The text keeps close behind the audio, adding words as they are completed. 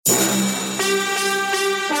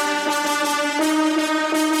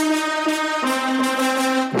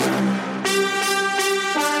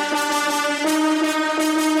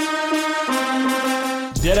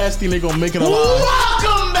think they're gonna make it alive.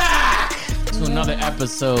 Welcome back to another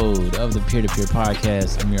episode of the Peer to Peer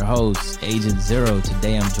Podcast. I'm your host, Agent Zero.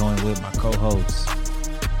 Today I'm joined with my co-host.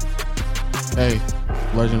 Hey,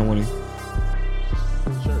 Legend of Winnie.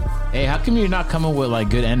 Hey, how come you're not coming with like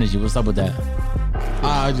good energy? What's up with that?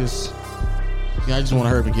 I just want to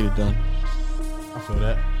hurry up and get it done. I feel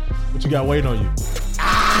that. What you got waiting on you?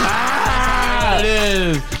 It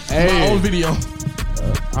is. Hey, my old video.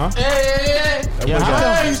 Hey.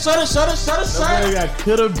 Shut it.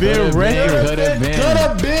 Could have been record. Could have been. Could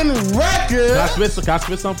have been record. Can I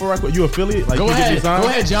spit something for record? You affiliate? Like, Go you get ahead. these on? Go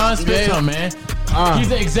ahead, John. Spit some, man. He's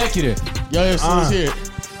the executive. Yo, so let's hear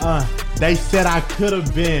it. They said I could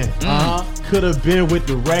have been. Could have been with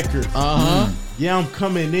the records. Yeah, I'm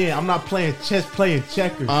coming in. I'm not playing chess, playing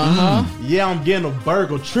checkers. Yeah, I'm getting a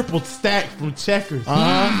burger, triple stack from Checkers.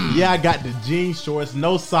 Yeah, I got the jean shorts,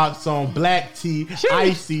 no socks on, black tee,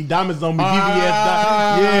 icy, diamonds on me, VVS.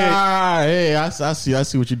 Yeah. Hey, I see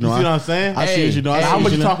what you're doing. You see what I'm saying? I see what you're doing. How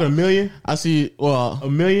much you talking? $1 million? I see. Well,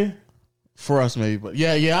 $1 million? for us maybe, but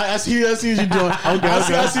yeah, I see what you're doing.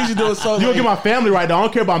 I see what you're doing. So You gonna get my family right though. I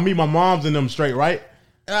don't care about me, my mom's and them straight, right?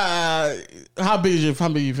 how big is your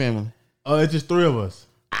family? It's just 3 of us,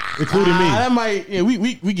 including me. That might, yeah.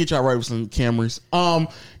 We get y'all right with some cameras.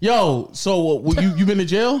 Yo, so you been to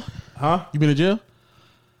jail? Huh? You been to jail?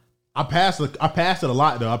 I passed it a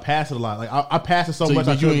lot though. I passed it a lot. Like I passed it so much.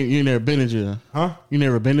 You ain't never been to jail, Huh? You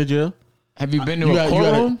never been to jail? Have you been to a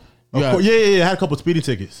courtroom? Yeah. I had a couple speeding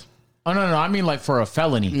tickets. Oh, no. I mean like for a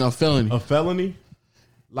felony. No, felony. A felony?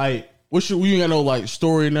 Like, You ain't got no like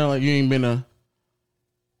story now. Like you ain't been a.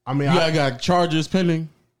 I mean, I got charges pending.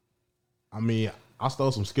 I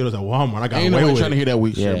stole some Skittles at Walmart. I got Ain't away nobody with trying to it. hear that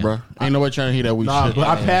weak shit, bro. Ain't nobody trying to hear that weak Nah, shit. but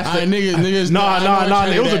I passed it. Niggas. Nah.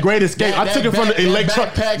 It was a great escape. I took it from the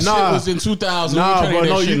electronic. Backpack shit was in 2000. Nah, bro,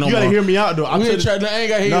 no, you gotta hear me out though. I ain't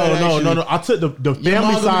gotta hear that. No. I took the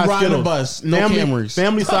family size riding Skittles. the bus. No cameras.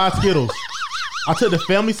 Family size Skittles. I took the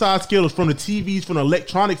family size Skittles from the TVs from the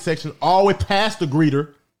electronic section all the way past the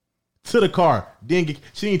greeter to the car. She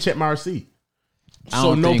didn't check my receipt.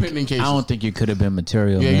 So no pending cases. I don't think you could have been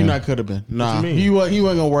material. Yeah, man. you not could have been. Nah, you mean? he wasn't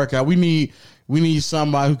gonna work out. We need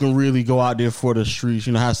somebody who can really go out there for the streets.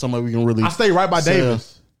 You know, have somebody we can really. I stay right by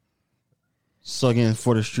Davis. Suck in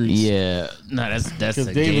for the streets. Yeah, no, that's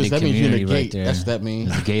a Davis, gated that means you in the community gate. right there. That's what that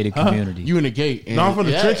means. It's a gated community. You in the gate. No, I'm from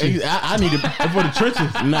the trenches. I need to. I'm for the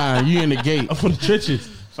trenches. Nah, you in the gate. I'm from the trenches.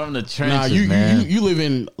 From the Nah, trenches, man. you live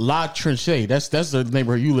in La Trenche. That's the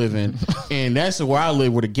neighborhood you live in, and that's where I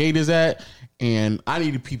live, where the gate is at. And I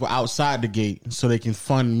need the people outside the gate so they can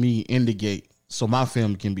fund me in the gate, so my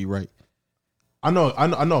family can be right. I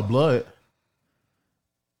know blood.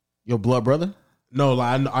 Your blood brother? No,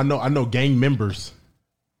 like I know gang members.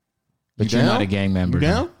 But You you're down? not a gang member. You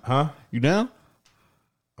down? Huh? You down?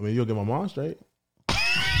 I mean, you'll get my mom straight.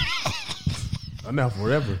 I'm down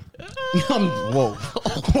forever. Whoa.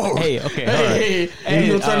 Hey, okay. Hey,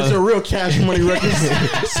 you gonna turn into a real Cash Money Records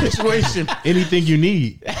situation. Anything you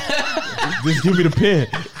need, just give me the pen.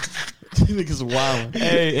 These niggas are wild.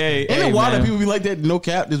 Hey, Ain't it wild that people be like that, no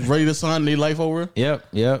cap, just ready to sign their life over? Yep.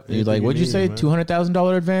 You're like, you what'd you need, say? man.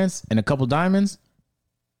 $200,000 advance and a couple diamonds?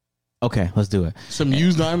 Okay, let's do it. Some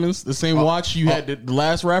used diamonds, the same watch you had the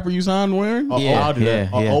last rapper you signed wearing? Yeah, I'll do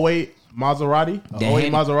that. yeah. 08 Maserati. The 08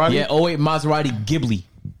 hand- Maserati. Yeah, 08 Maserati Ghibli.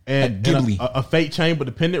 and Ghibli. a fake chain, but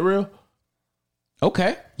the pendant real.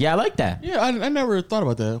 Okay. Yeah, I like that. Yeah, I never thought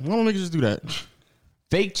about that. Why don't niggas just do that?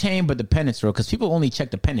 Fake chain, but the pendant's real, because people only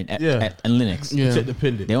check the pendant at Linux. Yeah. Check the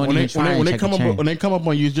pendant. They don't even try when to they check come the up chain. when they come up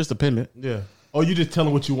on you, it's just a pendant. Yeah. Oh, you just tell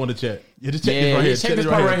them what you want to check. Yeah, just check Yeah, this right here. check this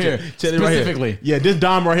part right here. Check this right here. Specifically. Yeah, this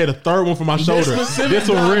dime right here, the third one from my shoulder. specific This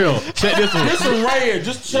one dime. real. Check this one. This one right here.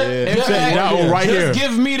 Just check. Yeah, check check that one right here. Just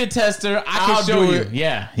give me the tester. I can I'll show do you. it.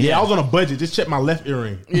 Yeah. Yeah, I was on a budget. Just check my left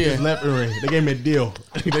earring. Yeah. This left earring. They gave me a deal.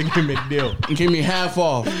 They gave me a deal. And give me half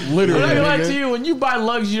off. I'm Literally. not gonna lie nigga. to you. When you buy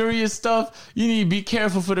luxurious stuff, you need to be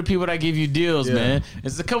careful for the people that give you deals, Yeah. man.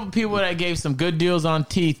 There's a couple people that gave some good deals on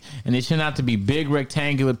teeth, and they turn out to be big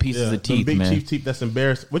rectangular pieces Yeah, of teeth, big man. chief teeth. That's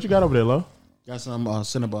embarrassing. What you got over there, Lo? Got some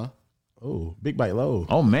Cinnabon. Oh, big bite low.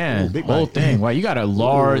 Oh man, Ooh, big whole bite. thing. Wow, you got a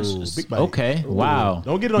large. Ooh, big bite. Okay, Ooh. wow.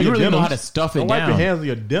 Don't get it on you your really denims. know how to stuff it Don't down. wipe your hands on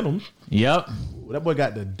your denim. Yep. Ooh, that boy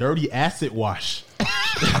got the dirty acid wash.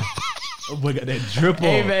 That boy got that drip on.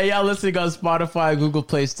 Hey man, y'all listening on Spotify, Google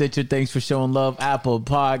Play, Stitcher. Thanks for showing love. Apple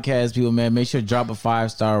Podcast people, man. Make sure to drop a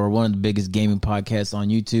 5-star. We're one of the biggest gaming podcasts on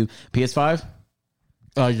YouTube. PS5.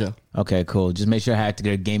 Oh yeah. Okay, cool. Just make sure I had to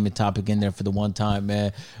get a gaming topic in there for the one time,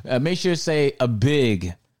 man. Make sure to say a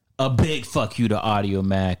big fuck you to Audio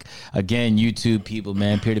Mac. Again, YouTube people,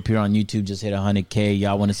 man. Peer to peer on YouTube just hit 100K.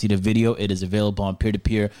 Y'all want to see the video? It is available on peer to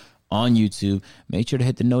peer on YouTube. Make sure to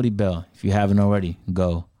hit the noti bell if you haven't already.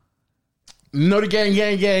 Go. Know the gang.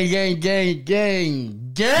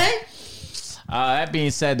 That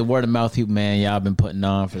being said, the word of mouth, people, man, y'all been putting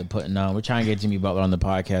on. We're trying to get Jimmy Butler on the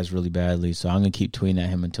podcast really badly, so I'm gonna keep tweeting at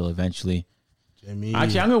him until eventually. Jimmy.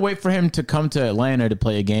 Actually, I'm gonna wait for him to come to Atlanta to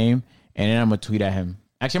play a game, and then I'm gonna tweet at him.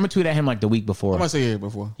 Actually, I'm gonna tweet at him like the week before. I might say it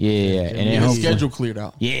before. Yeah, and then His hopefully- schedule cleared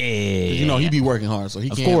out. Yeah, You know, he be working hard, so he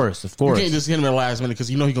can't. Of course. You can't just hit him at the last minute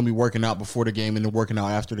because you know he's gonna be working out before the game and then working out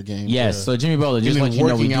after the game. Yes, so Jimmy Butler, just And let then you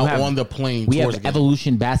know, we working do out have, on the plane. we towards have the game.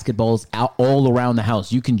 Evolution basketballs out all around the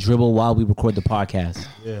house. You can dribble while we record the podcast.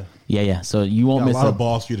 Yeah. Yeah. So you won't Got a miss lot of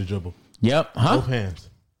balls for you to dribble. Yep. Huh? Both hands.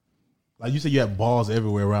 Like you said, you have balls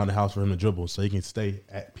everywhere around the house for him to dribble, so he can stay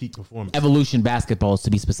at peak performance. Evolution basketballs,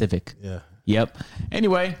 to be specific. Yeah. Yep.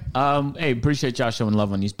 Anyway, hey, appreciate y'all showing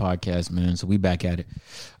love on these podcasts, man. So we back at it.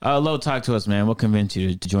 Lo, talk to us, man. What convinced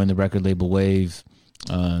you to join the record label Wave?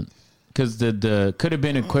 Because the could have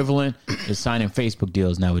been equivalent is signing Facebook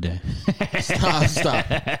deals nowadays. Stop.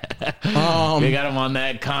 They got him on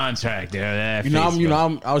that contract there.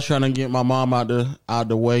 I was trying to get my mom out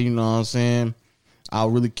the way. You know what I'm saying? I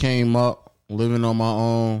really came up living on my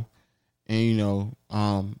own, and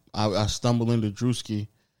I stumbled into Drewski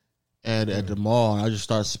at the mall, and I just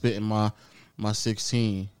started spitting my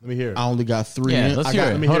 16. Let me hear it. I only got 3. Yeah, let's hear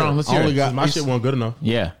it. Hold on, let's hear it. My shit wasn't good enough.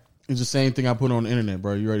 Yeah. It's the same thing I put on the internet,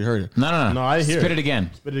 bro. You already heard it. No. No, I didn't hear Spit it. it again.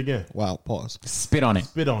 Spit it again. Wow. Pause. Spit on it.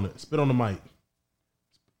 Spit on it. Spit on the mic.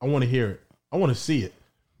 I want to hear it. I want to see it.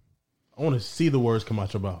 I want to see the words come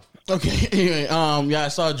out your mouth. Okay. Anyway, I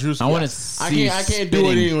saw Drewski. I want to see. I can't do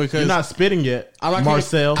it anyway You're because not spitting yet, I'm not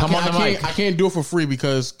Marcel. Come on the mic. I can't do it for free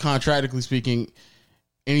because contractually speaking,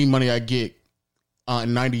 any money I get,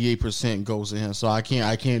 98% goes to him. So I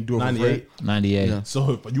can't do it for 98. free. 98. Yeah.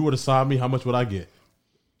 So if you were to sign me, how much would I get?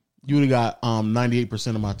 You would have got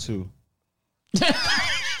 98% of my 2.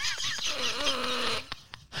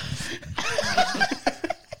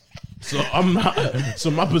 So I'm not.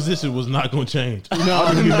 So my position was not going to change. I'm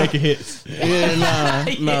going to be making hits. Yeah,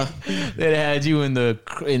 nah. They had you in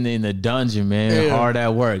the dungeon, man. Yeah. Hard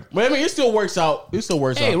at work. But I mean, it still works out.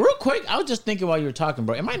 Hey, real quick, I was just thinking while you were talking,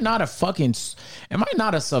 bro. Am I not a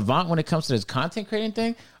savant when it comes to this content creating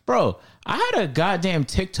thing? Bro, I had a goddamn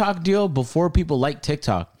TikTok deal before people liked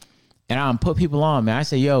TikTok. And I put people on, man. I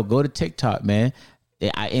said, yo, go to TikTok, man.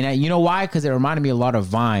 You know why? Because it reminded me a lot of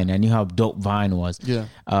Vine. I knew how dope Vine was. Yeah.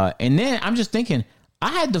 And then I'm just thinking, I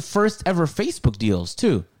had the first ever Facebook deals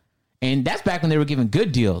too. And that's back when they were giving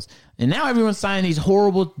good deals. And now everyone's signing these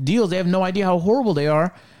horrible deals. They have no idea how horrible they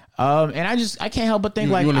are. And I can't help but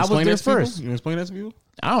think I was there first. You want to explain that to people?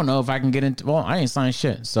 I don't know if I can get into, I ain't signing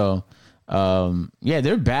shit. So,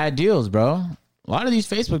 they're bad deals, bro. A lot of these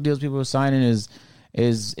Facebook deals people are signing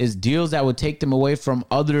is deals that would take them away from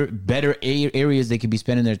other better areas they could be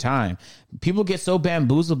spending their time. People get so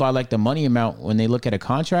bamboozled by like the money amount when they look at a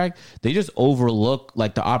contract, they just overlook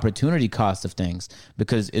like the opportunity cost of things,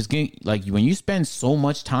 because it's getting like when you spend so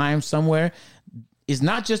much time somewhere, it's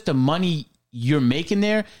not just the money you're making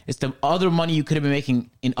there, it's the other money you could have been making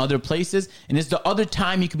in other places, and it's the other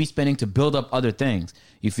time you could be spending to build up other things.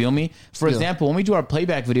 You feel me? For example, when we do our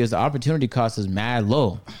playback videos, the opportunity cost is mad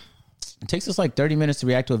low. It takes us like 30 minutes to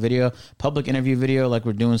react to a video, public interview video like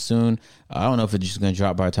we're doing soon. I don't know if it's just going to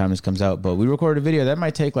drop by the time this comes out, but we recorded a video. That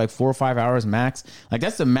might take like 4 or 5 hours max. Like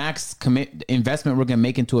that's the max investment we're going to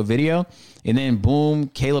make into a video. And then boom,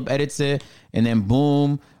 Caleb edits it. And then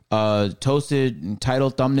boom, toasted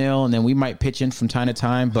title, thumbnail. And then we might pitch in from time to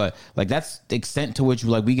time. But like that's the extent to which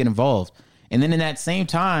like we get involved. And then in that same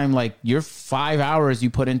time, like your 5 hours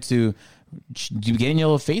you put into getting your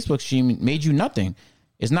little Facebook stream made you nothing.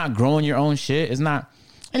 It's not growing your own shit. It's not.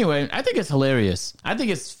 Anyway, I think it's hilarious. I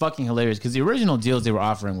think it's fucking hilarious because the original deals they were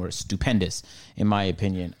offering were stupendous, in my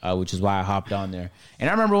opinion, which is why I hopped on there. And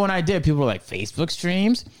I remember when I did, people were like, Facebook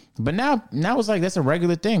streams? But now it's like that's a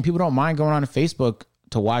regular thing. People don't mind going on to Facebook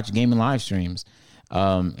to watch gaming live streams.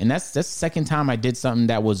 And that's the second time I did something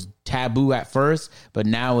that was taboo at first, but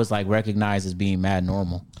now is like recognized as being mad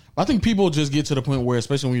normal. I think people just get to the point where,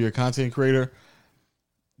 especially when you're a content creator,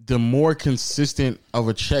 the more consistent of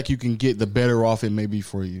a check you can get, the better off it may be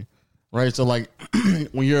for you, right? So like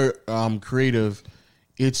when you're creative,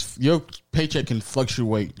 it's your paycheck can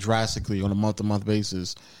fluctuate drastically on a month-to-month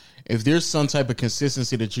basis. If there's some type of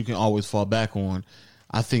consistency that you can always fall back on,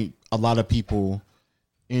 I think a lot of people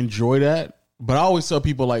enjoy that. But I always tell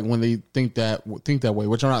people, like, when they think that way,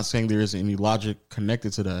 which I'm not saying there isn't any logic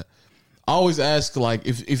connected to that, I always ask, like,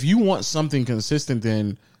 if you want something consistent,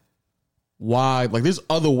 then why? Like, there's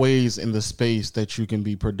other ways in the space that you can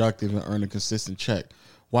be productive and earn a consistent check.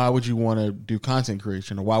 why would you want to do content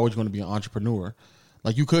creation, or why would you want to be an entrepreneur?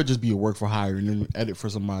 Like, you could just be a work for hire and then edit for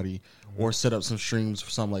somebody, or set up some streams or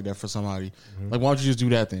something like that for somebody. Like, why don't you just do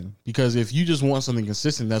that then? Because if you just want something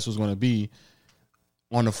consistent, that's what's going to be.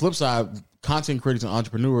 On the flip side, content creators and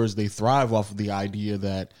entrepreneurs, they thrive off of the idea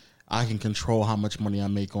that I can control how much money I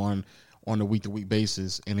make on a week-to-week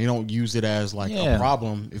basis, and they don't use it as like a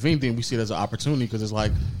problem. If anything, we see it as an opportunity, because it's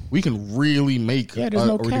like we can really make a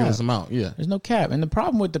ridiculous amount. Yeah, there's no cap. And the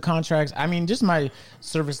problem with the contracts, I mean, just my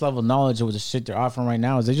surface level knowledge of the shit they're offering right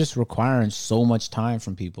now is they're just requiring so much time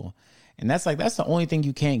from people, and that's the only thing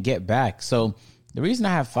you can't get back. So the reason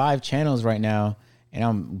I have 5 channels right now, and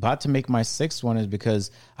I'm about to make my 6th one, is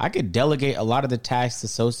because I could delegate a lot of the tasks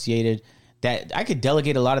associated. That I could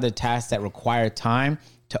delegate a lot of the tasks that require time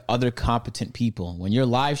to other competent people. When you're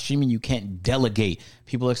live streaming, you can't delegate.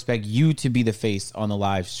 People expect you to be the face on the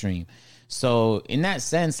live stream. So in that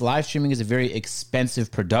sense, live streaming is a very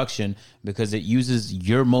expensive production because it uses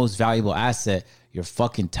your most valuable asset, your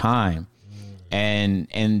fucking time.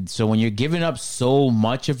 And so when you're giving up so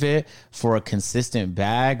much of it for a consistent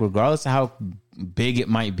bag, regardless of how big it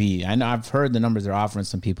might be. I know I've heard the numbers they're offering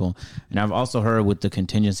some people, and I've also heard with the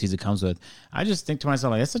contingencies it comes with. I just think to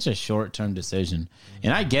myself, like, that's such a short-term decision.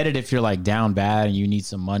 And I get it if you're like down bad and you need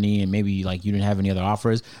some money and maybe like you didn't have any other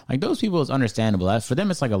offers. Like, those people, it's understandable. For them,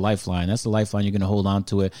 it's like a lifeline. That's a lifeline. You're going to hold on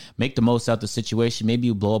to it, make the most out the situation. Maybe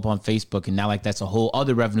you blow up on Facebook, and now like that's a whole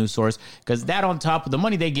other revenue source, because that on top of the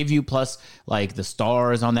money they give you, plus like the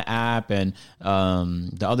stars on the app and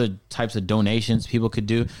the other types of donations people could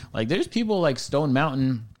do. Like, there's people like Stone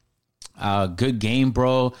Mountain, Good Game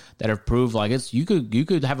Bro, that have proved like you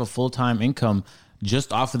could have a full-time income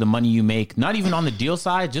just off of the money you make, not even on the deal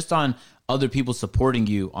side, just on other people supporting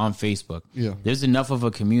you on Facebook. Yeah, there's enough of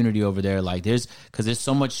a community over there. Like, there's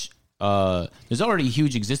so much. There's already a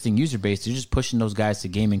huge existing user base. They're just pushing those guys to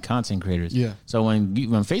gaming content creators. Yeah. So when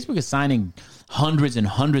Facebook is signing hundreds and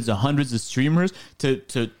hundreds and hundreds of streamers to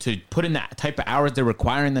put in that type of hours they're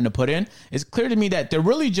requiring them to put in, it's clear to me that they're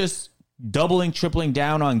really just doubling, tripling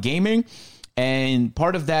down on gaming. And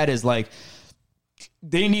part of that is like,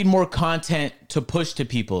 they need more content to push to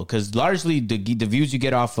people, because largely the views you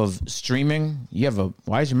get off of streaming,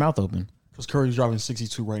 why is your mouth open? Because Curry's dropping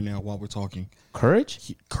 62 right now while we're talking.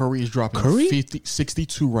 Courage? Curry is dropping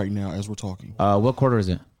 62 right now as we're talking. What quarter is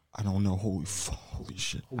it? I don't know. Holy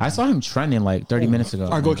shit. I saw him trending like 30 minutes ago.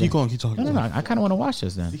 All right, go. Keep going. Keep talking. No. I kind of want to watch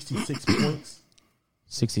this then. 66 points.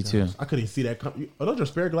 62. I couldn't see that. Are those your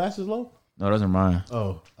spare glasses, Lo? No, those are mine.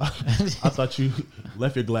 Oh, I thought you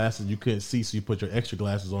left your glasses. You couldn't see, so you put your extra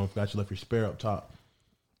glasses on. Forgot you left your spare up top.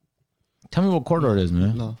 Tell me what quarter it is,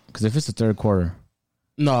 man. No. Because if it's the third quarter.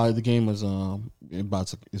 No, the game is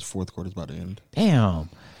its fourth quarter is about to end. Damn.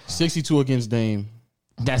 62 against Dame.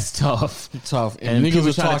 That's tough. Tough. And niggas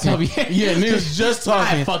was talking. Yeah, niggas just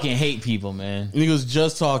talking. I fucking hate people, man. Niggas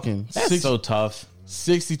just talking. That's so tough.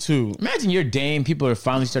 62. Imagine you're Dame. People are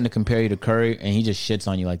finally starting to compare you to Curry, and he just shits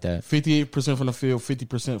on you like that. 58% from the field,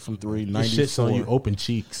 50% from three, 94. He shits on you open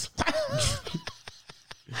cheeks.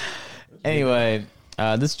 Anyway,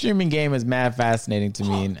 the streaming game is mad fascinating to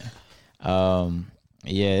me.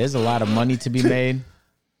 Yeah, there's a lot of money to be made,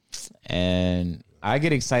 and I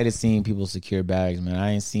get excited seeing people secure bags, man.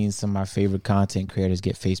 I ain't seen some of my favorite content creators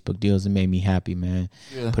get Facebook deals. It made me happy, man.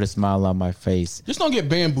 Yeah. Put a smile on my face. Just don't get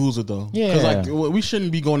bamboozled, though. Yeah. Because like, we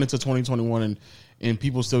shouldn't be going into 2021 and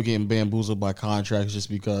people still getting bamboozled by contracts just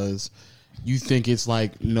because you think it's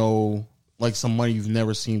like some money you've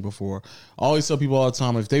never seen before. I always tell people all the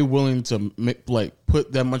time, if they're willing to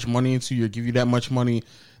put that much money into you or give you that much money,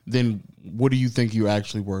 then what do you think you're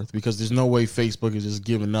actually worth? Because there's no way Facebook is just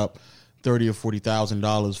giving up $30,000 or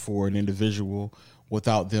 $40,000 for an individual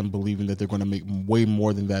without them believing that they're going to make way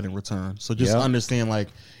more than that in return. So just understand, like,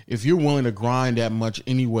 if you're willing to grind that much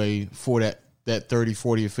anyway for that 30,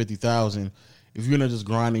 40, or 50,000, if you're not just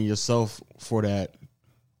grinding yourself for that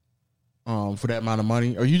amount of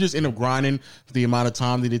money, or you just end up grinding for the amount of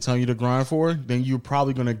time that they tell you to grind for, then you're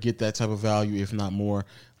probably going to get that type of value, if not more,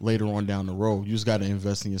 later on down the road. You just got to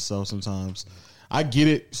invest in yourself sometimes. I get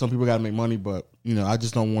it. Some people got to make money, but, I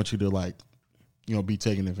just don't want you to, be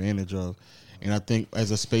taken advantage of. And I think as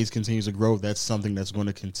the space continues to grow, that's something that's going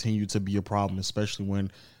to continue to be a problem, especially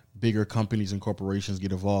when bigger companies and corporations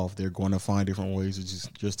get involved. They're going to find different ways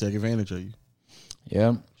to just take advantage of you.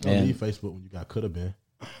 Yeah. You don't need Facebook when you got could have been.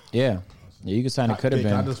 Yeah. You can sign it could have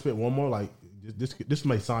been. I just spit one more. Like, this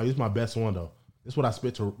may sound, this is my best one, though. This is what I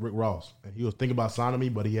spit to Rick Ross. And he was thinking about signing me,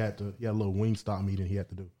 but he had a little Wingstop meeting he had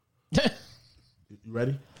to do. You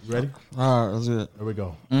ready? You ready? All right, let's do it. There we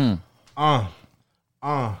go.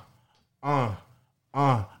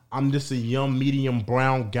 I'm just a young medium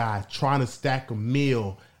brown guy trying to stack a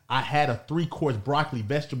meal. I had a 3-course broccoli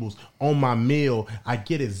vegetables on my meal. I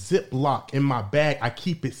get it Ziploc in my bag. I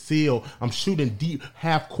keep it sealed. I'm shooting deep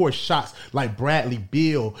half-court shots like Bradley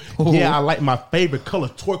Beal. Yeah, I like my favorite color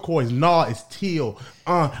turquoise. Nah, it's teal.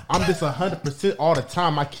 I'm just 100% all the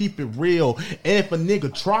time. I keep it real. And if a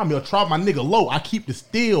nigga try me or try my nigga low, I keep it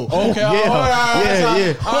still. Okay,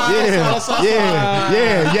 Yeah. I'll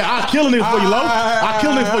kill a nigga for you low. I'll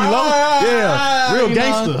kill a nigga for you low. Yeah, real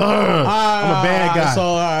gangster. I'm a bad guy.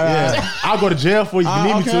 Yeah, I'll go to jail for you if you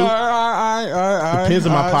need me to. Depends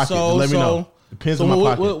on my pocket. Let me know. Depends on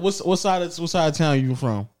my pocket. What side of town you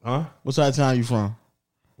from? Huh? What side of town you from?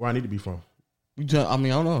 Where I need to be from? I don't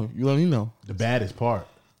know. You let me know. The baddest part.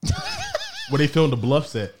 Where they filmed the Bluff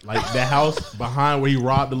set. Like that house behind where he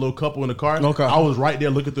robbed the little couple in the car. Okay. I was right there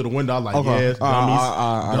looking through the window. I was like, yes,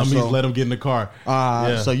 dummies, let them get in the car.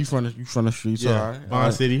 So you from the streets. Yeah. All right.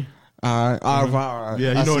 Bond City. All right.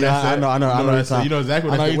 Yeah, you know what that's at. I know. You know exactly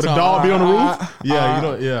what that's at. With a dog be on the roof. Yeah, you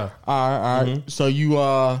know, yeah. All right. So you've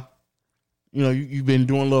been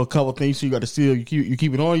doing a little couple things. So you got to steal. You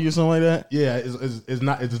keep it on you or something like that. Yeah,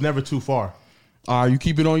 it's never too far. You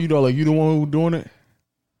keep it on you though. Like you the one who doing it.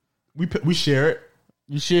 We share it.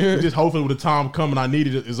 You share it. Just hopefully with the time coming, I need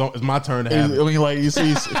it. It's my turn to have it. I mean, like is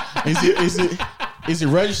it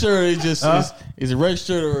registered or is it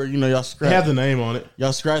registered or y'all scratch? It has a name on it.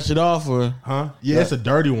 Y'all scratch it off or Yeah, it's a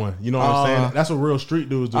dirty one. You know what I'm saying? That's what real street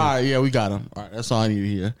dudes do. All right, yeah, we got him. All right, that's all I need to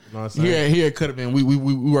hear. You know what I'm saying? Here it could have been. We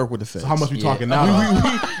work with the feds. So how much we talking now?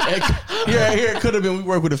 Here it could have been. We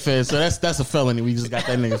work with the feds. So that's a felony. We just got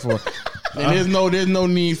that nigga for. And there's no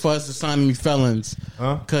need for us to sign any felons.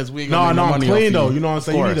 Because we ain't gonna make no money I'm clean off though. you. You know what I'm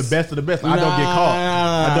saying? You need the best of the best. I don't get caught.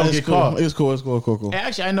 I don't get caught. It's cool.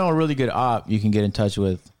 Actually, I know a really good op you can get in touch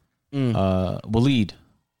with. Waleed.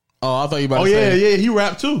 Oh, I thought you about to say. Yeah, he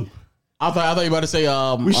rap too. I thought you about to say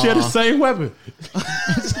we share the same weapon.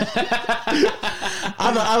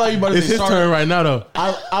 I thought you about to it's say his turn right now though.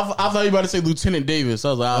 I thought you about to say Lieutenant Davis.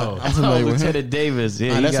 I was like, I'm familiar with him. Lieutenant Davis.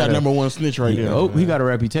 Yeah, that's our number one snitch right there. Oh, he got a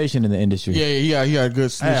reputation in the industry. Yeah, he got a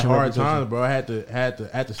good snitch. I had hard times, bro. I had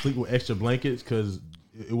to sleep with extra blankets because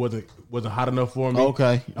it wasn't hot enough for me.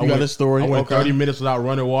 Okay, you got a story. I went 30 minutes without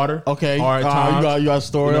running water. Okay, hard times. You got a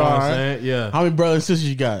story. You know all what right. I'm saying? Yeah. How many brothers and sisters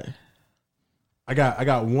you got? I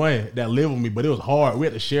got one that lived with me, but it was hard. We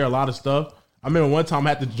had to share a lot of stuff. I remember one time I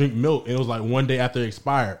had to drink milk, and it was like one day after it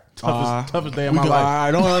expired. Toughest day of my life. All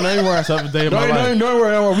right, don't worry. Toughest day of my life. Don't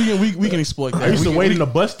worry. We can exploit that. I used to wait in the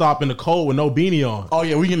bus stop in the cold with no beanie on. Oh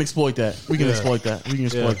yeah, we can exploit that. We can exploit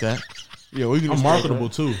that. Yeah, we can. I'm marketable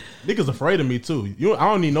too. Niggas afraid of me too. I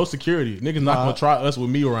don't need no security. Niggas not gonna try us with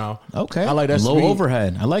me around. Okay, I like that. Low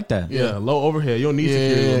overhead. I like that. Yeah, low overhead. You don't need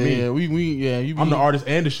security with me. Yeah, I'm the artist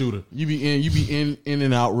and the shooter. You be in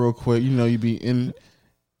and out real quick. You be in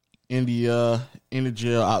the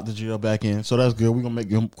jail, out the jail, back in. So that's good. We gonna make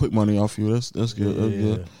quick money off you. That's good. That's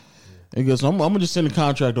good. Yeah. Good. So I'm gonna just send the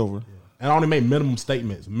contract over. Yeah. And I only make minimal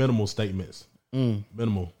statements. Minimal.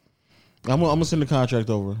 I'm gonna send the contract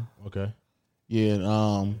over. Okay.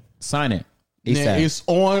 Yeah. Sign it. Yeah, it's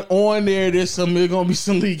on there. There's gonna be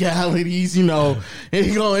some legalities,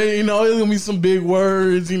 It's gonna be some big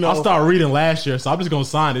words, I started reading last year, so I'm just gonna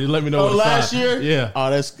sign it. Just let me know. Last year, yeah. Oh,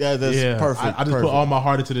 that's perfect. I just put all my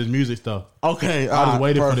heart into this music stuff. Okay, I was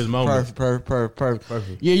waiting for this moment.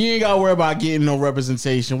 Perfect. Yeah, you ain't gotta worry about getting no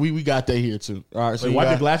representation. We got that here too. All right, so wipe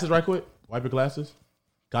your glasses right quick. Wipe your glasses.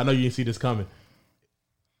 I know you didn't see this coming.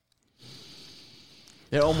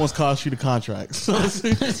 It almost cost you the contract. So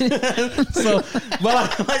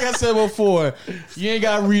but like I said before, you ain't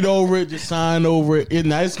got to read over it. Just sign over it.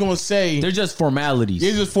 Now it's gonna say they're just formalities.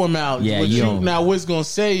 It's just formalities. Yeah, now what's gonna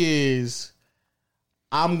say is,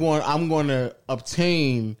 I'm going to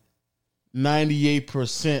obtain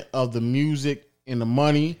 98% of the music and the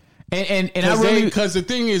money. And I really, because the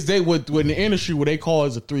thing is, with the industry, what they call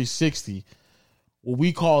is a 360. What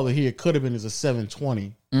we call it here could have been is a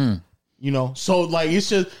 720. So like it's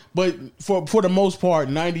just, but for the most part,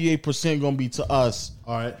 98% gonna be to us.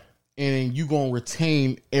 All right, and you gonna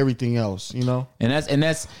retain everything else. And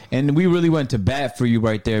we really went to bat for you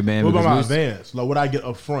right there, man. What about my advance? Like, what I get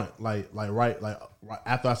up front? Like right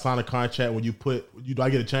after I sign a contract, when do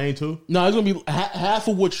I get a chain too? No, it's gonna be half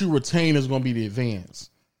of what you retain is gonna be the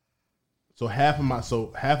advance. So half of my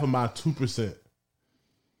 2%.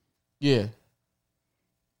 Yeah.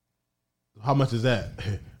 How much is that?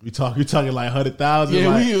 You're talking like 100,000.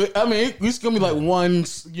 Yeah, it's gonna be like one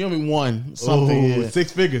something. Yeah.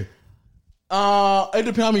 6 figure. It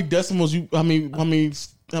depends how many decimals how many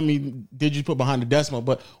did you put behind the decimal,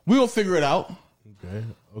 but we'll figure it out. Okay.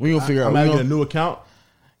 We gonna figure it out. I'm gonna get a new account.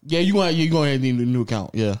 Yeah, you going to need a new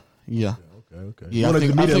account. Yeah. Okay. Yeah,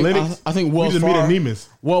 I think Wells Fargo.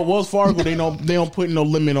 Well, Wells Fargo they don't put no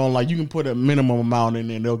limit on, like, you can put a minimum amount in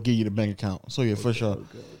there and they'll give you the bank account. So yeah, for sure.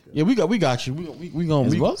 Okay. Yeah, we got you. We gonna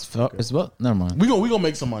never mind. We gonna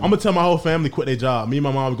make some money. I'm gonna tell my whole family quit their job. Me and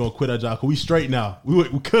my mom are gonna quit our job because we straight now. We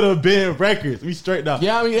could have been records. We straight now.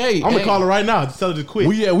 Yeah, I mean, hey, I'm gonna call her right now. Just tell her to quit.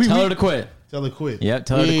 Tell her to quit. Tell her to quit. Yep,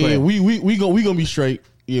 tell her to quit. We gonna be straight.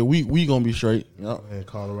 Yeah, we gonna be straight. Yep. And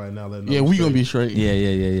call her right now. Let her know yeah, we gonna be straight. Yeah.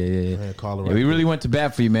 And call her right we really went to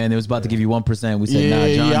bat for you, man. It was about to give you 1%. We said, nah,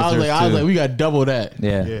 John I was like, we got double that.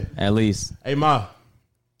 Yeah, at least. Hey, Ma.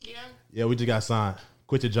 Yeah, we just got signed.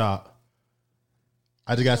 Quit your job.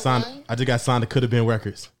 I just got signed to Could Have Been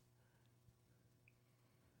Records.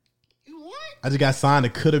 You what? I just got signed to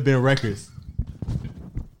Could Have Been Records.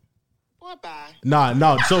 Boy, bye.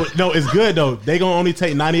 No. So no, it's good though. They gonna only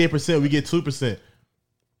take 98%. We get 2%.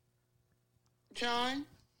 John?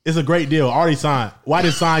 It's a great deal. Already signed. Well, I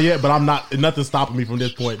didn't sign yet, but I'm not. Nothing's stopping me from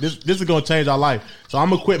this point. This is gonna change our life. So I'm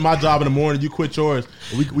gonna quit my job in the morning. You quit yours.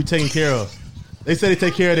 We taking care of. They say they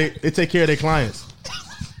take care of their clients.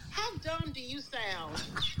 How dumb do you sound?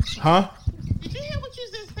 Huh? Did you hear what you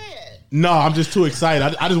just said? No, I'm just too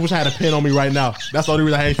excited. I just wish I had a pen on me right now. That's the only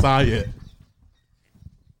reason I ain't signed yet.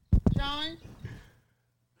 John?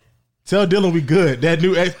 Tell Dylan we good. That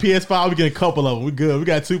new PS5, we get a couple of them. We good. We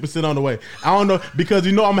got 2% on the way. I don't know, because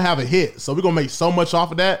I'm going to have a hit. So we're going to make so much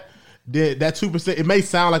off of that. That 2%, it may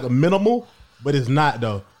sound like a minimal, but it's not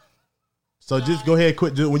though. So just go ahead and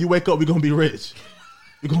quit. When you wake up, we're going to be rich.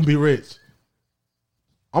 We're going to be rich.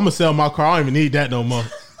 I'm going to sell my car. I don't even need that no more.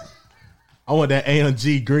 I want that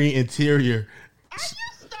AMG green interior. Are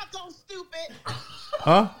you stuck on stupid?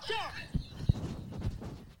 Huh? John.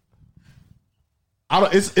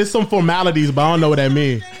 It's some formalities, but I don't know what that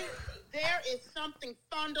means. There is something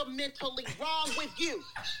fundamentally wrong with you.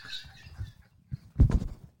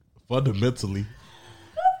 Fundamentally?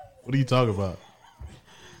 What are you talking about?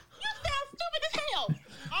 You sound stupid as hell.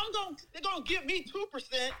 They're gonna give me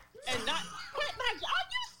 2% and not quit my job. Are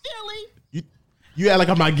you silly? You act like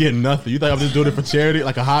I'm not getting nothing. You think I'm just doing it for charity,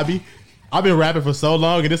 like a hobby? I've been rapping for so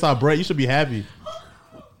long, and this our break. You should be happy.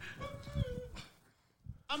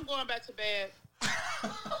 I'm going back to bed.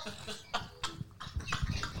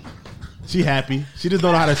 She happy. She just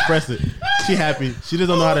don't know how to express it. She happy. She just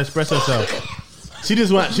don't know how to express herself. She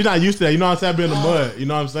not used to that. You know what I'm saying? I've been in the mud. You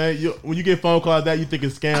know what I'm saying? When you get phone calls like that, you think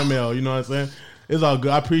it's scam mail. You know what I'm saying? It's all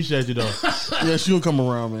good. I appreciate you though. Yeah, she don't come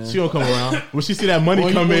around, man. She don't come around. When she see that money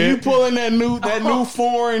come in, when you pulling that new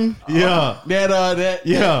foreign, that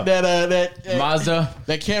Mazda,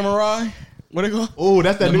 that Camry, what it called? Oh,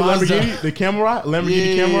 that's that the new Mazda. Lamborghini, the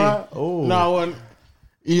Lamborghini Camry. Oh, no, I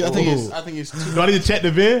think it's. Do I need to check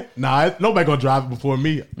the VIN? Nah, nobody gonna drive it before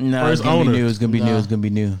me. No, First it's gonna owner. be new. It's gonna be new. It's gonna be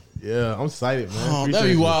new. Yeah, I'm excited, man. Oh, Appreciate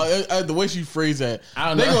that'd be you. wild. The way she phrased that, I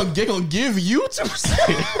don't know. They gonna give you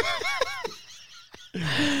 2%.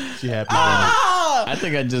 She happy. I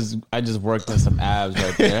think I just worked on some abs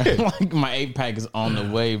right there. Like my 8-pack is on the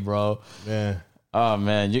way, bro. Man, Oh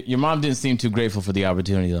man, your mom didn't seem too grateful for the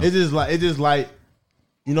opportunity though. it's just like,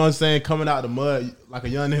 you know what I'm saying? Coming out the mud, like a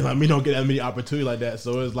young nigga like me, don't get that many opportunities like that.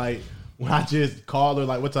 So it's like when I just called her,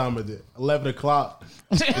 like, what time is it? 11 o'clock.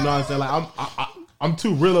 You know what I'm saying? Like I'm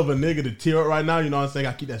too real of a nigga to tear up right now. You know what I'm saying?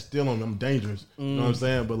 I keep that still on me. I'm dangerous. You know what I'm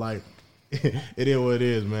saying? But like, it is what it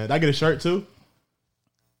is, man. Did I get a shirt too?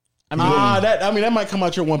 that might come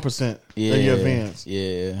out your 1%. Yeah, Your advance.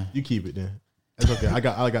 Yeah. You keep it then. That's okay. I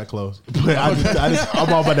got close. But I'm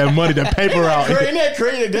all about that money, that paper out. Isn't that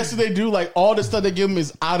crazy? That's what they do. Like all the stuff they give them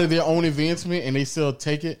is out of their own advancement, and they still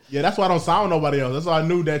take it. Yeah, that's why I don't sign with nobody else. That's why I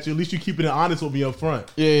knew that at least you keeping it honest with me up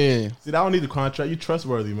front. Yeah. See, I don't need the contract. You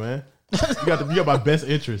trustworthy, man. You got my best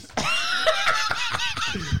interest.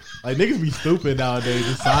 Like niggas be stupid nowadays,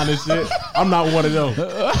 just signing shit. I'm not one of them.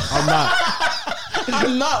 I'm not.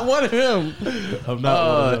 I'm not one of them. I'm not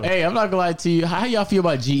one of them. Hey, I'm not gonna lie to you. How y'all feel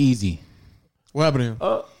about G-Eazy? What happened to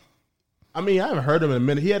him? I mean, I haven't heard him in a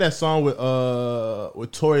minute. He had that song with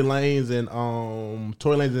Tory Lanez and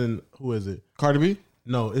who is it? Cardi B?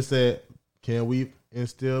 No, it said, "Can we and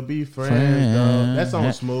still be friends?" Dog. That song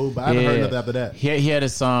was smooth, but I haven't heard nothing after that. He had a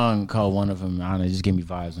song called One of Them. I don't know, it just gave me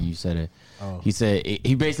vibes when you said it. Oh. He said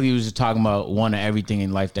he basically was just talking about one of everything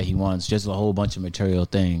in life that he wants, just a whole bunch of material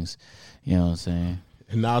things. You know what I'm saying?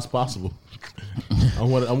 And now it's possible. I'm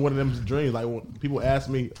one of them dreams. Like when people ask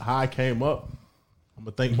me how I came up, I'm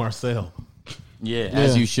gonna thank Marcel. Yeah,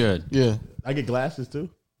 as you should. Yeah. I get glasses too.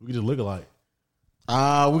 We can just look alike.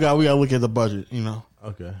 We gotta look at the budget, you know.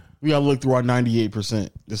 Okay. We gotta look through our 98%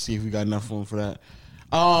 to see if we got enough room for that.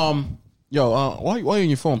 Yo, why you on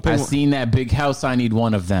your phone? I seen that big house. I need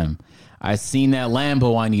one of them. I seen that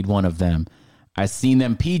Lambo. I need one of them. I seen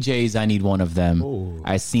them PJs. I need one of them. Ooh.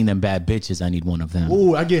 I seen them bad bitches. I need one of them.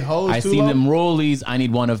 Ooh, I get hoes. I too seen low? them Rollies. I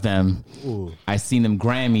need one of them. Ooh. I seen them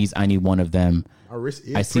Grammys. I need one of them. My wrist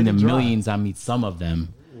is I seen pretty them dry. millions. I need some of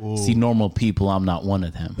them. See normal people. I'm not one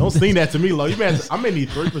of them. Don't sing that to me, low. You may have to, I may need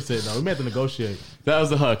 3% though. We may have to negotiate. That was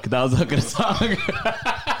the hook. That was the hook of the song.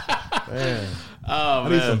 Man, Oh I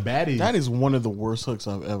need man. some baddies. That is one of the worst hooks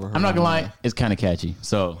I've ever heard. I'm not gonna lie. It's kind of catchy.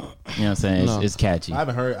 So you know what I'm saying. No. It's catchy. I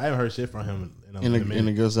haven't heard shit from him in a in minute.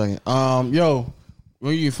 a good second. Yo,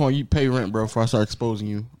 when you phone, you pay rent, bro. Before I start exposing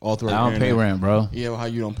you all throughout. I don't the pay internet. rent, bro. Yeah, well, how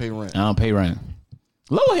you don't pay rent? I don't pay rent.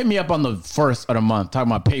 Lola hit me up on the 1st of the month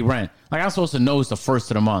talking about pay rent. Like I'm supposed to know it's the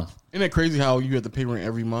 1st of the month. Isn't that crazy how you have to pay rent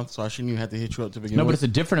every month? So I shouldn't even have to hit you up to begin No, but with. it's a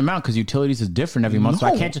different amount because utilities is different every month. So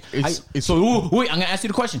I No, can't just. it's- So wait, I'm gonna ask you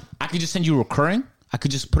the question. I could just send you recurring. I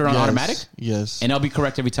could just put it on Yes, automatic, Yes. and I'll be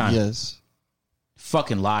correct every time. Yes.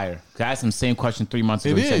 Fucking liar. 'Cause I asked him the same question 3 months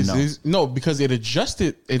ago. It He said is. no. It's- no, because it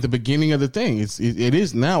adjusted at the beginning of the thing. It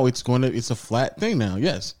is now. It's a flat thing now.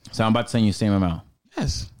 Yes. So I'm about to send you the same amount.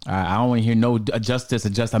 Yes. I don't want to hear no adjust this,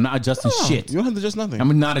 adjust. I'm not adjusting No, shit. You don't have to adjust nothing.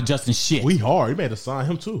 I'm not adjusting shit. We hard. You may have to sign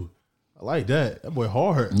him too. I like that. That boy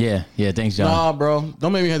hard. Yeah. Thanks, John. Nah, bro.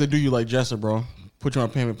 Don't make me have to do you like Jesser, bro. Put you on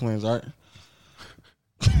payment plans, all right?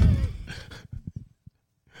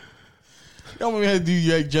 Don't make me have to do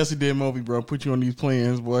you like Jesse did Moby, bro. Put you on these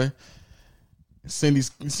plans, boy. Send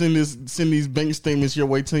these bank statements your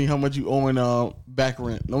way, tell you how much you owe in back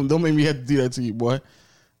rent. Don't make me have to do that to you, boy.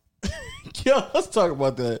 Yo, let's talk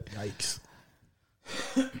about that. Yikes.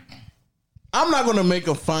 I'm not gonna make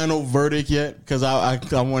a final verdict yet because I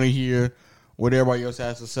want to hear what everybody else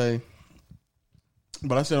has to say.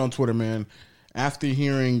 But I said on Twitter, man, after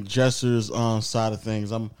hearing Jesser's side of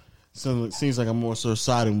things, seems like I'm more so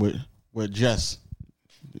siding with Jesse.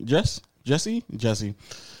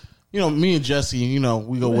 You know, me and Jesse, you know,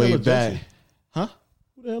 we go Who the way hell is back. Jesse? Huh?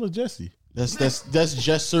 Who the hell is Jesse? That's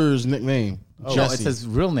Jesser's nickname. Oh, No, Jesse. it's his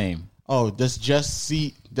real name. Oh, that's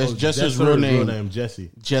Jesse. That's Oh, Jesser's Jesser's real name. Jesse.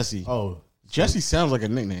 Jesse. Oh, Jesse sounds like a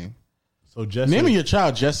nickname. so Jesse. Naming your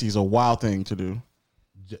child Jesse is a wild thing to do.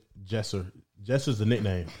 Jesser. Jesser's the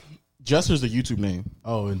nickname. Jesser's the YouTube name.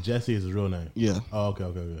 Oh, and Jesse is his real name. Yeah. Oh,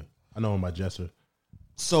 okay. I know him by Jesser.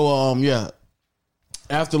 So yeah.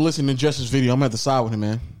 After listening to Jesser's video, I'm gonna have to side with him,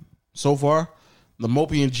 man. So far, the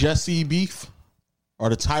Mopey and Jesse beef, or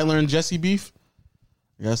the Tyler and Jesse beef,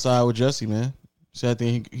 I gotta side with Jesse, man. See, I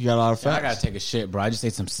think he got a lot of facts. I gotta take a shit, bro. I just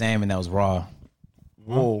ate some salmon that was raw.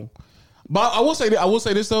 Whoa. But I will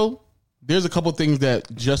say this though. There's a couple things that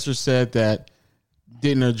Jesser said that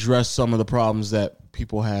didn't address some of the problems that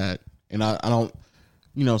people had. And I don't,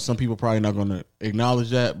 you know, some people probably not going to acknowledge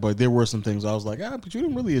that, but there were some things I was like, but you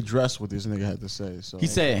didn't really address what this nigga had to say. So He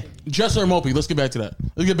said, Jesser and Mopey, let's get back to that.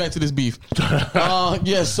 Let's get back to this beef.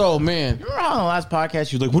 So man, remember how on the last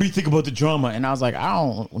podcast you were like, what do you think about the drama? And I was like, I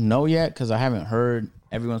don't know yet because I haven't heard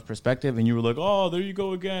everyone's perspective. And you were like, oh, there you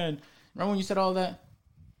go again. Remember when you said all that?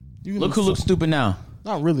 you can Look who looks stupid now.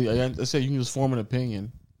 not really. I said you can just form an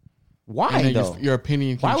opinion. Why And then though? your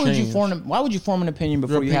opinion can Why would change. Why would you form an opinion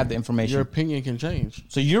before you have the information? Your opinion can change.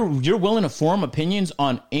 So you're willing to form opinions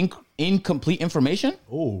on incomplete information,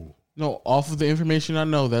 Oh, No, off of the information I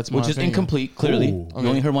know, that's my which is opinion. incomplete. Clearly, Ooh. you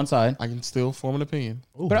only heard one side. I can still form an opinion.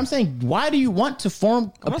 But I'm saying, why do you want to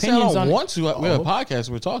form I'm not saying I opinions don't on? want to. We have a podcast.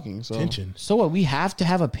 We're talking. So tension. So what? We have to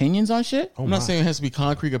have opinions on shit. I'm not saying it has to be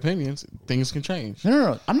concrete opinions. Things can change.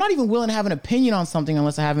 No. I'm not even willing to have an opinion on something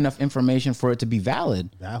unless I have enough information for it to be valid.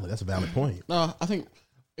 Valid. That's a valid point. No, I think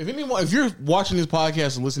if you're watching this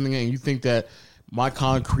podcast and listening and you think that my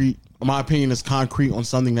opinion is concrete on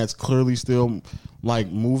something that's clearly still like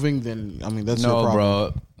moving, then I mean that's your No,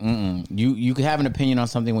 problem. bro. Mm-mm. You could have an opinion on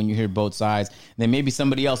something when you hear both sides. Then maybe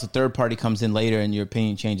somebody else, a third party, comes in later and your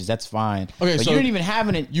opinion changes. That's fine. Okay, but so you didn't even have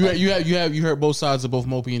it. You heard both sides of both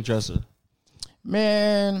Mopey and Jesser.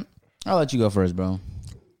 Man, I'll let you go first, bro.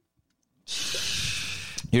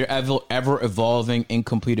 Your ever evolving,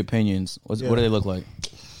 incomplete opinions. What do they look like?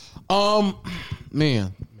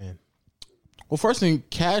 Man. Well, first thing,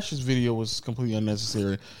 Cash's video was completely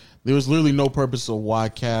unnecessary. There was literally no purpose of why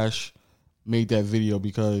Cash made that video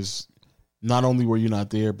because not only were you not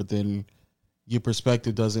there, but then your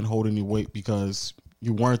perspective doesn't hold any weight because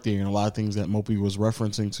you weren't there, and a lot of things that Mopey was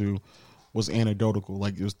referencing to was anecdotal,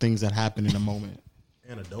 like it was things that happened in a moment.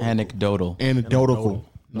 Anecdotal. Anecdotal.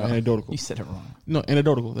 No, You anecdotal. said it wrong. No,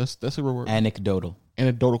 anecdotal. That's a real word. Anecdotal.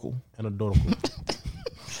 Anecdotal. Anecdotal.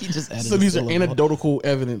 He just added So these are anecdotal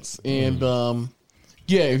evidence, and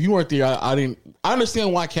Yeah, if you weren't there, I didn't. I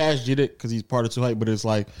understand why Cash did it because he's part of Too Hype, but it's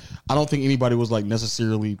like I don't think anybody was like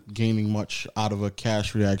necessarily gaining much out of a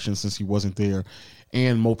Cash reaction since he wasn't there.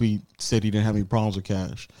 And Mopey said he didn't have any problems with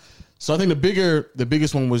Cash. So I think the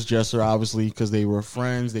biggest one was Jesser, obviously, because they were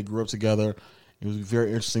friends, they grew up together. It was very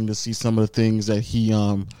interesting to see some of the things that he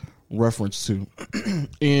referenced to,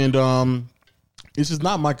 and this is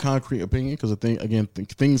not my concrete opinion because I think again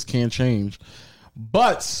things can change.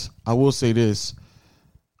 But I will say this.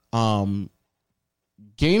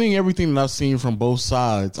 Gaining everything that I've seen from both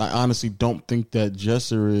sides, I honestly don't think that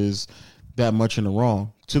Jesser is that much in the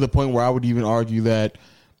wrong. To the point where I would even argue that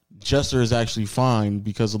Jesser is actually fine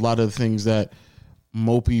because a lot of the things that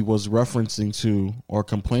Mopey was referencing to or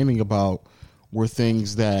complaining about were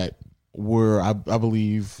things that were, I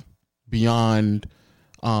believe, beyond.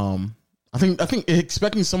 I think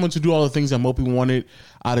expecting someone to do all the things that Mopey wanted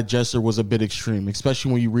out of Jesser was a bit extreme,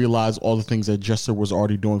 especially when you realize all the things that Jesser was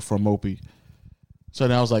already doing for Mopey. So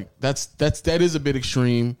then I was like, that is a bit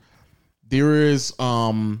extreme. There is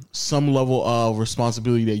some level of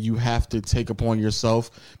responsibility that you have to take upon yourself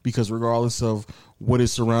because regardless of what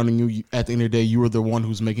is surrounding you, at the end of the day, you are the one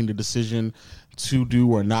who's making the decision to do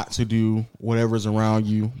or not to do whatever's around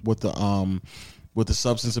you with the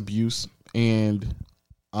substance abuse, and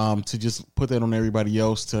to just put that on everybody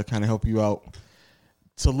else to kind of help you out.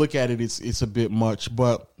 To look at it, it's a bit much,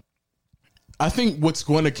 but I think what's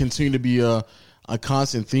going to continue to be a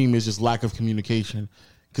constant theme is just lack of communication.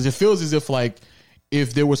 Because it feels as if, like,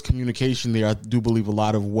 if there was communication there, I do believe a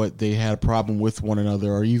lot of what they had a problem with one another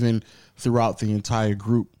or even throughout the entire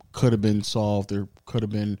group could have been solved or could have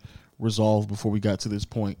been resolved before we got to this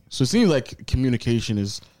point. So it seems like communication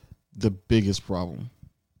is the biggest problem.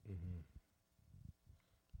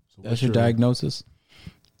 So that's your diagnosis?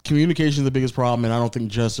 Communication is the biggest problem, and I don't think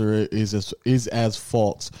Jesser is as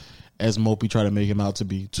fault as Mopey tried to make him out to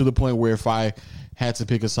be. To the point where if I had to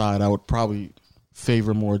pick a side, I would probably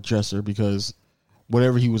favor more Jesser because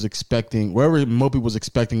whatever he was expecting, whatever Mopey was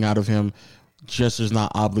expecting out of him, Jesser's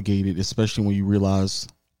not obligated, especially when you realize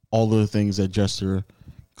all of the things that Jesser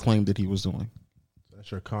claimed that he was doing.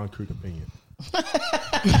 That's your concrete opinion.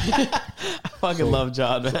 I fucking love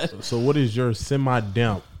John, man. So what is your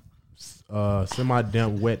semi-damp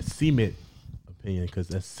wet cement opinion? Because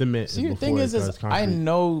that cement See, is the thing before is concrete. I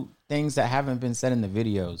know things that haven't been said in the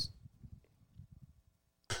videos.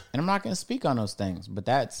 And I'm not going to speak on those things, but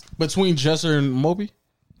that's... Between Jesser and Mopey?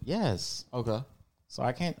 Yes. Okay. So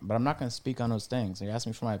I can't... But I'm not going to speak on those things. You asked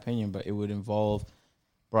me for my opinion, but it would involve...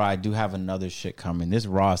 Bro, I do have another shit coming. This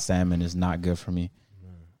raw salmon is not good for me.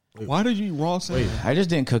 Why did you eat raw salmon? I just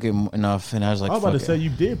didn't cook it enough, and I was like, I was about to say, you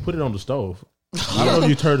did put it on the stove. I don't know if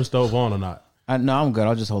you turned the stove on or not. No, I'm good.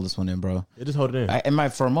 I'll just hold this one in, bro. Yeah, just hold it in.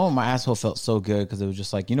 For a moment, my asshole felt so good because it was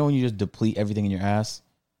just like, you know when you just deplete everything in your ass?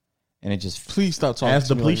 And it just... Please stop talking ass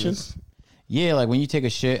to me like depletion? this. Yeah, like when you take a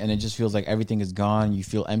shit and it just feels like everything is gone, you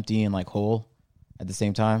feel empty and like whole at the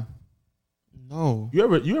same time. No. You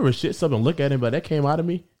ever shit something and look at it, but that came out of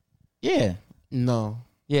me? Yeah. No.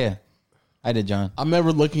 Yeah. I did, John. I'm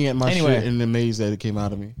never looking at my Anyway. shit and amazed that it came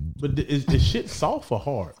out of me. But is shit soft or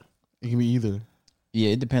hard? It can be either. Yeah,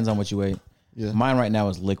 it depends on what you ate. Yeah. Mine right now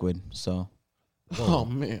is liquid, so. Oh,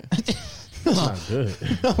 man. That's not good.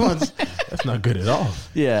 That's not good at all.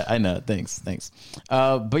 Yeah, I know. Thanks.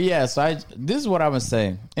 But yeah, so this is what I would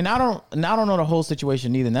say. And I don't know the whole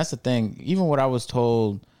situation either. And that's the thing. Even what I was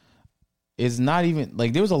told is not even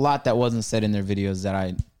like there was a lot that wasn't said in their videos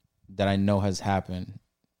that I know has happened,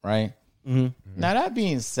 right? Mm-hmm. Now that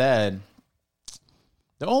being said,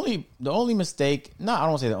 the only mistake, I don't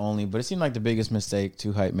want to say the only, but it seemed like the biggest mistake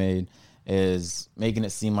Too Hype made is making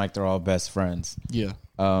it seem like they're all best friends. Yeah.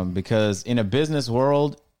 Because in a business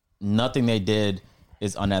world, nothing they did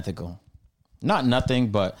is unethical. Not nothing,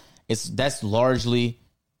 but that's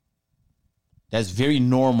very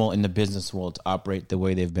normal in the business world to operate the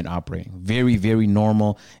way they've been operating. Very, very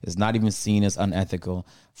normal. It's not even seen as unethical.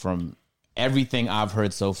 From everything I've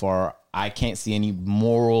heard so far, I can't see any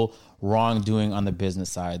moral wrongdoing on the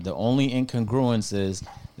business side. The only incongruence is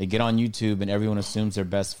they get on YouTube and everyone assumes they're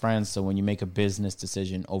best friends. So when you make a business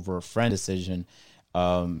decision over a friend decision,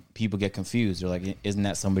 people get confused. They're like, isn't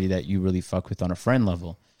that somebody that you really fuck with on a friend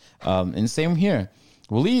level? And same here.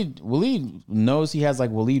 Waleed knows he has like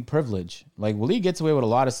Waleed privilege. Like Waleed gets away with a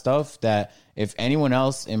lot of stuff that if anyone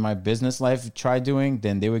else in my business life tried doing,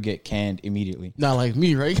 then they would get canned immediately. Not like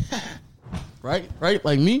me, right? right?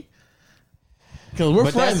 Like me? Because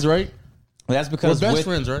we're friends, right? That's because we're best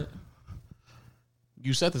friends, right?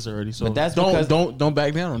 You said this already, so But that's don't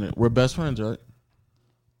back down on it. We're best friends, right?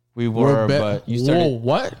 We were, but you started. Whoa,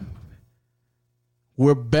 what?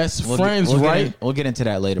 We're best friends, right? We'll get into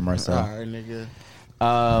that later, Marcel. All right, nigga.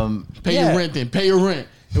 Pay Yeah. your rent then. Pay your rent.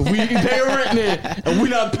 If we can pay your rent then, and we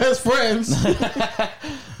not best friends.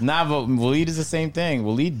 Nah, but Waleed is the same thing.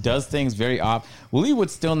 Waleed does things very off. Waleed would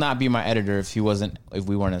still not be my editor if we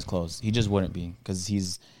weren't as close. He just wouldn't be, because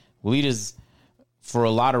Waleed is, for a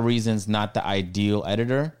lot of reasons, not the ideal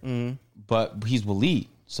editor. But he's Waleed,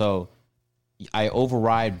 so I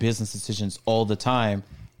override business decisions all the time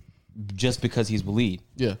just because he's Waleed.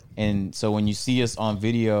 Yeah. And so when you see us on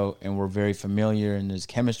video and we're very familiar and there's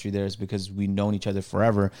chemistry there, it's because we've known each other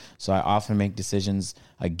forever. So I often make decisions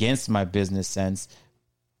against my business sense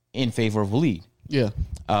in favor of Waleed. Yeah.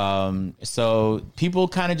 So people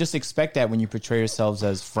kind of just expect that when you portray yourselves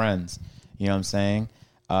as friends. You know what I'm saying?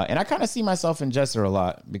 And I kind of see myself in Jesser a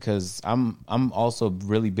lot because I'm also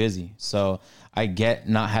really busy. So I get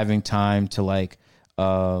not having time to like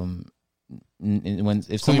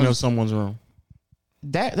if Clean up someone's room.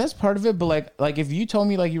 That's part of it. But like if you told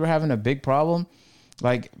me like you were having a big problem,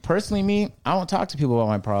 like personally me, I don't talk to people about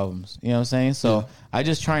my problems. You know what I'm saying? So I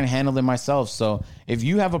just try and handle it myself. So if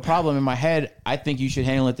you have a problem in my head, I think you should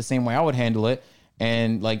handle it the same way I would handle it.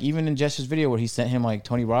 And like even in Jesser's video where he sent him like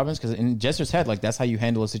Tony Robbins, because in Jesser's head, like that's how you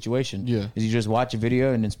handle a situation. Yeah. Is you just watch a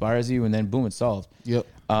video and it inspires you and then boom, it's solved. Yep.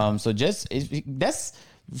 So that's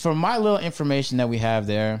from my little information that we have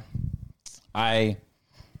there. I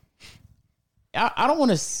don't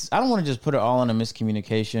want to just put it all on a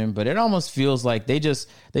miscommunication, but it almost feels like they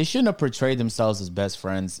shouldn't have portrayed themselves as best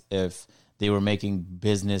friends if they were making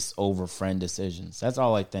business over friend decisions. That's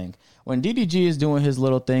all I think. When DDG is doing his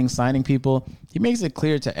little thing, signing people, he makes it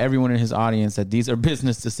clear to everyone in his audience that these are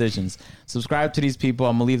business decisions. Subscribe to these people.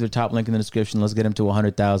 I'm going to leave their top link in the description. Let's get them to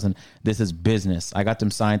 100,000. This is business. I got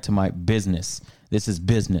them signed to my business. This is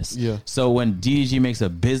business. Yeah. So when DDG makes a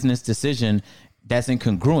business decision, that's in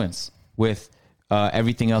congruence with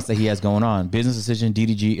everything else that he has going on. Business decision,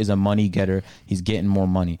 DDG is a money getter. He's getting more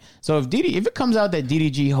money. So if it comes out that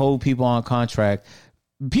DDG hold people on contract,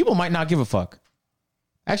 people might not give a fuck.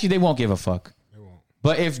 Actually, they won't give a fuck. They won't.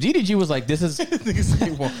 But if DDG was like, this is...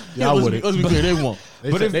 They won't. Yeah, let's be clear, they won't.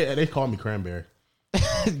 They call me Cranberry.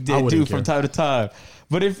 They do from time to time.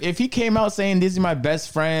 But if he came out saying these are my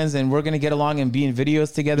best friends and we're gonna get along and be in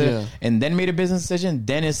videos together, and then made a business decision,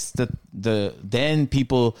 then it's then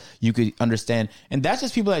people you could understand, and that's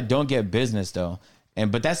just people that don't get business though.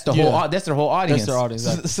 But that's their whole audience. That's their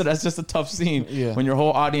audience. So that's just a tough scene when your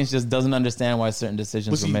whole audience just doesn't understand why certain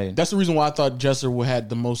decisions were made. That's the reason why I thought Jesser had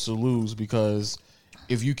the most to lose, because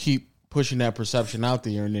if you keep pushing that perception out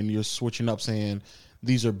there and then you're switching up saying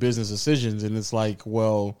these are business decisions, and it's like,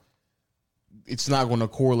 well, it's not going to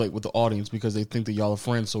correlate with the audience because they think that y'all are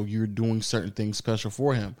friends, so you're doing certain things special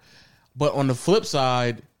for him. But on the flip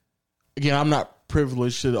side, again, I'm not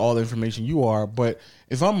privileged to all the information you are, but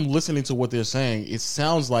if I'm listening to what they're saying, it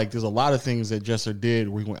sounds like there's a lot of things that Jesser did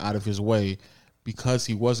where he went out of his way because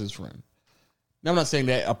he was his friend. Now, I'm not saying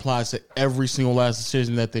that applies to every single last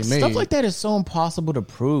decision that they made. Stuff like that is so impossible to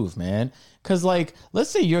prove, man. Because, like, let's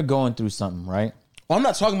say you're going through something, right? Well, I'm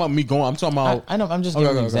not talking about me going. I'm talking about... I know. I'm just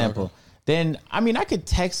giving you an example. Okay. Then, I mean, I could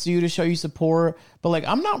text you to show you support, but, like,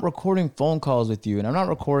 I'm not recording phone calls with you, and I'm not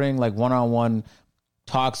recording, like, one-on-one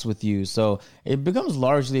talks with you. So it becomes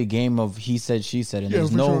largely a game of he said, she said, and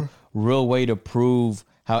there's no real way to prove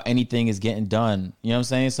how anything is getting done. You know what I'm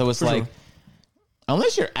saying? So it's like,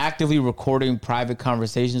 unless you're actively recording private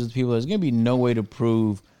conversations with people, there's going to be no way to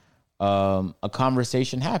prove a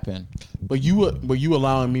conversation happened. But you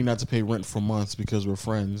allowing me not to pay rent for months because we're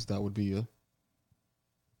friends, that would be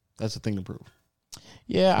that's a thing to prove.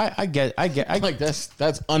 Yeah, I get like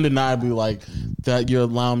that's undeniably like that. You're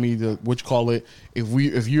allowing me to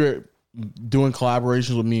if you're doing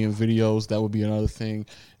collaborations with me in videos, that would be another thing.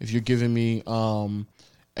 If you're giving me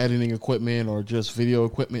editing equipment or just video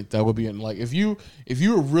equipment, that would be like if you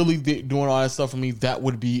were really doing all that stuff for me, that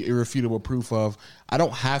would be irrefutable proof of I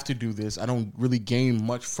don't have to do this. I don't really gain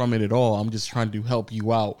much from it at all. I'm just trying to help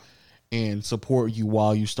you out and support you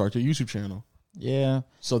while you start your YouTube channel. Yeah.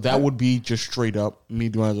 So that would be just straight up me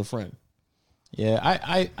doing it as a friend. Yeah,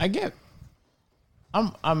 I get.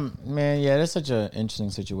 I'm man. Yeah, that's such an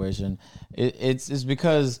interesting situation. It's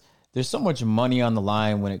because there's so much money on the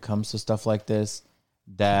line when it comes to stuff like this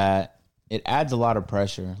that it adds a lot of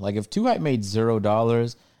pressure. Like if 2Hype made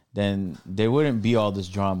 $0, then there wouldn't be all this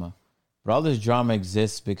drama. But all this drama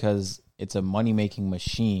exists because it's a money making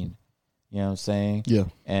machine. You know what I'm saying? Yeah.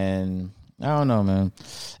 And I don't know, man.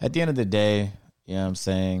 At the end of the day, you know what I'm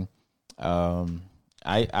saying?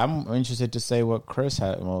 I'm interested to say what Chris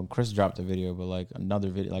had. Well, Chris dropped a video, but like another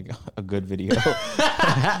video, like a good video.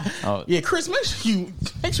 Yeah, Chris,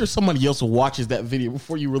 make sure somebody else watches that video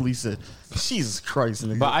before you release it. Jesus Christ!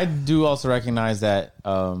 Nigga. But I do also recognize that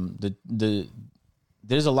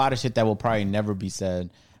there's a lot of shit that will probably never be said,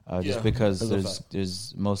 just because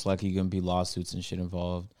there's most likely going to be lawsuits and shit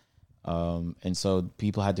involved. And so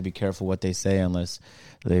people had to be careful what they say unless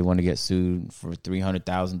they want to get sued for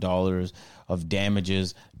 $300,000 of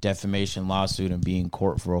damages, defamation lawsuit, and be in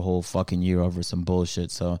court for a whole fucking year over some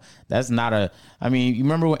bullshit. So that's not I mean, you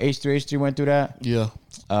remember when H3H3 went through that? Yeah.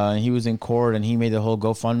 He was in court and he made the whole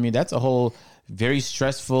GoFundMe. That's a whole very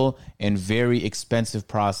stressful and very expensive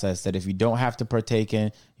process that if you don't have to partake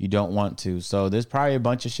in, you don't want to. So there's probably a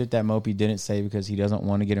bunch of shit that Mopey didn't say because he doesn't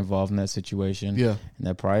want to get involved in that situation. Yeah. And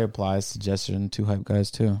that probably applies to Jester and Two Hype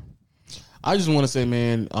guys too. I just want to say,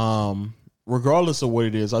 man, regardless of what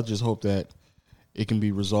it is, I just hope that it can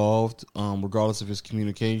be resolved, regardless if it's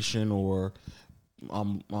communication or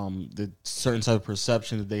the certain type of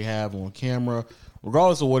perception that they have on camera.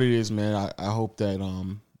 Regardless of what it is, man, I hope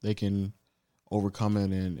that they can overcome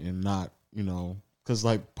it and not, because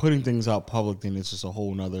like putting things out public, then it's just a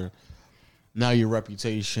whole nother. Now your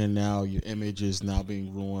reputation, now your image is now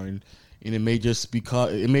being ruined. And it may just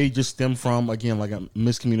stem from, again, like a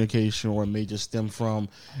miscommunication, or it may just stem from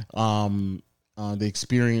the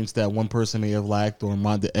experience that one person may have lacked, or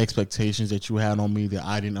the expectations that you had on me that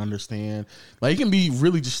I didn't understand. Like, it can be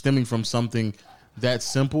really just stemming from something that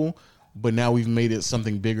simple, but now we've made it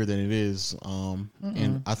something bigger than it is.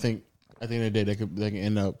 And I think at the end of the day, they can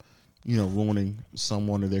end up, ruining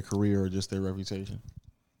someone or their career or just their reputation.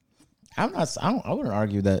 I wouldn't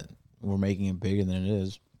argue that we're making it bigger than it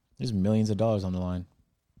is. There's millions of dollars on the line.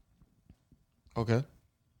 Okay.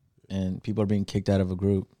 And people are being kicked out of a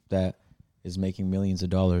group that is making millions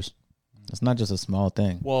of dollars. It's not just a small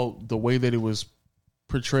thing. Well, the way that it was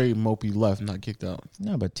portrayed, Mopey left, not kicked out.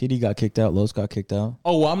 No, but TD got kicked out. Los got kicked out.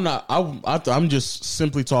 Oh, well, I'm not. I'm just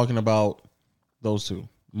simply talking about those two,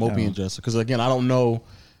 Mopey and Jester. Because, again, I don't know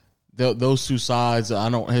those two sides.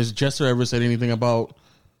 Has Jester ever said anything about...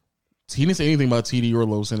 He didn't say anything about TD or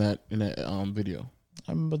Los in that video.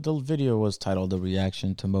 But the video was titled "The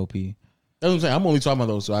Reaction to Mopey." That's what I'm saying. I'm only talking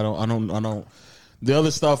about those two. I don't. The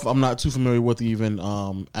other stuff I'm not too familiar with to even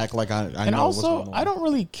act like I and know. Also, what's going on. I don't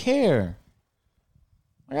really care.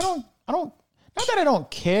 Like, I don't. Not that I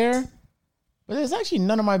don't care, but it's actually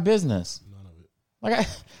none of my business. None of it. Like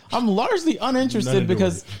I'm largely uninterested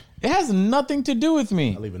because it has nothing to do with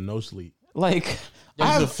me. I leave no sleep. Like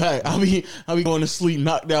that's a fact. I'll be going to sleep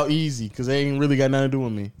knocked out easy because they ain't really got nothing to do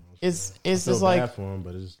with me. It's I feel just bad like for him,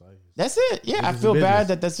 but it's like that's it. Yeah, I feel bad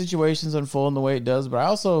that situation's unfolding the way it does, but I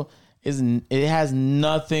also it has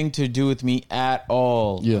nothing to do with me at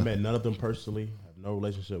all. I met none of them personally. I have no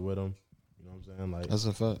relationship with them. You know what I'm saying? Like That's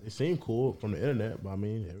a fact. They seem cool from the internet, but I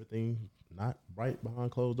mean everything not right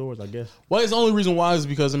behind closed doors, I guess. Well, it's the only reason why is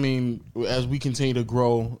because as we continue to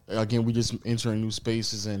grow, again, we just entering new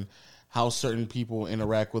spaces and how certain people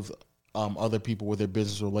interact with other people with their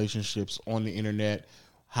business relationships on the internet.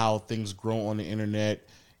 How things grow on the internet,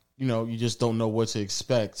 you just don't know what to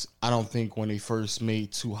expect. I don't think when they first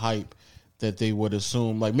made Too Hype that they would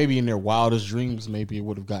assume, like maybe in their wildest dreams, maybe it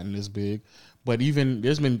would have gotten this big. But even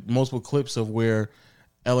there's been multiple clips of where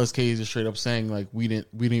LSK is just straight up saying like we didn't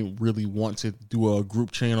really want to do a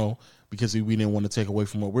group channel because we didn't want to take away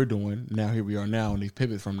from what we're doing. Now here we are now, and they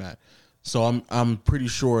pivot from that. So I'm pretty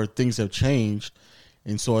sure things have changed,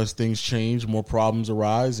 and so as things change, more problems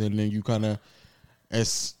arise, and then you kind of,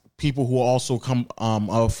 as people who also come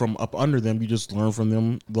from up under them, you just learn from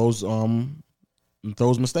them those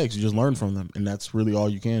mistakes. You just learn from them, and that's really all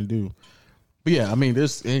you can do. But yeah, I mean,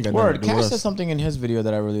 this ain't got nothing to do with Cash us. said something in his video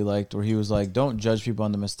that I really liked, where he was like, "Don't judge people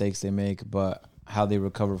on the mistakes they make, but how they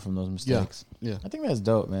recover from those mistakes." Yeah. I think that's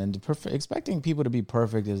dope, man. Expecting people to be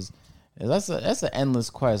perfect that's an endless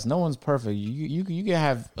quest. No one's perfect. You can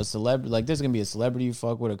have a celebrity, like there's gonna be a celebrity you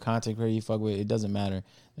fuck with, a content creator you fuck with. It doesn't matter.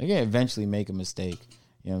 They're gonna eventually make a mistake.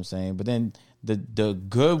 You know what I'm saying? But then the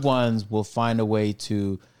good ones will find a way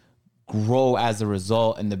to grow as a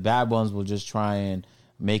result, and the bad ones will just try and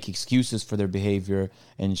make excuses for their behavior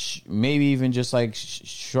and maybe even just like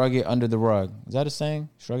shrug it under the rug. Is that a saying?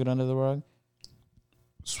 Shrug it under the rug?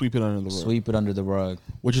 Sweep it under the rug. Sweep it under the rug.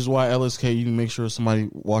 Which is why LSK, you can make sure somebody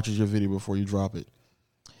watches your video before you drop it.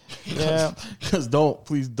 Yeah. Because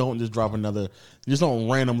please don't just drop another. Just don't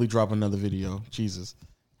randomly drop another video. Jesus.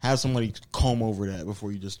 Have somebody comb over that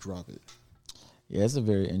before you just drop it. Yeah, it's a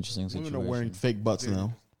very interesting situation. Women are wearing fake butts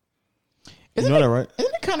now. Isn't you know that, right?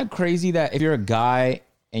 Isn't it kind of crazy that if you're a guy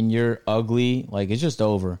and you're ugly, like it's just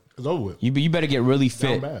over. It's over with. You better get really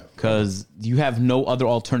fit bad. because you have no other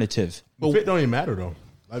alternative. Fit don't even matter though.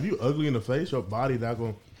 Like, if you ugly in the face, your body not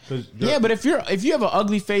going. Yeah, but if you have an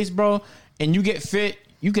ugly face, bro, and you get fit,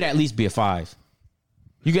 you could at least be a 5.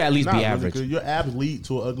 You could at least be average. Really, your abs lead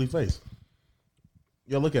to an ugly face.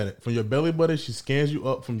 Yeah, look at it. From your belly button, she scans you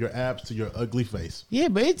up from your abs to your ugly face. Yeah,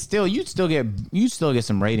 but it's still you'd still get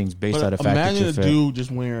some ratings based on the fact that you're fit. Imagine a dude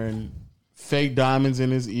just wearing fake diamonds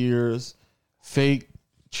in his ears, fake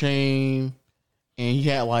chain, and he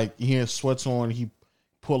had sweats on. He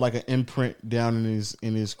put like an imprint down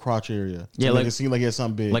in his crotch area. Yeah, like it seemed like he had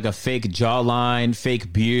something big, like a fake jawline,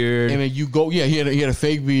 fake beard. And then you go, he had a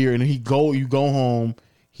fake beard, and then you go home.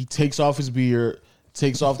 He takes off his beard,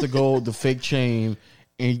 takes off the fake chain,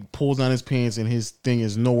 and he pulls down his pants, and his thing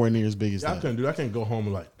is nowhere near as big as that. I can't go home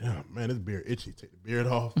and like, damn, man, this beard itchy. Take the beard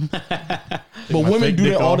off. But women do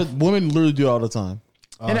that women literally do it all the time.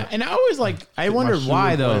 And I always I wondered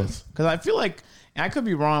why though, because I feel like, and I could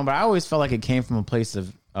be wrong, but I always felt like it came from a place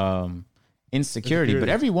of insecurity. But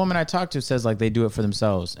every woman I talk to says like they do it for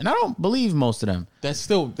themselves, and I don't believe most of them.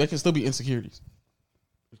 That can still be insecurities.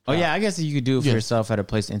 Oh yeah, I guess you could do it for yourself at a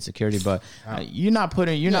place of insecurity, but you're not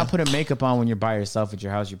putting makeup on when you're by yourself at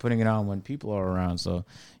your house. You're putting it on when people are around. So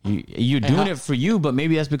you're doing it for you, but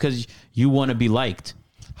maybe that's because you want to be liked.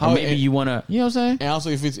 Or maybe you want to, you know what I'm saying? And also,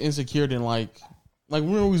 if it's insecure, then like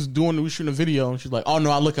when we shooting a video, and she's like, "Oh no,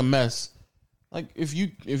 I look a mess." Like if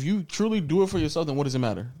you truly do it for yourself, then what does it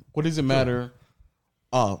matter? What does it matter?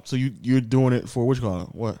 Oh, so you're doing it for which color?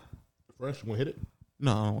 What? Fresh, you want to hit it?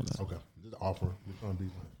 No, I don't want that. Okay, just offer. We're trying to be.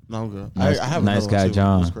 No, I'm good. Nice, I have nice guy,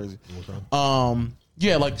 John. It's crazy.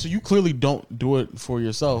 Yeah, like so you clearly don't do it for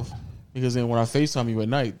yourself, because then when I FaceTime you at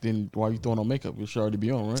night, then why are you throwing on makeup? You should already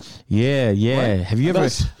be on, right? Yeah. Right? Have you ever?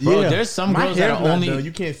 Bro, there's some girls that are only. Done.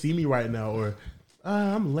 You can't see me right now, or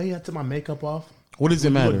I'm laying to my makeup off. What does it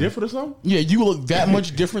matter? You look different or something? Yeah, you look that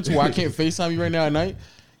much different to where I can't FaceTime you right now at night.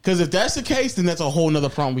 Because if that's the case, then that's a whole nother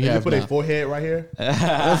problem we have. Put a forehead right here.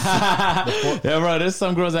 Yeah, bro. There's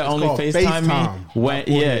some girls that only FaceTime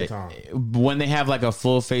me when they have like a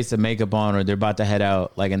full face of makeup on, or they're about to head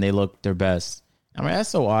out, like, and they look their best. I mean, that's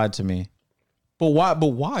so odd to me. But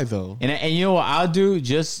why though? And you know what I'll do?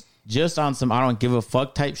 Just on some I don't give a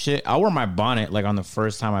fuck type shit. I'll wear my bonnet like on the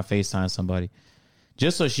first time I FaceTime somebody,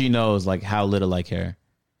 just so she knows like how little I care.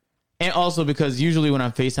 And also because usually when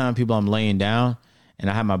I'm FaceTiming people, I'm laying down. And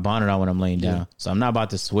I have my bonnet on when I'm laying down. So I'm not about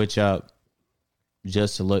to switch up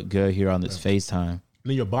just to look good here on this FaceTime. And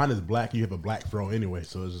then your bonnet is black. You have a black fro anyway.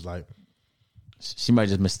 So it's just like. She might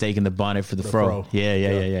just mistaken the bonnet for the fro.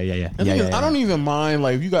 Yeah. I don't even mind,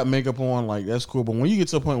 like, if you got makeup on, like, that's cool. But when you get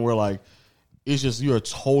to a point where, like, it's just you're a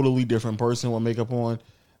totally different person with makeup on,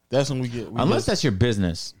 that's when we get. Unless that's your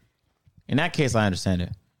business. In that case, I understand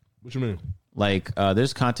it. What you mean? Like,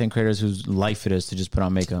 there's content creators whose life it is to just put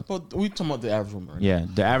on makeup. But we talking about the average woman. Right? Yeah,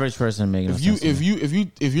 the average person making. If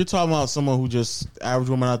you're talking about someone who just average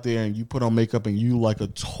woman out there and you put on makeup and you like a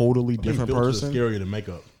totally different person, scarier than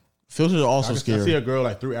makeup. Filters are also scary. I see a girl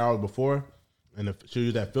like 3 hours before, and she'll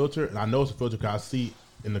use that filter, and I know it's a filter because I see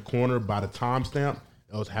in the corner by the timestamp,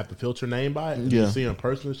 it'll have the filter name by it. And you see her in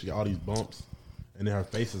person, she got all these bumps, and then her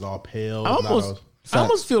face is all pale. I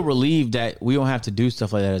almost feel relieved that we don't have to do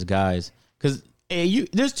stuff like that as guys. Because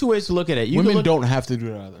there's two ways to look at it. Women don't have to do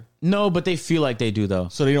that either. No, but they feel like they do, though.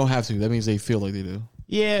 So they don't have to. That means they feel like they do.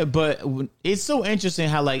 Yeah, but it's so interesting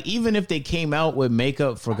how, like, even if they came out with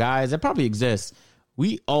makeup for guys, that probably exists,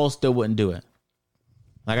 we all still wouldn't do it.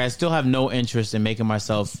 Like, I still have no interest in making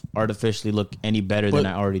myself artificially look any better than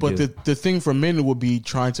I already do. But the thing for men would be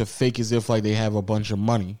trying to fake as if, like, they have a bunch of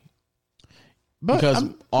money. Because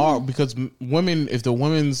women, if the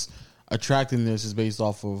women's attractiveness is based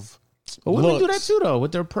off of. But women do that too, though,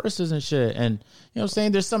 with their purses and shit. And, you know what I'm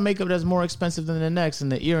saying? There's some makeup that's more expensive than the next,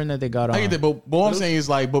 and the earring that they got on. I get that, but what I'm saying is,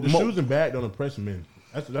 like, the shoes and bag don't impress men.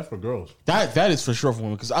 That's for girls. That is for sure for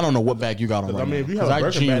women, because I don't know what bag you got on right now. If you have a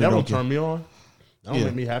Birkin bag, that don't turn me on. That don't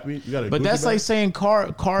make me happy. You got but that's like saying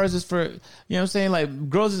cars is for, you know what I'm saying?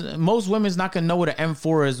 Like, girls, most women's not going to know what an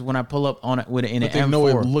M4 is when I pull up on it in an M4. They know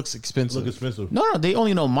it looks expensive. No, they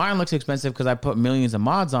only know mine looks expensive because I put millions of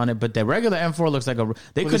mods on it, but the regular M4 looks like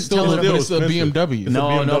they couldn't tell it. It's a BMW.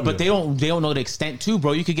 No, but they don't know the extent too,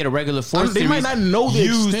 bro. You could get a regular 4 Series. They might not know the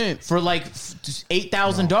extent for like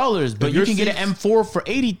 $8,000, but you can get an M4 for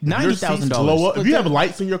 $90,000. If you have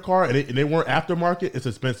lights in your car and they weren't aftermarket, it's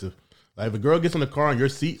expensive. Like, if a girl gets in the car and your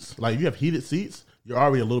seats, like, you have heated seats, you're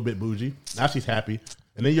already a little bit bougie. Now she's happy.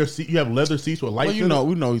 And then your seat, you have leather seats with lights. Well,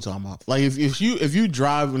 we know what you're talking about. Like, if you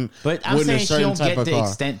drive with but I'm a saying certain she don't type get of the car,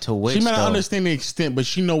 extent to which she might not understand the extent, but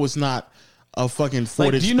she know it's not a fucking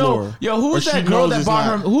Ford Like, do you Explorer. know, yo, who's Or she that girl knows that it's bought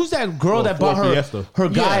her? not- Who's that girl that bought Ford her Fiesta. her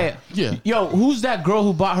guy? Yeah. Yo, who's that girl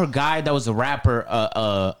who bought her guy that was a rapper,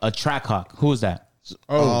 a Trackhawk? Who was that?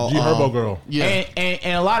 Oh, G Herbo girl. Yeah.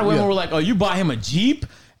 And a lot of women Yeah. were like, "Oh, you bought him a Jeep?"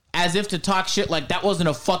 As if to talk shit like that wasn't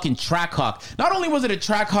a fucking Trackhawk. Not only was it a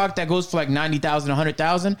Trackhawk that goes for like 90,000,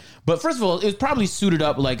 100,000, but first of all, it was probably suited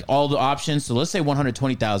up like all the options. So let's say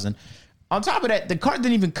 120,000. On top of that, the car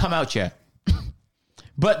didn't even come out yet.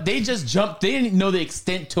 But they just jumped. They didn't know the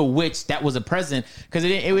extent to which that was a present because it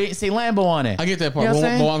didn't say Lambo on it. I get that part. You know But what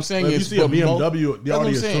I'm saying? what I'm saying But if you is, see a but BMW, they that's what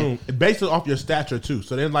already I'm saying. assume based off your stature too.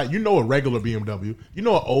 So then, like, you know, a regular BMW, you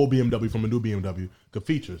know, an old BMW from a new BMW, the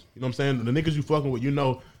features. You know what I'm saying? The niggas you fucking with, you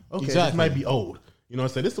know, okay, this Exactly. might be old. You know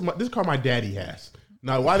what I'm saying? This car my daddy has.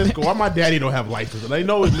 Now, why my daddy don't have license? They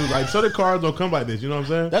know it's new. Like, certain cars don't come like this. You know what I'm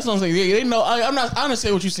saying? That's what I'm saying. They know. I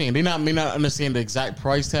understand what you're saying. They may not understand the exact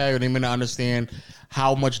price tag, or they may not understand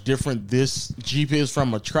how much different this Jeep is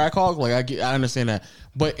from a Trackhawk. Like, I understand that.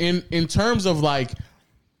 But in terms of like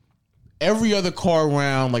every other car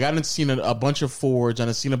around, like I done seen a bunch of Fords, I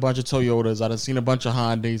done seen a bunch of Toyotas, I done seen a bunch of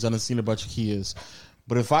Hondas, I done seen a bunch of Kias.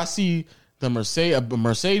 But if I see a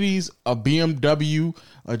Mercedes, a BMW,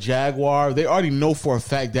 a Jaguar, they already know for a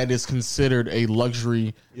fact that is considered a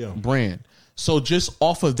luxury brand. So just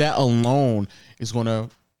off of that alone is gonna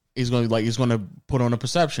put on a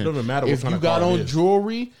perception. It doesn't matter what if kind you of got car it on is.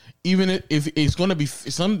 jewelry, even if it's gonna be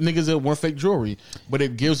some niggas that wear fake jewelry, but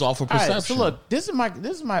it gives off a All perception. right, so look, this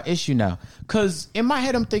is my issue now. Because in my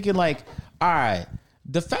head, I'm thinking like, all right,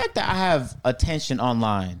 the fact that I have attention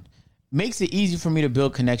online makes it easy for me to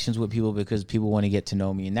build connections with people because people want to get to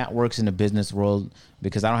know me, and that works in the business world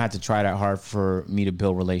because I don't have to try that hard for me to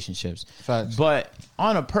build relationships. Facts. But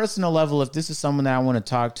on a personal level, if this is someone that I want to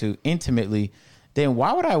talk to intimately, then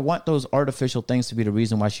why would I want those artificial things to be the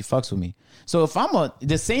reason why she fucks with me? So if I'm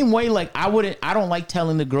the same way, like I don't like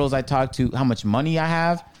telling the girls I talk to how much money I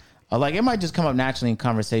have. Like it might just come up naturally in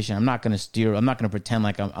conversation. I'm not gonna pretend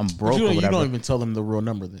like I'm broke or you whatever. don't even tell them the real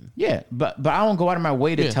number then. Yeah, but I don't go out of my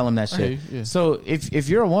way to Yeah, tell them that I shit. hear you, yeah. So if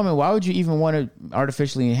you're a woman, why would you even want to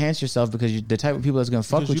artificially enhance yourself? Because you're the type of people that's gonna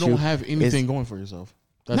fuck Because with you you. don't have anything going for yourself.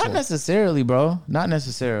 That's Not all. necessarily, bro. Not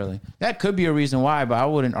necessarily. That could be a reason why, but I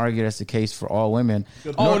wouldn't argue that's the case for all women.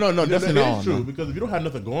 Oh, no, definitely that not. is true. No. Because if you don't have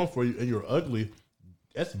nothing going for you and you're ugly,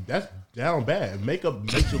 that's down bad. Makeup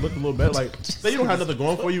makes you look a little better. Like, say you don't have nothing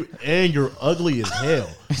going for you and you're ugly as hell.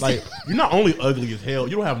 Like, you're not only ugly as hell,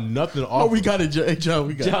 you don't have nothing to offer. Oh, we got it, hey, John.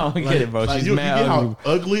 We got it. John, we get it, bro. Like, She's you mad get ugly.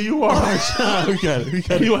 how ugly you are. John, we got it. We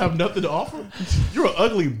got And it. you don't have nothing to offer. You're an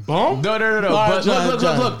ugly bum. No. right, But John,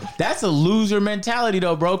 John. look. That's a loser mentality,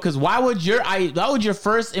 though, bro. Because why would your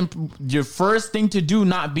first thing to do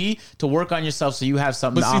not be to work on yourself so you have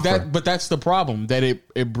something But to see offer? but that's the problem, that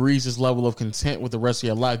it breeds this level of content with the rest of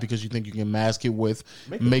your life because you think you can mask it with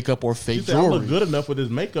makeup or You fake say I look jewelry. good enough with this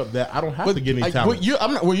makeup that I don't have to get any talent.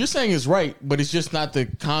 What you're saying is right, but it's just not the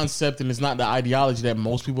concept and it's not the ideology that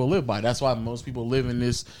most people live by. That's why most people live in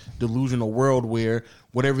this delusional world where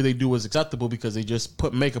whatever they do is acceptable because they just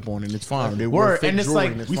put makeup on and it's fine. They wear Word, fake and it's jewelry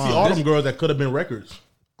like- and it's We see fine. all them girls that could have been records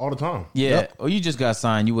all the time. Yeah. Or you just got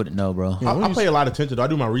signed. You wouldn't know, bro. I pay a lot of attention. I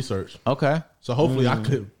do my research, Okay. so hopefully I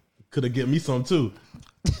could have get me some too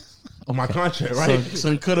on my contract, right?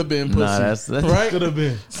 Some could have been pussy, Nah, that's right? Could have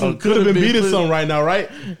been. Some Could have been beating pussy. something right now, right?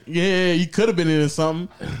 Yeah, you could have been into something,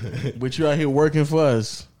 but you out here working for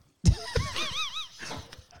us.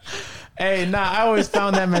 Hey, I always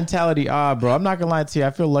found that mentality odd, bro. I'm not gonna lie to you.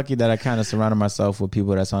 I feel lucky that I kind of surrounded myself with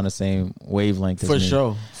people that's on the same wavelength as For me.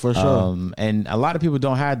 sure. And a lot of people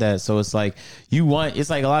don't have that, so it's like it's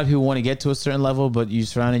like a lot of people want to get to a certain level, but you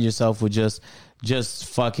surrounded yourself with just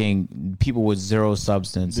fucking people with zero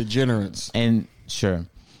substance. Degenerates. And sure.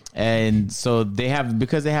 And so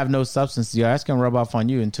because they have no substance, that's gonna rub off on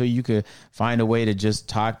you until you could find a way to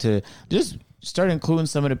just start including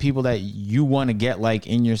some of the people that you want to get like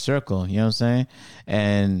in your circle. You know what I'm saying?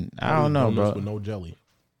 And I don't know, Donuts bro. With no jelly.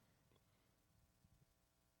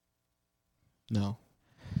 No.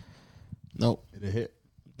 Nope. It didn't hit.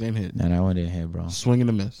 Didn't hit. No, that one didn't hit, bro. Swing and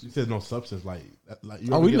a miss. You said no substance, like you.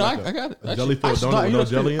 Oh, ever we get know. like I got it. A jelly filled Actually, donut with you no know,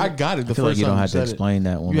 jelly in I it. got it. The I feel like first you don't time have to said it. explain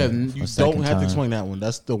that one. You a don't second have to time. explain that one.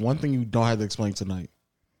 That's the one thing you don't have to explain tonight.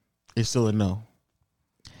 It's still a no.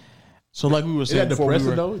 So like we were Is saying that before,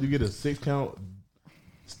 depressing though? You get a 6-count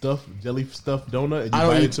jelly stuffed donut. And you I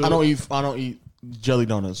bite into it? don't eat jelly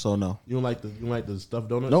donuts. So no. You don't like the stuffed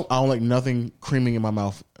donuts? Nope. I don't like nothing creaming in my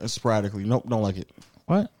mouth sporadically. Nope. Don't like it.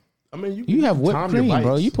 What? I mean, You have whipped time your cream,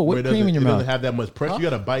 bro. bites You put where whipped it cream in doesn't- your it mouth. doesn't have that much pressure. You got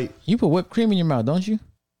to bite. You put whipped cream in your mouth, don't you?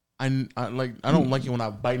 I don't like it when I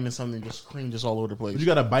bite into something just cream just all over the place. But you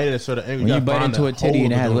got to bite at a certain angle. When you gotta bite find into the a titty hole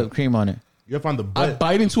and it of has the whipped cream on it. You gotta find the I butt.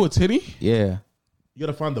 bite into a titty. Yeah. You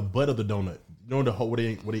gotta find the butt of the donut. You know the hole where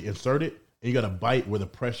they insert it, and you gotta bite where the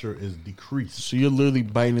pressure is decreased. So you're literally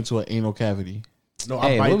biting into an anal cavity. No,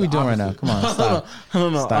 Hey, I bite what are we the doing right now? opposite. Come on, stop. I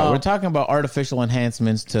don't know. Stop. We're talking about artificial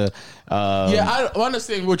enhancements to. Yeah, I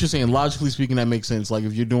understand what you're saying. Logically speaking, that makes sense. Like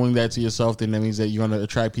if you're doing that to yourself, then that means that you're going to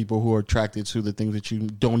attract people who are attracted to the things that you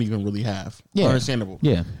don't even really have. Yeah. Understandable.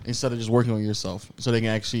 Yeah. Instead of just working on yourself, so they can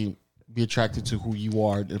actually be attracted to who you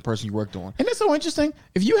are, the person you worked on. And it's so interesting.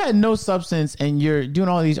 If you had no substance and you're doing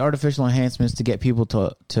all these artificial enhancements to get people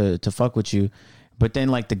to fuck with you, but then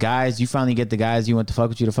like the guys, you finally get the guys you want to fuck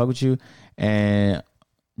with you, and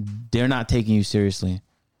they're not taking you seriously.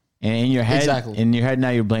 And in your head, now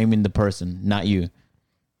you're blaming the person, not you.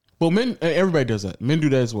 Well, men, everybody does that. Men do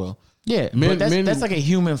that as well. Yeah, Men- but men- that's like a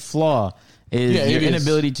human flaw. Is Yeah, your it is.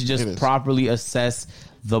 inability to It just is. properly assess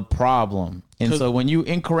the problem. And so when you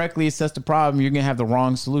incorrectly assess the problem, you're gonna have the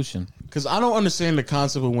wrong solution. Because I don't understand the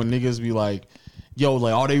concept of when niggas be like, yo,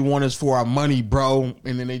 like all they want is for our money, bro.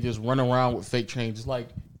 And then they just run around with fake chains. It's like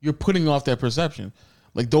you're putting off that perception.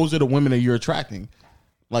 Like those are the women that you're attracting.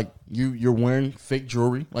 Like you're wearing fake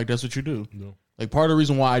jewelry. Like that's what you do. No. Like part of the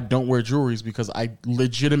reason why I don't wear jewelry is because I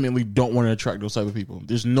legitimately don't want to attract those type of people.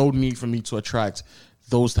 There's no need for me to attract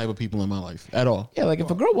those type of people in my life at all. Yeah, like if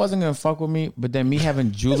a girl wasn't gonna fuck with me, but then me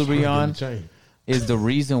having jewelry on Chain. is the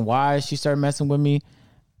reason why she started messing with me.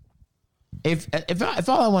 If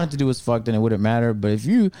all I wanted to do was fuck, then it wouldn't matter. But if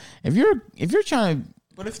you're trying to,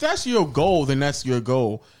 But if that's your goal, then that's your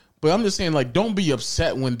goal. But I'm just saying, like, don't be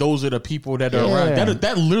upset when those are the people that are around.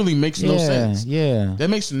 That literally makes no sense. Yeah.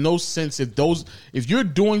 That makes no sense. If you're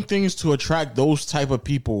doing things to attract those type of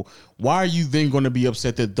people, why are you then going to be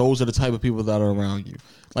upset that those are the type of people that are around you?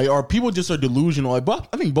 Like, are people just delusional? Like, but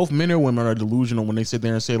I think both men and women are delusional when they sit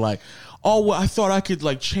there and say like, oh, well, I thought I could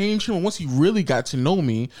like change him. And once he really got to know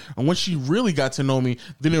me, and once she really got to know me,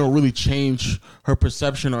 then it'll really change her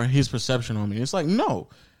perception or his perception on me. It's like, no.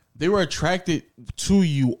 They were attracted to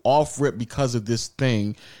you off rip because of this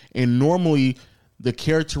thing. And normally the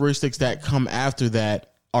characteristics that come after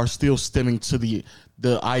that are still stemming to the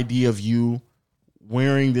idea of you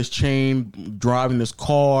wearing this chain, driving this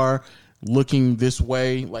car, looking this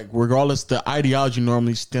way. Like regardless, the ideology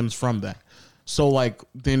normally stems from that. So like,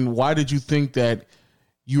 then why did you think that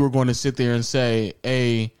you were going to sit there and say,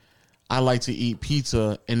 hey, I like to eat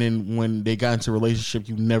pizza, and then when they got into a relationship,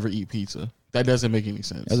 you never eat pizza? That doesn't make any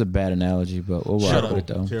sense. That's a bad analogy, but we'll Shut rock up. with it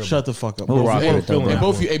though. Terrible. Shut the fuck up. We'll rock with it though. Hey,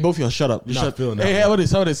 bro. both of y'all, shut up. Not Shut, feeling that hey, one. how about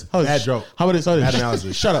this? How about this? Bad joke. How about this? How about Bad this?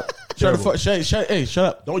 analogy. Shut up. Shut the Terrible. fuck. Hey, shut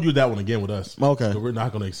up. Don't use that one again with us. Okay. 'Cause we're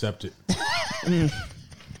not going to accept it.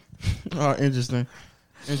 Oh, interesting.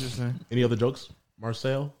 Any other jokes,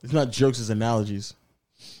 Marcel? It's not jokes, it's analogies.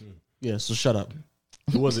 Yeah, so shut up.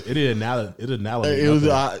 Who was it? It didn't annihilate. It didn't annihilate. It was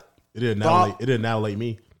It didn't annihilate. It didn't annihilate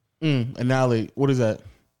me. annihilate. What is that?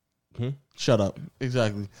 Shut up.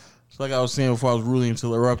 Exactly. It's like I was saying before I was rudely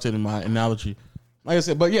interrupted in my analogy. Like I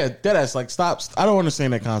said, but yeah, deadass. Like stop. I don't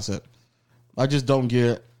understand that concept. I just don't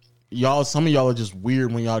get y'all. Some of y'all are just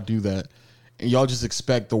weird when y'all do that, and y'all just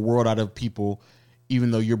expect the world out of people, even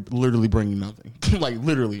though you're literally bringing nothing. Like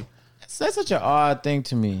literally. That's such an odd thing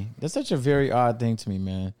to me. That's such a very odd thing to me,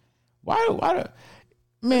 man. Why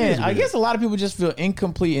man, I guess a lot of people just feel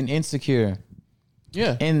incomplete and insecure.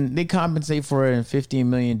 Yeah. And they compensate for it in 15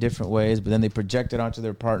 million different ways, but then they project it onto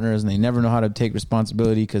their partners and they never know how to take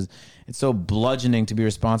responsibility because it's so bludgeoning to be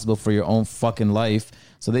responsible for your own fucking life.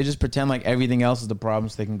 So they just pretend like everything else is the problem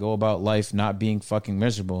so they can go about life not being fucking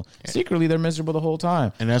miserable. Secretly, they're miserable the whole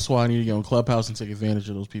time. And that's why I need to get on Clubhouse and take advantage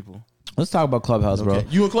of those people. Let's talk about Clubhouse, bro.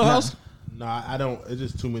 You in Clubhouse? Nah, I don't. It's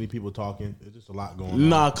just too many people talking. It's just a lot going on.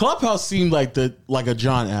 Nah, Clubhouse seemed like a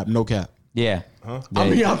John app, no cap. Yeah. Huh?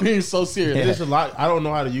 I'm being so serious. It's just a lot. I don't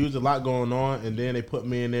know how to use it. A lot going on, and then they put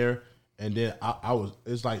me in there, and then I was.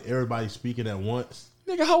 It's like everybody speaking at once.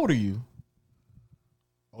 Nigga, how old are you?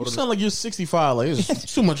 You sound like you're 65. Like there's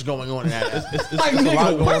too much going on in that. It's Like a lot nigga,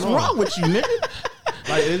 going what's on. wrong with you, nigga?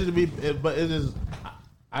 Like it just be, but it is.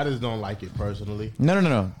 I just don't like it personally.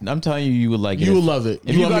 No. I'm telling you, you would like it. You would love it.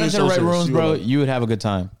 If you got want me into to the be so right serious, rooms, you would bro, love it. you would have a good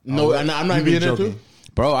time. No, and I'm not You be even in there joking. too?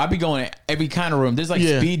 Bro, I be going to every kind of room. There's like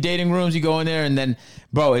Yeah. speed dating rooms. You go in there and then,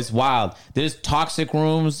 bro, it's wild. There's toxic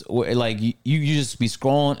rooms where like you just be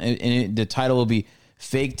scrolling and the title will be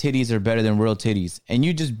fake titties are better than real titties. And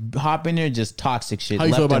you just hop in there, just toxic shit. How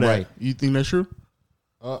you left feel about and that? right. You think that's true?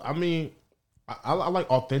 I mean, I like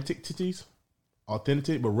authentic titties.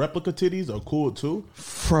 Authentic, but replica titties are cool too.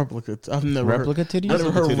 Replica. I've never Replica titties? I've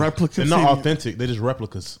never heard Titties. replica. They're not titties. authentic. They're just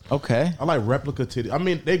replicas. Okay. I like replica titties. I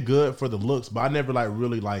mean, they're good for the looks, but I never like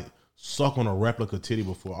really like suck on a replica titty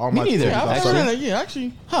before. All Me my neither. titties Yeah, I I've suck- heard that. Yeah,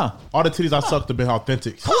 actually. Huh? all the titties I sucked have been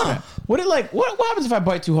authentic. What it like? What happens if I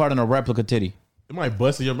bite too hard on a replica titty? It might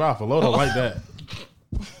bust in your mouth. A load don't like that.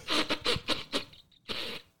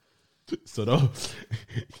 So don't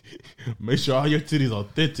make sure all your titties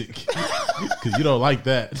authentic, because you don't like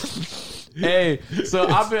that. Hey, so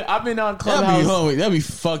I've been on That'd Clubhouse. be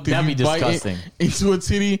fucked. If That'd you be bite disgusting. into a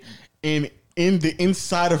titty and in the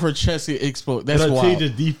inside of her chest it explodes. That's And her titty wild.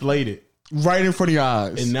 just deflated, Right in front of your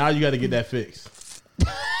eyes. and now you got to get that fixed.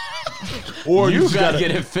 Or You just gotta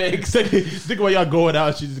get it fixed. Think about y'all going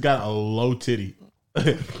out. She just got a low titty.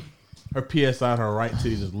 Her PSI on her right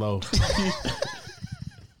titty is low.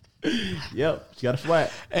 Yep, she got a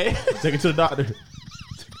flat. Hey, Take it to the doctor.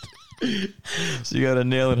 she got a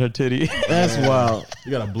nail in her titty. That's wild.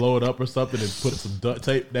 You gotta blow it up or something and put some duct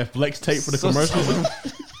tape, that flex tape for the commercial.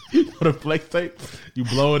 Put a flex tape. You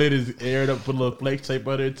blow it in, and air it up, put a little flex tape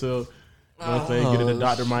on it until, you know what I'm saying, get it to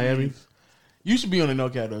Dr. Miami. You should be on the No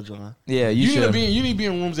Cat though, John. Yeah, You need, to should. be, you need to be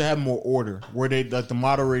in rooms that have more order, where they like the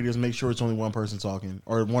moderators make sure it's only one person talking,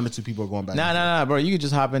 or 1 or 2 people are going back. Nah, bro. You could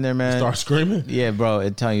just hop in there, man. Start screaming. Yeah, bro.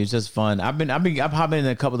 I tell you, it's just fun. I've hopping in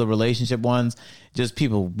a couple of the relationship ones. Just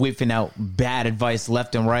people whipping out bad advice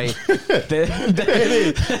left and right. It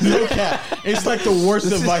is. No cap. It's like the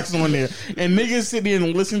worst advice on there. And niggas sit there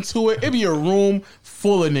and listen to it. It'd be a room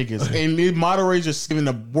full of niggas. And the moderators just giving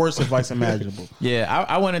the worst advice imaginable. Yeah,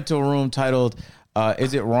 I went into a room titled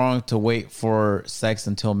 "Is it wrong to wait for sex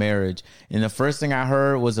until marriage?" And the first thing I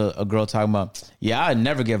heard was a girl talking about, "Yeah, I'd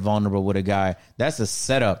never get vulnerable with a guy. That's a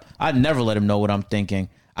setup. I'd never let him know what I'm thinking.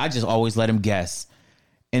 I just always let him guess."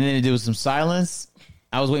 And then there was some silence.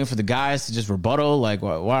 I was waiting for the guys to just rebuttal, like,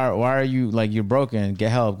 why are you, like, you're broken, get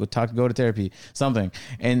help, go to therapy, something.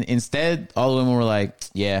 And instead, all the women were like,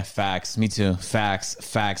 yeah, facts, me too,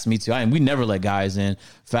 facts, me too. We never let guys in,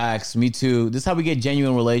 facts, me too. This is how we get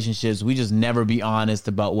genuine relationships. We just never be honest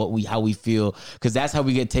about how we feel, because that's how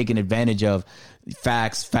we get taken advantage of.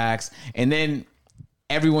 Facts. And then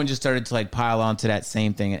everyone just started to, like, pile on to that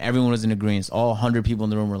same thing, and everyone was in agreement. All 100 people in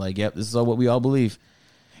the room were like, yep, this is all what we all believe.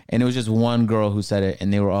 And it was just one girl who said it,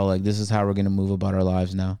 and they were all like, this is how we're going to move about our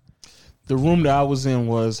lives now. The room that I was in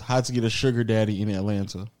was how to get a sugar daddy in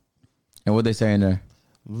Atlanta. And what they say in there?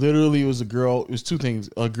 Literally, it was a girl. It was 2 things.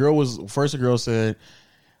 A girl said,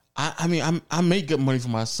 I make good money for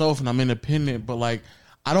myself and I'm independent, but like,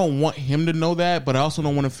 I don't want him to know that, but I also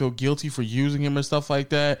don't want to feel guilty for using him and stuff like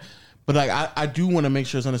that. But like, I do want to make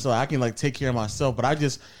sure it's understood. I can like take care of myself, but I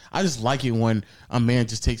just like it when a man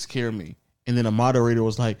just takes care of me. And then a moderator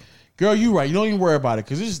was like, girl, you right. You don't even worry about it.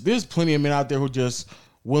 Because there's plenty of men out there who just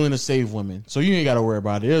willing to save women. So you ain't got to worry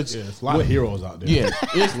about it. It's a lot of heroes out there. Yeah.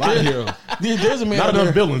 It's a lot of heroes. There's a man Not out there.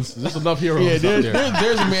 enough villains. There's enough heroes Yeah, out there.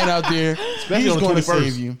 there's a man out there. Especially He's on the going to 21st.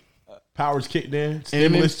 save you. Powers kicked in.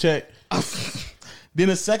 Stimulus check. Then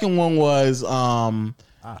the second one was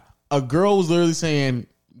a girl was literally saying,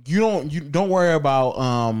 you don't worry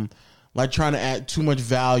about like trying to add too much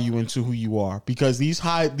value into who you are, because these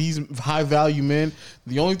high value men,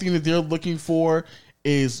 the only thing that they're looking for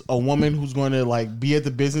is a woman who's going to like be at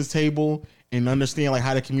the business table and understand like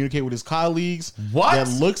how to communicate with his colleagues. What?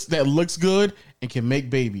 That looks good and can make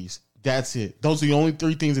babies. That's it. Those are the only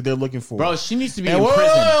 3 things that they're looking for. Bro, she needs to be And in wait,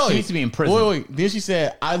 prison. wait, wait. She needs to be in prison. Wait. Then she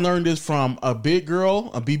said, I learned this from a big girl,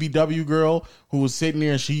 a BBW girl, who was sitting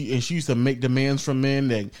there and she used to make demands from men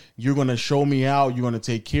that you're going to show me out, you're going to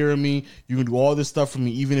take care of me, you're going to do all this stuff for me,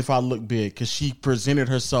 even if I look big. Because she presented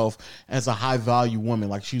herself as a high value woman,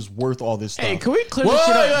 like she's worth all this stuff. Hey, can we clear this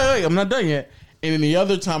shit up? Wait, I'm not done yet. And then the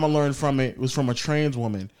other time I learned from it was from a trans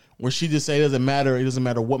woman, where she just said, it doesn't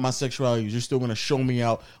matter what my sexuality is, you're still going to show me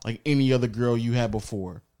out like any other girl you had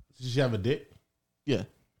before. Does she have a dick? Yeah.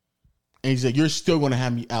 And he said, you're still going to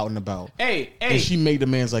have me out and about. Hey. And she made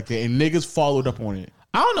demands like that. And niggas followed up on it.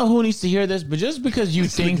 I don't know who needs to hear this, but just because you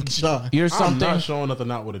think John. you're I'm something. not showing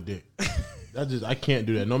nothing out with a dick. I can't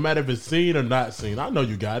do that. No matter if it's seen or not seen. I know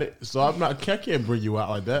you got it. So I can't bring you out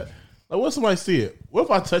like that. Like, what if somebody see it? What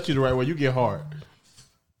if I touch you the right way, you get hard?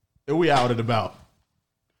 And we out and about.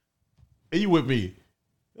 And you with me.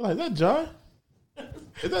 You're like, is that John?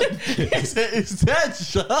 Is that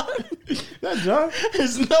John? that John?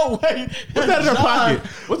 There's no way. What's that in her pocket?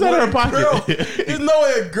 What's that in her pocket? There's no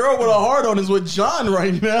way a girl with a heart on is with John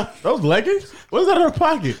right now. Those leggings? What's that in her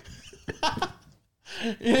pocket?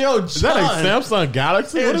 Yo, John. Is that a Samsung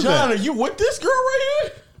Galaxy? Hey, What is John, that? are you with this girl right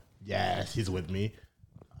here? Yes, he's with me.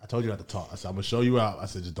 I told you not to talk. I said, I'm going to show you out. I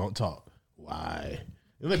said, just don't talk. Why?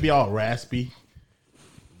 It'll be all raspy.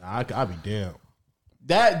 Nah, I'll be damn.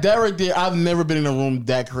 That right there, I've never been in a room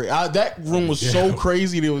that crazy. That room was so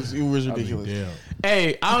crazy, it was ridiculous. Damn.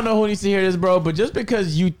 Hey, I don't know who needs to hear this, bro, but just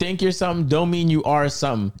because you think you're something don't mean you are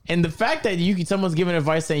something. And the fact that someone's giving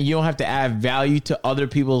advice saying you don't have to add value to other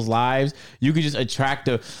people's lives, you could just attract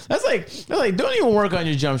that's like don't even work on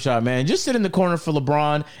your jump shot, man. Just sit in the corner for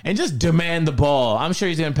LeBron and just demand the ball. I'm sure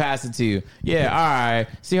he's gonna pass it to you. Yeah, all right.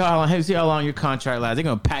 See how long your contract lasts. They're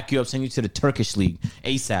gonna pack you up, send you to the Turkish league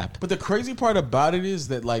ASAP. But the crazy part about it is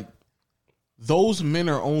that like those men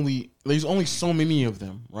there's only so many of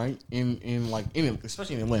them, right?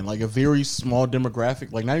 Especially in Atlanta, like a very small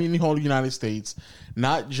demographic, like not even in the whole United States,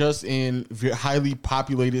 not just in highly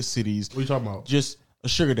populated cities. What are you talking about? Just a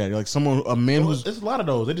sugar daddy, like a man who's. There's a lot of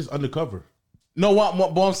those. They're just undercover. No,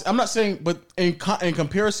 I'm not saying, but in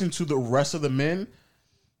comparison to the rest of the men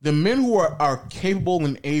who are capable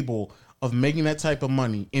and able of making that type of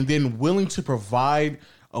money and then willing to provide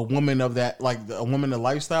a woman of that, like a woman of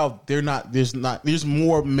lifestyle, there's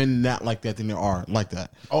more men not like that than there are like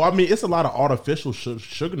that. Oh, I mean, it's a lot of artificial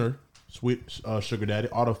sugar daddy,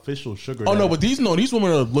 artificial sugar daddy. Oh no, but these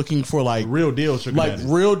women are looking for like real deal sugar daddy.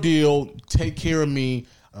 Real deal, take care of me.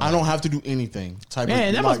 I don't have to do anything.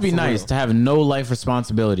 Man, that must be nice to have no life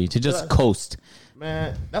responsibility, to just coast.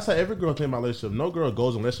 Man, that's how every girl thinks about relationship. No girl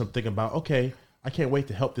goes in a relationship thinking about, okay, I can't wait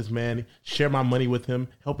to help this man, share my money with him,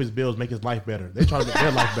 help his bills, make his life better. They try to make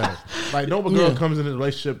their life better. Like, no girl comes into a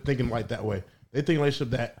relationship thinking like that way. They think a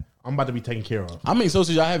relationship that I'm about to be taken care of. I mean,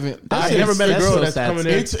 I never met a girl that's coming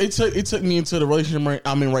in. It took me into the relationship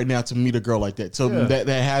I'm in right now to meet a girl like that. So that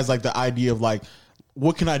has like the idea of like,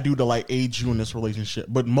 what can I do to like aid you in this relationship?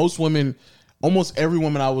 But most women, almost every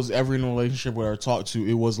woman I was ever in a relationship with or talked to,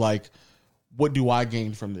 it was like, what do I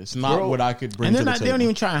gain from this? Not what I could bring to the table. They don't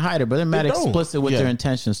even try and hide it, but they're mad explicit with their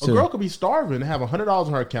intentions too. A girl could be starving and have $100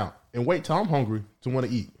 in her account and wait till I'm hungry to want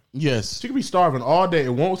to eat. Yes. She could be starving all day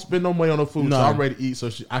and won't spend no money on her food, so I'm ready to eat so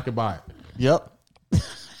I can buy it. Yep.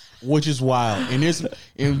 Which is wild. And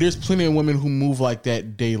there's plenty of women who move like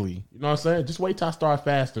that daily. You know what I'm saying? Just wait till I start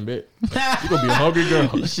fasting, bitch. You're going to be a hungry girl.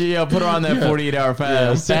 Put her on that 48-hour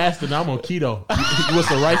fast. I'm fasting. I'm on keto. You want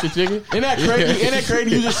some rice and chicken? Isn't that crazy? Ain't that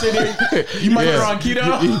crazy? You just sit there. You might be on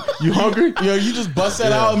keto. You hungry? You just bust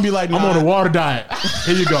that out and be like, nah. I'm on a water diet.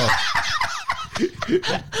 Here you go.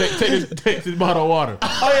 Take this bottle of water.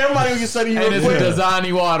 Oh, yeah, everybody get sunny. And it's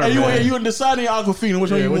Dasani water. Hey, you in Dasani Aquafina.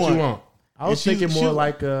 Which one you want? I was thinking more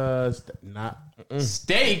like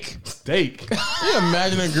steak. Steak. Can you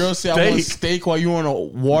imagine a girl say, I want steak while you on a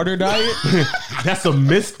water diet? That's a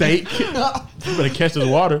mistake. You better catch this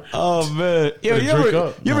water. Oh, man.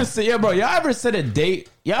 Y'all ever set a date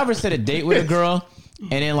with a girl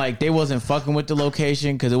and then like they wasn't fucking with the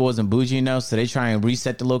location because it wasn't bougie enough, so they try and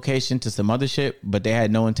reset the location to some other shit, but they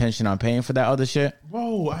had no intention on paying for that other shit?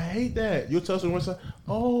 Bro, I hate that. You'll tell someone,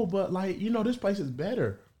 oh, but like, this place is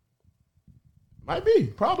better. Might be.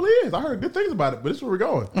 Probably is. I heard good things about it, but this is where we're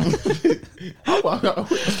going. But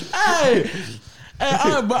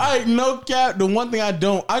no cap. The one thing I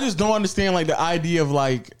just don't understand like the idea of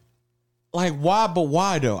like why, but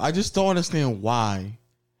why though? I just don't understand why.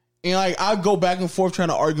 And like I go back and forth trying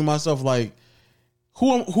to argue myself like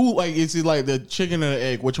who like is it like the chicken or the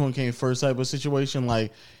egg? Which one came first type of situation?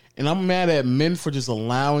 Like, and I'm mad at men for just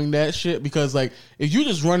allowing that shit because like if you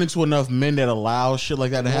just run into enough men that allow shit like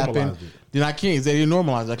that to happen, then I can't. They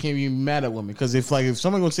normalize. I can't be mad at women because if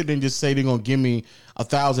someone gonna sit there and just say they're gonna give me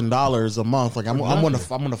 $1,000 a month, like I'm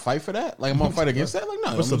gonna fight for that. Like I'm gonna fight against that. Like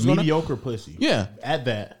no, it's a mediocre pussy. Yeah, add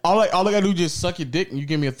that. All I gotta do is just suck your dick and you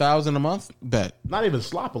give me $1,000 a month. Bet. Not even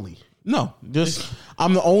sloppily. No, just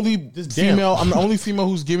I'm the only female. I'm the only female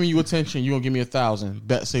who's giving you attention. You gonna give me $1,000?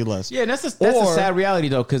 Bet, say less. Yeah, that's a sad reality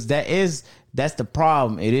though, because that's the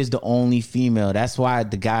problem. It is the only female. That's why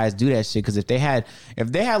the guys do that shit. Because if they had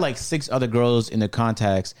like 6 other girls in the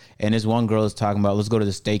contacts, and this one girl is talking about let's go to the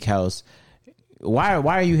steakhouse. Why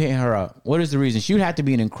are you hitting her up? What is the reason? She would have to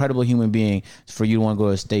be an incredible human being for you to want to go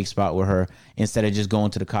to a steak spot with her instead of just going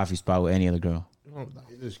to the coffee spot with any other girl.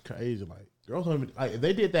 It's crazy, like. Girls don't even, like if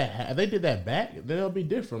they did that back, then it'll be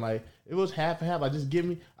different. Like it was half and half. Like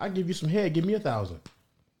I give you some head, give me $1,000.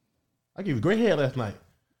 I give you great head last night.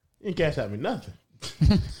 You didn't cash out me nothing.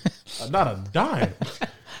 Not a dime.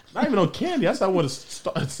 Not even on candy. That's like what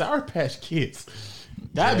a Sour Patch Kids.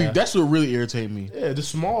 That's what really irritated me. Yeah, the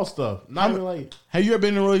small stuff. Not even like. Have you ever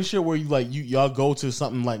been in a relationship where y'all go to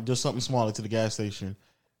something like just something smaller to the gas station?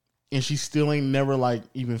 And she still ain't never like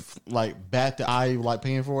even like bat the eye like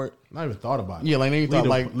paying for it. Not even thought about it. Yeah, like they ain't thought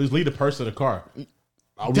like leave the purse in the car.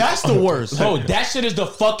 That's the worst. Oh, that shit is the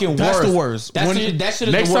fucking worst. That's the worst. That shit is next the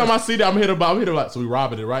worst. Time I see that, I'm hit about like, so we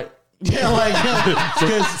robbing it, right? Yeah, like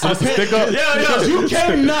pick up. Yeah, you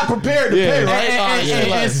came not prepared to pay, right?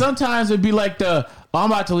 And sometimes it'd be like the I'm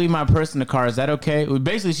about to leave my purse in the car. Is that okay? Well,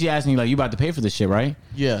 basically, she asked me, like, you about to pay for this shit, right?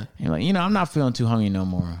 Yeah. And you're like, I'm not feeling too hungry no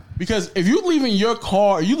more. Because if you leaving your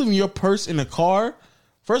car, you leaving your purse in the car,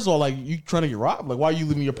 first of all, like, you trying to get robbed. Like, why are you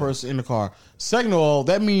leaving your purse in the car? Second of all,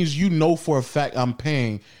 that means you know for a fact I'm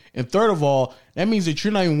paying. And third of all, that means that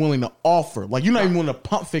you're not even willing to offer. Like, you're not even willing to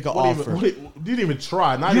pump fake an offer. You didn't even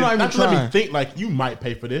try. Not You're even not even let me trying. think like you might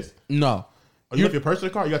pay for this. No. Oh, you left your purse in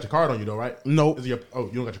the car? You got your card on you though, right? Nope. You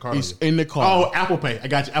don't got your card It's on you. in the car. Oh, Apple Pay. I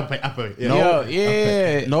got you. Apple Pay. Yeah. Yo,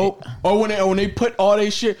 yeah. Nope. Or when they put all they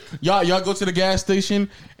shit, y'all go to the gas station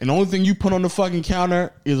and the only thing you put on the fucking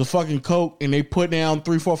counter is a fucking Coke, and they put down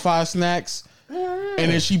 3, 4, 5 snacks, and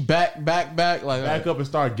then she back like Back up and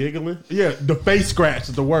start giggling. Yeah, the face scratch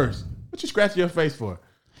is the worst. What you scratching your face for?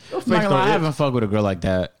 Your face I'm not gonna lie, I don't haven't fucked with a girl like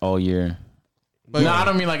that all year. But- No, I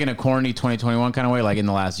don't mean like in a corny 2021 kind of way, like in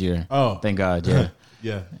the last year. Oh. Thank God, yeah.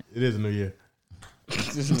 Yeah, it is a new year.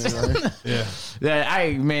 Yeah.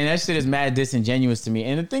 That shit is mad disingenuous to me.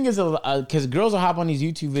 And the thing is, because girls will hop on these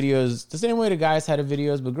YouTube videos the same way the guys had the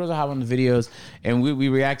videos, but girls will hop on the videos, and we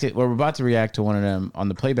reacted. We're about to react to one of them on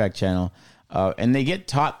the Playback channel, and they get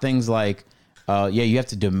taught things like, you have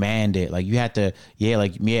to demand it. Like you have to,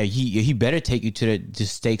 he better take you to the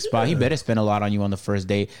steak spot. He better spend a lot on you on the first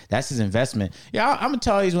date. That's his investment. Yeah, I'm gonna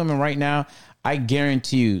tell these women right now. I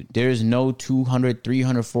guarantee you, there's no $200, $300,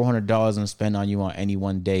 $400 I'm spend on you on any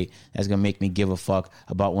one date that's gonna make me give a fuck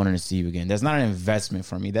about wanting to see you again. That's not an investment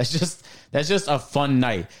for me. That's just a fun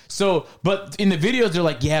night. So, but in the videos, they're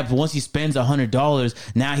like, yeah, but once he spends $100,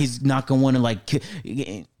 now he's not gonna want to like.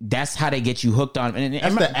 That's how they get you hooked on. And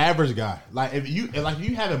That's the average guy. Like if you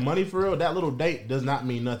having money for real, that little date does not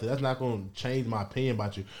mean nothing. That's not going to change my opinion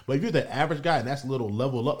about you. But if you're the average guy and that's a little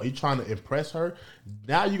level up, are you trying to impress her?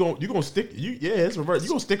 Now you're gonna stick. It's reverse. You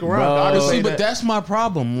gonna stick around. Bro. God, See, but that's my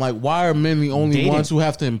problem. Like, why are men the only Dating. ones who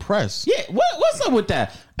have to impress? Yeah, what's up with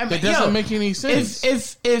that? I mean, That doesn't make any sense.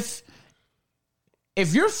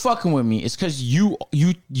 If you're fucking with me, it's because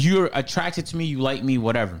you're attracted to me, you like me,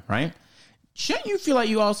 whatever, right? Shouldn't you feel like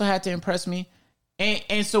you also had to impress me?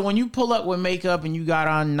 And so when you pull up with makeup and you got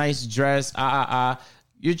on nice dress,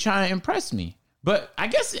 you're trying to impress me. But I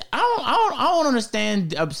guess I don't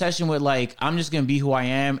understand the obsession with like I'm just gonna be who I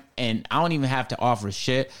am and I don't even have to offer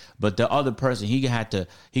shit. But the other person he had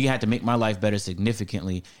to make my life better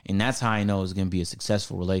significantly, and that's how I know it's gonna be a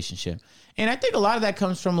successful relationship. And I think a lot of that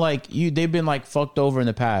comes from like they've been like fucked over in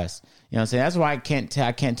the past. You know what I'm saying? That's why I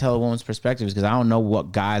can't tell a woman's perspective because I don't know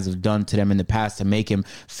what guys have done to them in the past to make him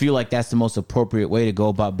feel like that's the most appropriate way to go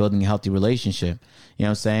about building a healthy relationship. You know what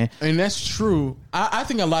I'm saying? And that's true. I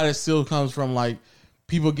think a lot of it still comes from like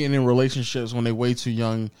people getting in relationships when they're way too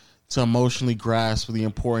young to emotionally grasp the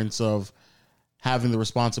importance of having the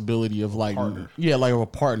responsibility of like of a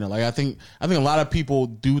partner. Like I think a lot of people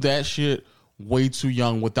do that shit way too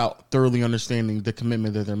young without thoroughly understanding the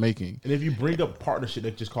commitment that they're making. And if you bring up partnership,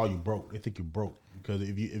 they just call you broke. They think you're broke because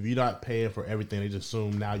if you're not paying for everything, they just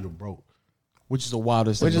assume now you're broke. Which is the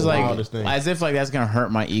wildest thing. Which is like wildest thing. as if like that's gonna hurt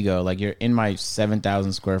my ego. Like you're in my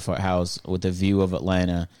 7,000 square foot house with a view of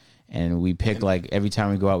Atlanta, and we pick like every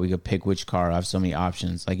time we go out, we could pick which car. I have so many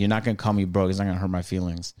options. Like you're not gonna call me broke. It's not gonna hurt my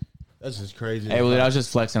feelings. That's just crazy. Hey, well, I was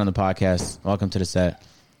just flexing on the podcast. Welcome to the set.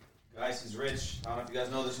 Guys, he's rich. I don't know if you guys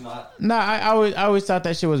know this or not. Nah, I always thought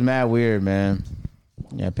that shit was mad weird, man.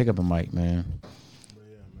 Yeah, pick up a mic, man.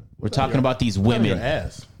 We're talking about these Look at your women.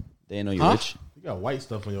 ass. They ain't know you're rich. You got white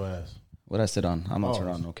stuff on your ass. What I sit on? I'm not turn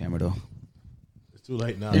on no camera though. It's too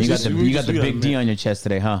late now. You got just- the we you got just the do that, big D man. on your chest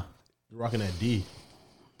today, huh? You're rocking that D.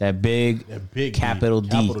 That big capital D.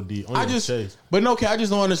 Capital D. On I your just, chest. but no, okay, I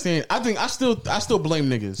just don't understand. I think I still blame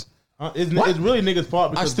niggas. It's really niggas'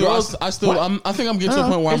 fault because girls. I think I'm getting to the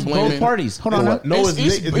point where I'm It's blaming both parties. Hold on. No, now. it's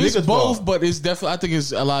niggas' both, fault. but it's definitely. I think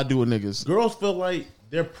it's a lot to do with niggas. Girls feel like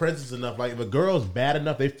their presence is enough. Like if a girl's bad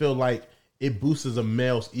enough, they feel like it boosts a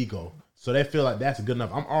male's ego. So they feel like that's good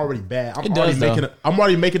enough. I'm already bad. I'm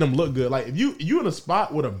already making them look good. Like if you in a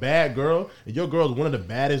spot with a bad girl and your girl's one of the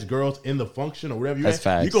baddest girls in the function or whatever you That's at,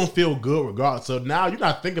 facts. you're gonna feel good regardless. So now you're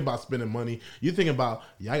not thinking about spending money. You're thinking about,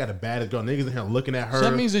 I got the baddest girl. Niggas in here looking at her. So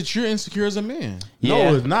that means that you're insecure as a man. No,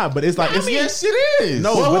 Yeah. it's not. But it's like it's Yes, it is.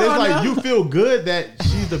 no, Well, but it's hold on like now. you feel good that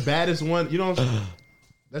she's the baddest one. You know what I'm saying?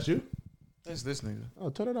 That's you? That's this nigga.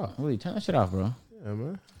 Oh, turn it off. Willie, turn that shit off, bro. What Yeah,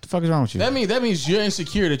 man. the fuck is wrong with you? That means you're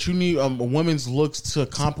insecure that you need a woman's looks to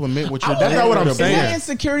complement what you're That's doing. not what I'm Is saying. that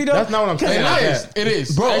insecurity though? That's not what I'm saying. It is. It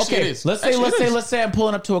is, Bro, Actually, okay. it is. Let's Actually, it is. say I'm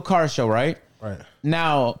pulling up to a car show, right? Right.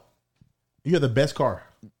 Now, You have the best car.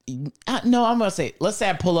 no, I'm gonna say, let's say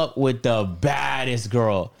I pull up with the baddest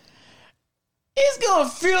girl. It's gonna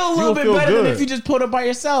feel a little bit feel better good. than if you just put up by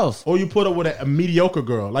yourself. Or you put up with a mediocre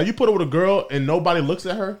girl. Like you put up with a girl and nobody looks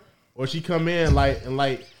at her, or she come in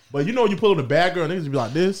but you know you put up with a bad girl, niggas be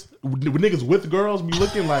like this. Niggas with girls be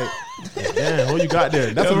looking like, damn, who you got there?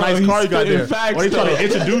 That's a nice car you got there. Or they try to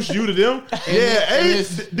introduce you to them. Hey,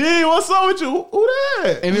 D, what's up with you? Who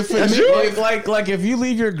that? And if That's you? like if you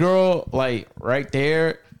leave your girl like right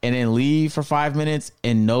there and then leave for 5 minutes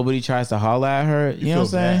and nobody tries to holler at her, you know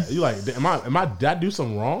what I'm saying? You like, did I do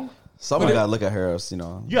something wrong? Somebody gotta look at her, else, you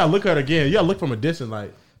know. You gotta look at her again. You gotta look from a distance.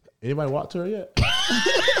 Like, anybody walk to her yet?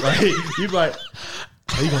 Like, you be like,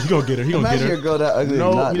 he gonna get her. He gonna Imagine get her. your girl that ugly.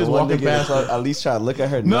 No, not he the just one walking nigga past that's her. at least try to look at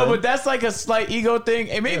her. No, none. but that's like a slight ego thing,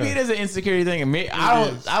 and maybe it is an insecurity thing. And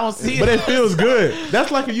I don't see But it. it feels good.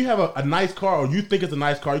 That's like if you have a nice car, or you think it's a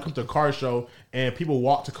nice car. You come to a car show and people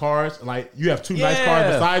walk to cars, and like you have two nice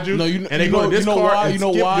cars beside you. No, and they go to this car why? and You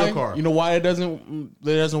know skip why? your car. You know why it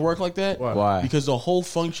doesn't work like that? Why? Because the whole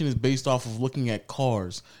function is based off of looking at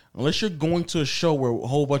cars. Unless you're going to a show where a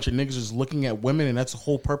whole bunch of niggas is looking at women, and that's the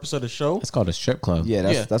whole purpose of the show. It's called a strip club. yeah,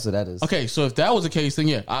 Yeah. that's what that is. Okay, so if that was the case, then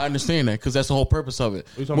yeah, I understand that because that's the whole purpose of it.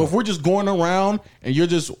 you But talking if we're just going around and you're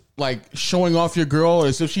just like showing off your girl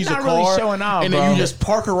as if she's Not a really car, showing off, and then bro. you just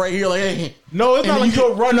park her right here, like hey. No, it's And not then like you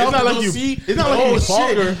go run it's up not and like go you. see. It's not like you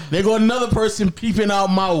park her. There go another person peeping out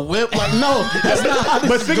my whip. Like no, that's not how this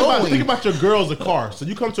But is think going. about your girl as a car. So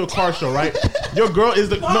you come to a car show, right? Your girl is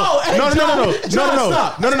the no. hey, John,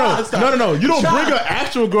 stop. No. You don't John. bring an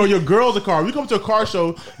actual girl. Your girl's a car. When you come to a car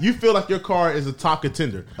show, you feel like your car is a top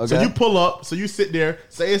contender. So Okay. you pull up. So you sit there.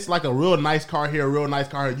 Say it's like a real nice car here, a real nice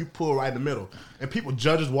car here. You pull right in the middle. And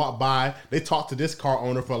judges walk by. They talk to this car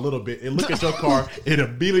owner for a little bit. And look at your car and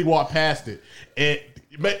immediately walk past it. And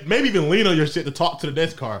maybe even lean on your shit to talk to the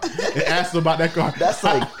next car and ask them about that car. That's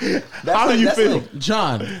like. How do you feel? Like,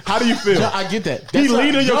 John, How do you feel? John, I get that. He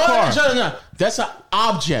leaned on your car. John, that's an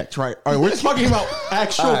object, right? All right, we're talking about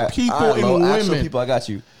actual all right, people all right, and Lo, women. Actual people, I got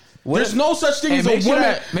you. What There's if- no such thing Hey, as a make sure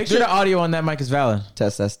woman. make sure the audio on that mic is valid.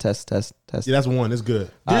 test. Yeah, that's one. It's good.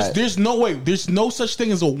 Alright. There's no way. There's no such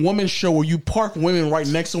thing as a woman show where you park women right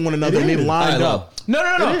next to one another and they is. lined Alright, up. No.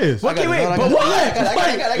 It is. Okay, wait. I got But it.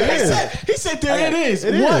 what? I got it. He said there it is.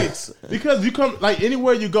 It What? is. Because you come, like,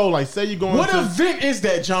 anywhere you go, like, say you're going What to... event is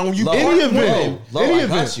that, John? When you Lo, Any park event. women? Lo, Any I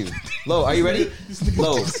event. got you. Lo, are you ready?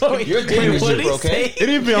 Lo, you're dating a Wait, what'd stripper, he okay? say?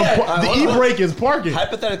 Any event, the hold on. e-brake is parking.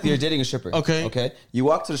 Hypothetically, you're dating a stripper. Okay. Okay. You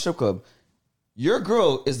walk to the strip club. Your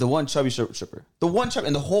girl is the one chubby stripper. The one chubby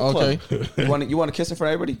in the whole club. Okay. You want to kiss her for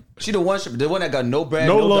everybody? She the one stripper. The one that got no bread,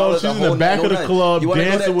 No no love. dollars. She's in the back of the club You want to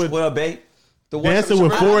go dancing there with- a babe? The one Dancing chubby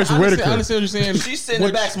with stripper? Forrest I understand Whitaker. what you're saying. She's sitting in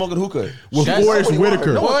the back smoking hookah. With That's- Forrest nobody want her.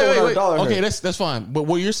 Whitaker. No one Wait. throwing a dollar at her. Okay, that's fine. But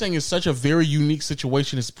what you're saying is such a very unique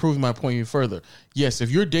situation. It's proving my point even further. Yes, if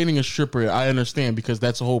you're dating a stripper, I understand because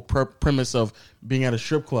that's the whole premise of being at a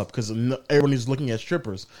strip club because everyone is looking at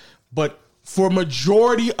strippers. But for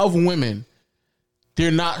majority of women,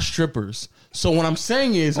 they're not strippers. So what I'm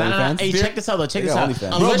saying is, Nah, hey, check this out though. Check They this got out, OnlyFans.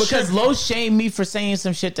 bro. Unless Because you're- Lo shamed me for saying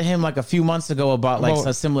some shit to him like a few months ago about like Well,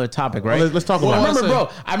 a similar topic, right? let's talk Well, about it. remember, bro.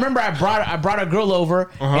 I remember I brought a girl over,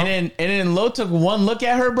 and then Lo took one look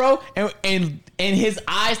at her, bro, and his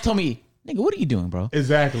eyes told me, "Nigga, what are you doing, bro?"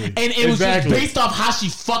 Exactly. And it was just based off how she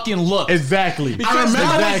fucking looked. Exactly. I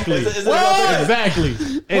remember Exactly.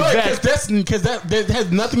 Exactly. because that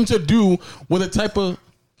has nothing to do with the type of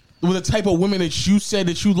women that you said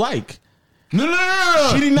that you like. No.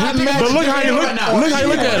 She did not match. But look how you look. right now. Look how you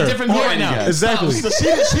look at her. Different girl right now. Exactly. So she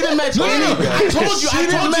didn't match any. I told you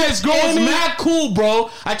this girl is mad cool, bro.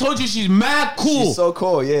 I told you she's mad cool. She's so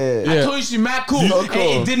cool, yeah. I told you she's mad cool. So And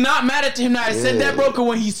cool. it did not matter to him that I said that, bro. Because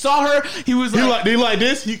when he saw her, he was like, He like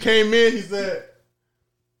this. He came in. He said,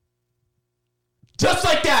 just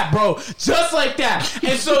like that, bro. Just like that.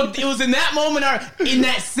 And so it was in that moment, or in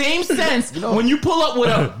that same sense, when you pull up with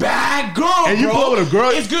a bad girl, And you bro, pull up with a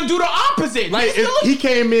girl- it's gonna do the opposite. like, It's gonna- he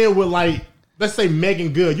came in with like, let's say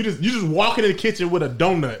Megan Good. You just walking in the kitchen with a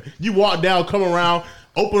donut. You walk down, come around,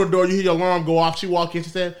 open the door. You hear your alarm go off. She walk in.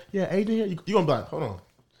 She said, "Yeah, Aiden here." You gonna be like, "Hold on,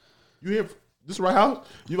 you here? This right house?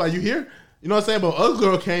 You like you here?" You know what I'm saying? But other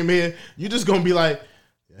girl came in. You just gonna be like,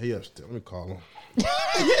 "Yeah, he upstairs. Let me call him."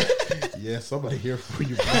 Yeah, somebody here for you.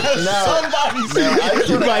 You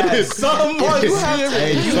like this.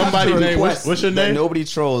 Hey, somebody name. What's your That name? nobody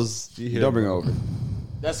trolls. here, Don't bring her over.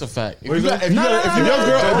 That's a fact. If If you got- if you got- if you your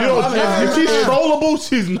got- girl, if she's trollable,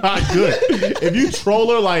 she's not good. If you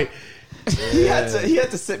troll her, like, He had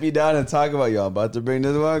to sit me down and talk about y'all. About to bring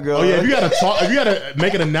this one girl. oh yeah, if you gotta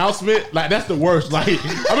make an announcement, like that's the worst. Like,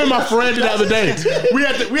 I remember my friend did the other day. We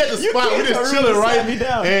had the spot. We just chilling, right? me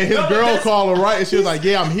down. And his girl called her, right? And she was like,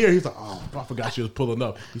 "Yeah, I'm here." He's like, "Oh, I forgot she was pulling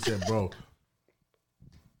up." He said, "Bro,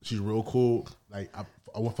 She's real cool. Like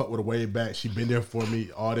I would fuck with her way back. She been there for me.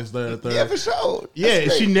 All this, that, and third. Yeah, for sure. Yeah,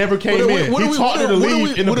 she never came in. He taught her to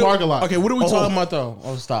leave in the parking lot. Okay, what are we talking about though?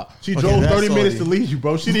 Oh, stop. She Okay, drove that's 30 minutes to all leave you,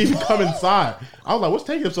 bro. She didn't even come inside. I was like, what's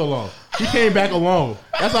taking him so long? He came back alone.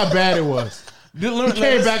 That's how bad it was. He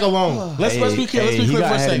came back alone. Let's be clear. Let's be he clear got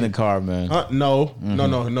for a head in the second. car, man.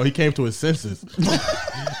 No. He came to his senses.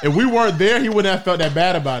 If we weren't there, he wouldn't have felt that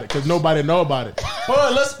bad about it because nobody know about it. Hold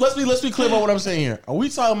on, let's be clear about what I'm saying here. Are we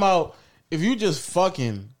talking about if you just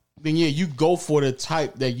fucking, then yeah, you go for the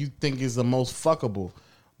type that you think is the most fuckable.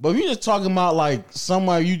 But if you're just talking about like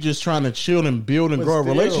somebody you just trying to chill and build and But grow a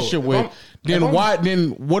still, relationship if with, I'm- then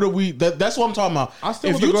what are we? That's what I'm talking about. I still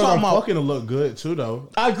if want the you girl talking I'm about, fucking to look good too, though.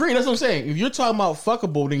 I agree. That's what I'm saying. If you're talking about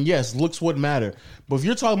fuckable, then yes, looks would matter. But if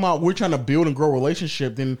you're talking about we're trying to build and grow a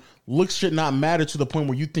relationship, then looks should not matter to the point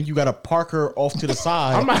where you think you got to park her off to the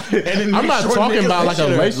side. I'm not talking about like a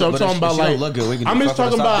relationship. I'm talking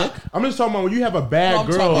about like. I'm just talking about when you have a bad I'm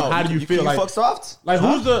girl. talking about- How do you feel? Can you Like, fuck soft? like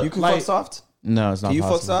who's the You can like? fuck soft? No, it's not Can you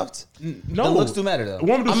fuck possible. soft? No, The looks do matter, though.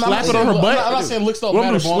 Want me to I'm not slap it saying- on her butt? I'm not saying looks don't Want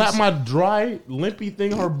me matter, to but I'm slap my dry, limpy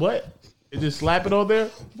thing on her butt and just slap it on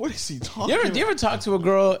there? What is he talking? You ever talk to a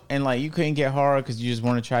girl and like you couldn't get hard because you just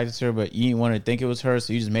weren't attracted to her, but you didn't want to think it was her,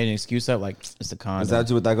 so you just made an excuse up like it's a condom. Is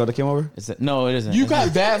that what that girl that came over? No, it isn't. You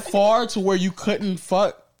got that far to where you couldn't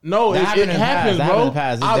fuck? No, That it happened in the happens, past. That bro. happened in the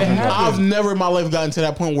past. It's It different. happens. I've never in my life gotten to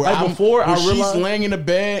that point where Like, before I she's realized- laying in the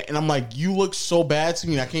bed and I'm like, you look so bad to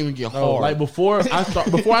me, and I can't even get No, hard. like before I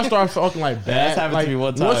start fucking like bad. that's happened like, to me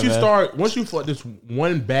one time, Once you man. once you fuck this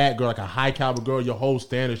one bad girl, like a high caliber girl, your whole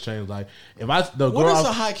standards change. Like if what is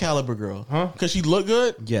a high caliber girl? Huh? Because she look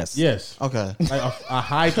good. Yes. yes, Okay. like a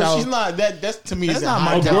high Because caliber. she's not that. That's to me. That's is not a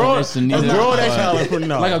my high a girl, definition a either. girl But- that caliber.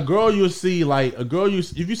 No. like a girl you see, like a girl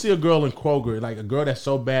if you see a girl in Kroger, like a girl that's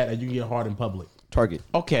so bad that you can get hard in public. Target.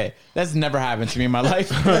 Okay, that's never happened to me in my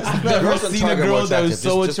life. I've never Girls on seen a Target are girl more that was attractive.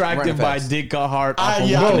 so Just attractive run by fast. dick got hard off of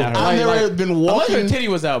Yeah, looking bro, at her. I've never like- been Unless her walking. titty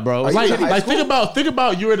was out, bro. you Like, in high like school? think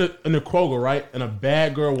about you're in the Kroger, right? And a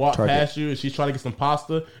bad girl walk Target. past you and she's trying to get some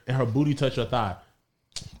pasta and her booty touch your thigh.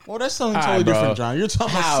 Well, that's something All totally right, bro. different, John. You're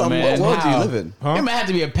talking about How, something. man? What world do you How? live in? Huh? It might have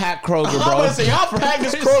to be a Pat Kroger, I'm bro. gonna say how packed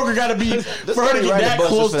this Kroger got to be This for her to guy get rides that the bus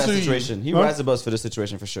close for that to you. situation. He Huh? rides the bus for this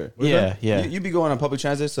situation for sure. Yeah, yeah. You be going on public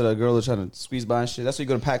transit, so the girl is trying to squeeze by and shit. That's why you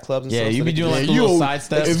go to packed clubs and Yeah, stuff. you so be they doing can- like a little side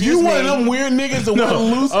step. If you one of them weird niggas that wear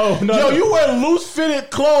loose, no. you wear loose fitted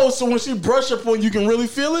clothes, so when she brush up on you, can really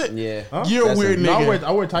feel it. Yeah. Huh? You're a That's weird a- No, nigga.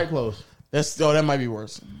 I wear tight clothes. That might be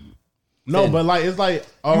worse. No, Thin. but like it's like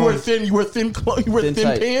You wear thin clothes. You wear thin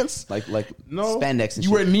tight. pants. like No. spandex and You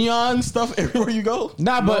shit. wear neon stuff everywhere you go.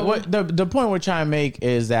 Nah, but what the point we're trying to make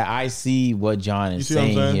is that I see what John is see what I'm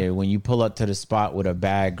saying saying? here. When you pull up to the spot with a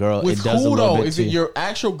bad girl, With it does a who little though? bit Is to it your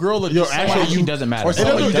actual girl or Your just actual- somebody It doesn't matter. Or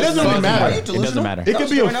somebody It doesn't really matter. Are you It doesn't delusional? matter. It could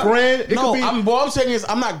be a Right now? friend. It No, could be what I'm saying is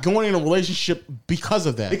I'm not going in a relationship because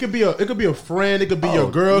of that. it could be a friend. It could be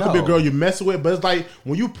your girl. It could be a no. girl you mess with. But it's like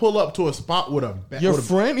when you pull up to a spot with a Your with a-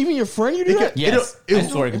 friend, even your friend, you do It that. could- Yes, it- I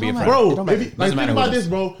swear it could be a friend. Bro, It don't matter. if you- like Doesn't think matter about who it this,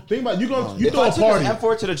 bro. Think about you If throw I a took party. an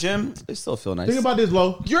M4 to the gym, it still feel nice. Think about this,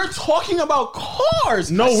 Lo. You're talking about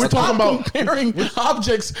cars. No, we're Stop talking about- comparing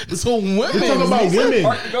objects to women. We're talking about nigga. women.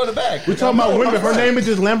 Park to go to the back. We're talking about women. Her name is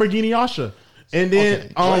just Lamborghini Asha. And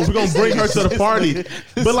then we're gonna bring her to the party.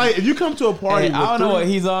 But like, if you come to a party, Hey, I don't know what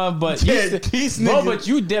he's on, but Yeah, you, these bro, niggas- but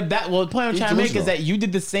you did that. Well, the point I'm trying to make is delusional. that you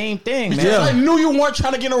did the same thing, man. Yeah. I knew you weren't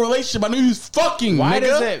trying to get in a relationship. I knew you was fucking. Why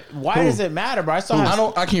nigga. does it matter, bro? I still I have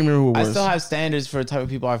don't. I can't remember who it I was. still have standards for the type of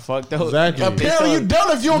people I fuck though. Exactly. Apparently, you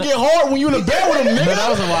done if you don't get hard when you in the bed with them, nigga. But that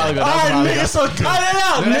was a while ago. All That was a right, while nigga. ago. So cut it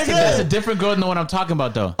out, That's a nigga. different girl than the one I'm talking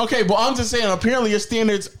about though. Okay, but I'm just saying. Apparently, your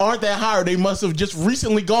standards aren't that high. Or they must have just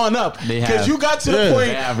recently gone up. They Because have. you got to the Yeah. point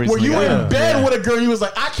They have where recently you gone in up. bed Yeah. with a girl. You was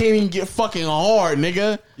like, I can't even get fucking hard,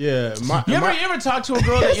 nigga. Yeah, You ever talk to a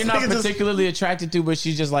girl that you're not Nigga just- particularly attracted to, but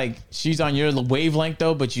she's just like she's on your wavelength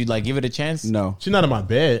though, but you like give it a chance? No. she's not in my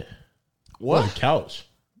bed. What? On the couch.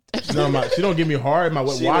 She's not in my, she don't give me hard. In my,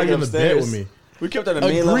 why are you in the bed with me? We kept at the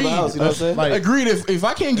main level of the house, you know what I'm saying? Like, Agreed. If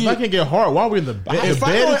I can't if I get, can't get hard, why are we in the bed? if The I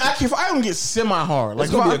bed don't, is- if I don't get semi hard, like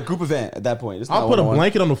It's if gonna I- be a group event at that point. It's I'll not put a one-on-one.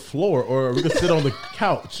 blanket on the floor, or we can sit on the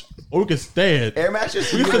couch, or we can stand. Air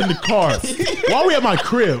mattress. We can sit in the car. Why are we at my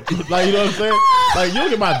crib? Like, you know what I'm saying? Like, you don't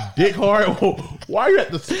get my dick hard. Why are you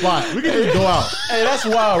at the spot? We can just go out. Hey, that's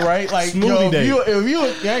wild, right? Like, Smoothie yo, day. if you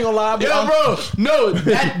ain't gonna lie, Yo, bro, no,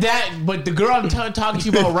 but the girl I'm talking to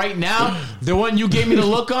you about right now, the one you gave me the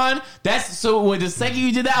look on, that's so. When the second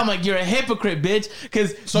you did that, I'm like, you're a hypocrite, bitch.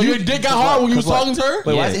 Because so your dick got hard when you was talking to her.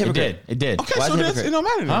 Wait, why yeah, is it hypocrite? It did. Okay, why so is it it don't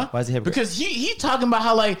matter. Then. Huh? Why is he hypocrite? Because he talking about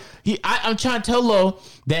how like I'm trying to tell Lo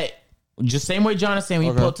that Just same way John is saying, when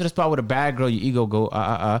you pull up to the spot with a bad girl, your ego go,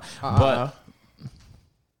 But,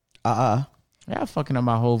 yeah, fucking up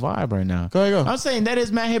my whole vibe right now. Go ahead, go. I'm saying that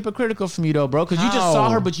is mad hypocritical from you, though, bro. Because you just saw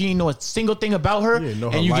her, but you didn't know a single thing about her.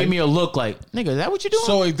 And you gave me a look like, nigga, is that what you're doing?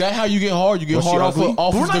 So is that how you get hard? You get hard off We're of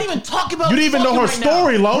not the... even talking about You didn't even know her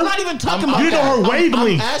story, Lo. We're not even talking about You didn't know her that.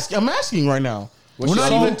 wavelength. I'm asking right now. We're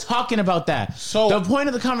not even talking about that. So the point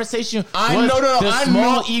of the conversation I was know the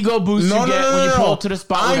small ego boost you get when you pull up to the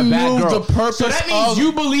spot with a bad girl. The purpose so that means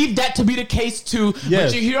you believe that to be the case too,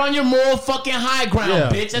 Yes. but you're here on your moral fucking high ground, Yeah.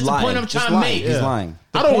 bitch. That's the point I'm trying to make. He's lying.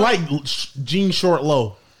 I don't like jean short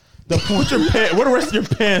low. Put your pants. What the rest of your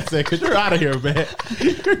pants at? Because you're out of here, man.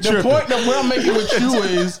 The point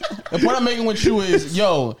I'm making with you is,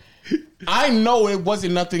 yo, I know it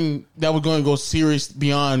wasn't nothing that was going to go serious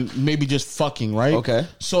beyond maybe just fucking, right? Okay.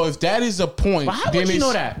 So if that is a point, But how then would you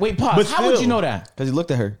know that? Wait, pause. But How would still- you know that? Because he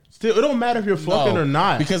looked at her. Still, it don't matter if you're fucking or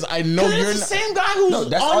not. Because I know Because you're it's not. the same guy who's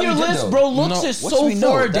that's all on your you did, list, though. bro. Looks No, is What do so we know?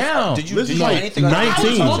 far That's- down. Did you This did is you know like anything on 19. How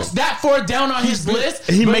is looks that far down on his list?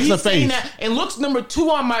 He but makes he's a saying face. that, and looks number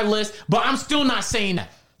 2 on my list, but I'm still not saying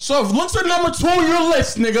that. So if looks are number 2 on your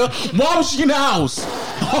list, nigga, why was she in the house?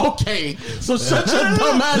 Okay, so shut your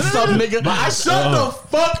dumb ass up, nigga. Shut the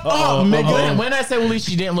fuck up, nigga. When I say Willie,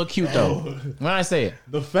 she didn't look cute though. When I say it,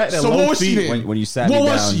 The fact that So low what was she feet. then? when you sat What me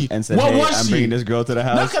was down she? and said, What "Hey, was I'm she? bringing this girl to the no,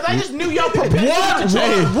 house." because I just knew y'all prepared.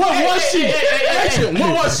 What was she? Action.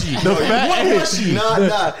 What was she? The fact- What was she?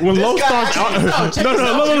 Nah. When This Low guy starts,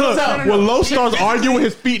 actually- look. When Low starts arguing,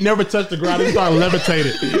 his feet never touch the ground. They start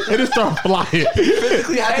levitating. It just start flying.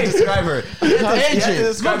 physically had to describe her. You had to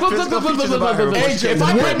describe physical features about her.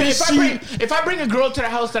 If I bring a girl to the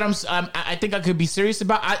house that I think I could be serious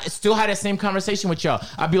about, I still had that same conversation with y'all.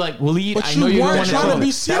 I'd be like, Waleed, But I know you you're the weren't one trying to be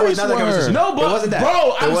to serious not with the her. conversation. No, It but wasn't that.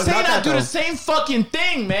 bro, It I'm was saying not I that, do though. the same fucking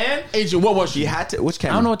thing, man. Agent, what was she? You had to. Which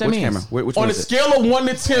camera? I don't know what that which means. Camera? Which On one a is it? scale of 1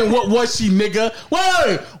 to 10, what was she, nigga?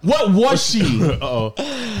 Wait, what was she?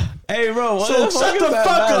 Hey, bro. What So shut the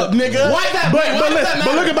fuck up, nigga. Why that?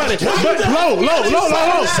 But look about it. But low.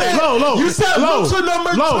 You said looks are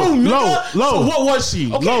number 2, nigga. Low. So what was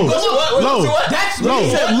she? Okay, Low. look, that's Low. what You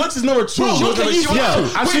he said. said looks is number 2. Look at you. Yeah,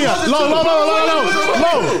 She wasn't low.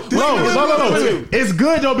 It's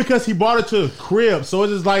good though because he brought her to the crib. So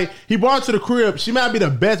it's just like he brought her to the crib. She might be the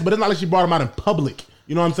best, but it's not like she brought him out in public.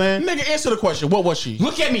 You know what I'm saying? Nigga, answer the question. What was she?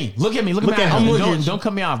 Look at me. Look at me. Look at him. I'm Look looking. at you. Don't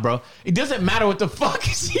cut me off, bro. It doesn't matter what the fuck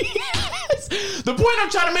she is. The point I'm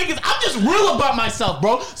trying to make is I'm just real about myself,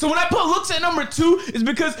 bro. So when I put looks at number 2, it's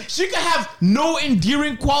because she could have no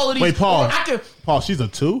endearing qualities. Wait, Paul. or I could. Paul, she's a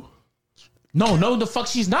 2. No, the fuck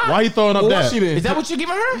she's not. Why you throwing up What that? was she then? Is that what you're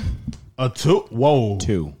giving her? A 2? Whoa.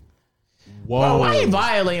 2. Whoa. Bro, why are you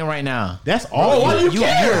violating right now? That's all. why do you You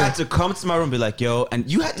care? had to come to my room and be like, "Yo," and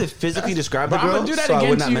you had to physically describe the Bro, I'm girl, gonna do that so I would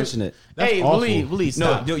against not you. mention it. Hey, awful. Willie, No,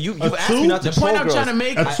 stop. you've A asked 2? me not to The point troll I'm girls. trying to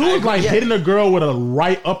make. A 2 is like yeah. hitting a girl with a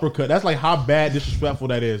right uppercut. That's like how bad disrespectful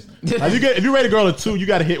that is. Like if you rate a girl a 2, you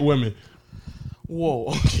got to hit women. Whoa,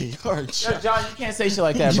 okay. All right, Yo, John, you can't say shit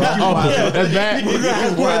like that, bro. Oh, that's bad.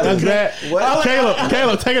 That's bad. What?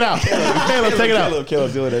 Caleb, take it out. Caleb, take it out.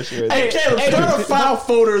 Caleb doing that shit. Right Hey, Caleb, start a file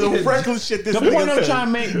folder. The regular shit this The point nigga I'm said. trying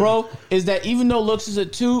to make, bro, is that even though looks is a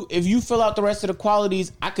 2, if you fill out the rest of the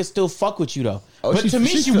qualities, I could still fuck with you though. But to me,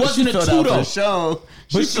 she wasn't a 2 though. Show.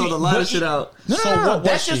 She filled a lot of shit out. No, So what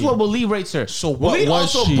that's was just she? what Waleed rates her. So what Waleed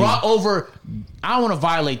was also she? brought over. I don't want to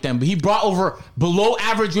violate them, but he brought over below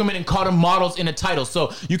average women and called them models in a title.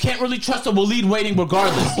 So you can't really trust a Waleed rating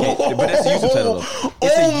regardless. But that's a YouTube title, though.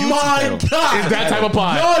 It's a Oh YouTube my title. god! It's that type of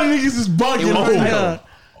pie. Y'all niggas is bugging It was right a now.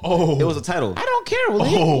 title. It was a title. I don't care,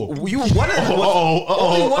 Waleed. You wanted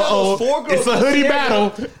only one of those 4 girls. It's a hoodie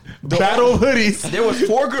battle. Battle of hoodies. There was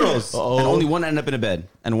 4 girls, and only one ended up in a bed,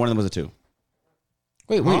 and one of them was a 2.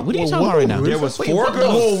 Wait, what are you talking about right now? There was Wait, 4 what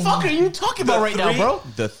girls. the fuck are you talking about right now, bro?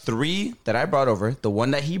 The 3 that I brought over, the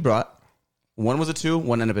one that he brought, one was a 2,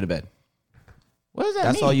 one ended up in a bed. What does that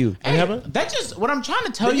That's mean? all you. Hey, haven't? that just what I'm trying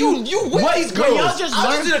to tell you. You with what, these what girls. y'all just I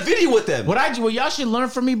learned. was in a video with them. What y'all should learn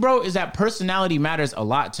from me, bro, is that personality matters a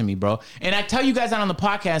lot to me, bro. And I tell you guys that on the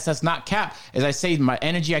podcast, that's not cap. As I say, my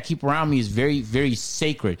energy I keep around me is very, very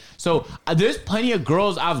sacred. So there's plenty of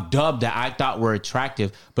girls I've dubbed that I thought were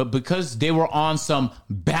attractive, but because they were on some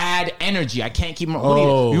bad energy, I can't keep them.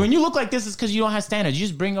 Oh. When you look like this, it's because you don't have standards. You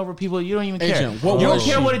just bring over people you don't even care. Agent, what You don't was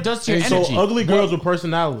care she? what it does to your So energy. ugly girls with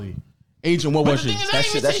personality. Agent, what But was the she? thing is, I That's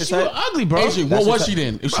didn't even that's say your she was type? ugly, bro. Agent, That's what your was type. she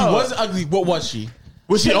then? If she Bro. wasn't ugly, what was she?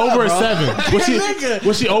 Was she Shut over up, a bro. 7? Nigga.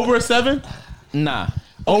 Was she over a 7? Nah.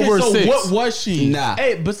 Over Okay, a so 6? what was she? Nah.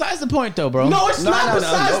 Hey, besides the point, though, bro. No, it's No, not no, no,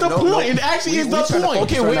 besides no, the no, point. no. It actually is We the trying to point.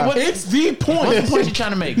 focus Okay, right wait, now. what? It's the point. What's the point you're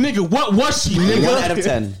trying to make? Nigga, what was she, 1 nigga? out of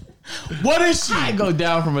 10. What is she? I go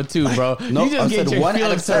down from a 2, bro. No, you just I get said your 1 out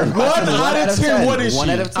feelings of 10. hurt. One out of 10, what is 1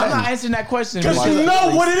 she? out of 10. I'm not answering that question. Because you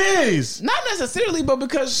know what it is. Not necessarily, but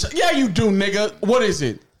because You do, nigga. What is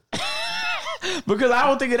it? I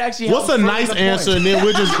don't think it actually. What's a helps nice further the point. answer, and then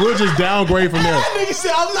we'll just downgrade from there. That nigga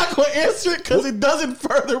said I'm not going to answer it because it doesn't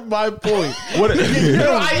further my point. What?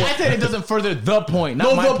 No, I said it doesn't further the point,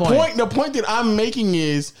 not my point. The point that I'm making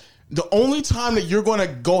is the only time that you're going to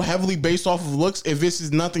go heavily based off of looks if this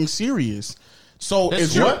is nothing serious. So That's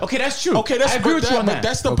if true. you're Okay, that's true. Okay, that's I agree with you on but that.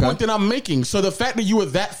 that's the point that I'm making. So the fact that you were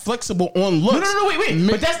that flexible on looks. No, wait.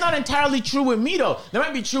 But that's not entirely true with me, though. That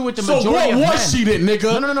might be true with the So majority what of was men. she then,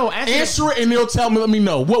 nigga? No. Answer it and they'll tell me. Let me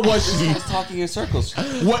know. What was she? He's talking in circles.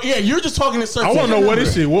 What? Yeah, you're just talking in I circles. want to know what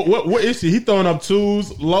is she? What is she? He throwing up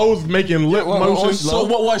 2s, lows, making lip what motions. was she, So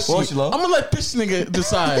what was she? What was she, Lo? I'm gonna let this nigga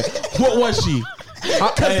decide. What was she?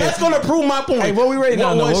 Because that's gonna prove my point. Hey, what we rating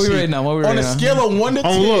on, though? was What we she? rating on? What we On a rating on? scale of 1 to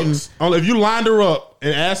 10. On looks, if you lined her up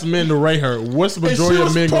and asked men to rate her, what's the And she majority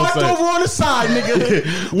was of men gonna parked say? over on the side, nigga.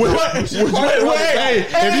 Hey,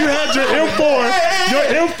 if you had your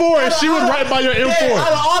M4, and she was right by your Hey, out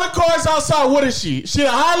M4. of all the cars outside, what is she? She the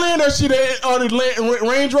Highlander, she the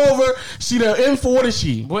Range Rover, she the M4, what is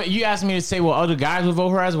she? What you asked me to say? What other guys would vote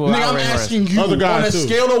her as? Well, Nigga, I'm asking you, Other guys on a too.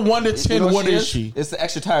 scale of 1 to You 10, know what is she? It's the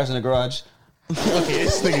extra tires in the garage. Okay,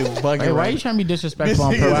 this nigga's bugging. Hey, why are right? you trying to be disrespectful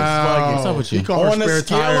This on nigga's purpose? bugging. What's up with you? He called her On a spare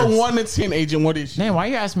scale tires. of 1 to 10, Agent, what is she? Man, why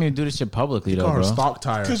you asking me to do this shit publicly, though, Call her bro? stock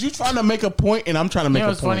tires. Because you're trying to make a point, and I'm trying to You make know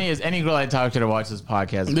a what's point. funny is any girl I talk to that watches this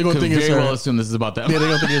podcast They gonna could think it's very her. well assume this is about them. Yeah, they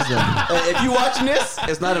don't think it's them. If you watching this,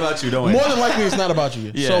 it's not about you. Don't worry. More than likely, it's not about you.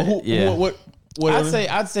 Yeah, So who? yeah. What?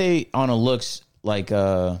 I'd say on a looks like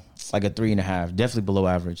a 3.5, definitely below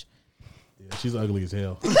average. Yeah, she's ugly as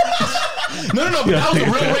hell. No, but that was a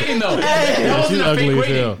real rating though. That wasn't she's a ugly fake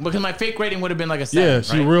as hell. rating because my fake rating would have been like a 7. Yeah,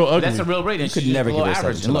 she right? real ugly. That's a real rating. could She's never below give her a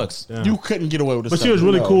average 7. in looks. You couldn't get away with a But she seven. was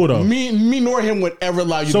really cool though. Me nor him would ever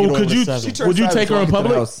allow you to So get away could with you a seven. would you savage take her in walking to the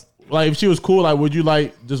public? house. Like if she was cool, like would you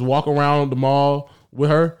like just walk around the mall with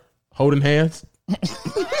her holding hands?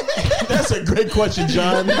 That's a great question,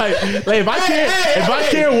 John. Like if I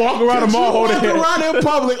can't walk around the mall holding walk hands. around in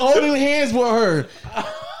public holding hands with her.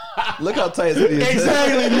 Look how tight his hoodie is.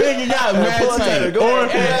 Exactly, nigga got Pull mad up tighter. tight. Go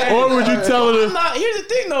ahead. Or would you tell her to Here's the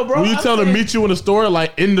thing though, bro. Will you I'm tell her saying- meet you in the store,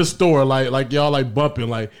 like in the store, like y'all like bumping,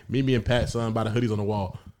 like meet me and Pat, son, by the hoodies on the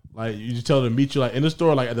wall. Like you just tell her to meet you like in the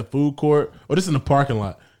store, like at the food court, or this in the parking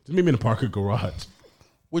lot. Just meet me in the parking garage,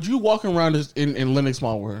 Would you walk around in Lenox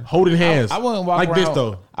Mall with her? holding hands. I wouldn't walk like around. this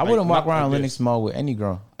though. I wouldn't Like, walk not around like Lenox this. Mall with any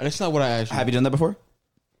girl. That's not what I asked you. Have you done that before?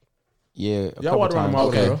 Yeah, a Y'all couple walked around the times. mall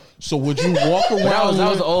with Okay, her, bro. so would you walk around? That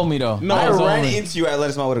was the old me though. No, that I was the ran old me. into you at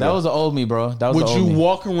Lettuce Mall with a That girl. was the old me, bro. That was Would the old you me.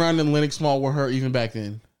 walk around in Lenox Mall with her even back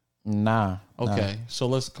then? Nah. Okay, so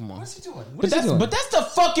let's come on. What's he doing? But that's the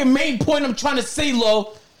fucking main point I'm trying to say,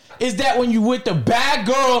 Lo. Is that when you with the bad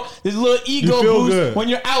girl, this little ego You feel boost, good. when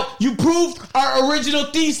you're out, you proved our original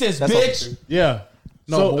thesis, That's bitch. Yeah.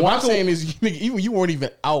 No, So but if what I I'm could- saying is, you weren't even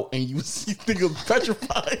out, and you niggas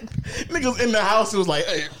petrified. Niggas in the house, it was like,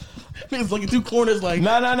 hey, niggas looking through corners like,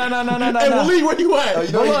 No. hey, Malik, where you at? Oh,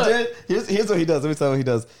 you know what Look. he did? Here's what he does. Let me tell you what he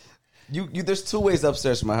does. You there's 2 ways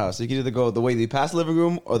upstairs from my house. You can either go the way they pass the living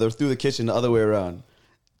room or they're through the kitchen the other way around.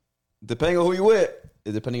 Depending on who you with,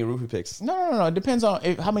 is depending on who he picks. No. It depends on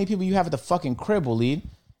how many people you have at the fucking crib, will lead.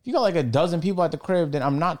 If you got like a dozen people at the crib, then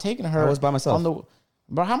I'm not taking her. I was by myself.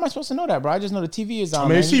 Bro, how am I supposed to know that, bro? I just know the TV is on. I mean,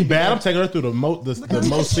 man. if You she could be bad, like- I'm taking her through the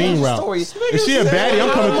most scene route. Stories. If she a baddie, I'm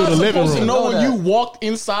coming through the living supposed to room. know when that. you walked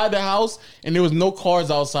inside the house and there was no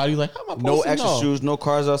cars outside. You're like, how am I supposed No to extra know? shoes, no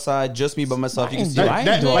cars outside, just me by myself. You can ain't see do- it. I ain't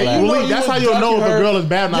That, do all like, that. Malik, that's how you'll know if a girl is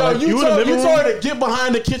bad. Now, Yo, like, you you in the told living room. her to get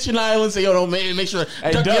behind the kitchen island and say, yo, no, man, make sure.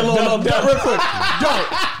 Hey, duck duck, your little duck, duck duck. real quick.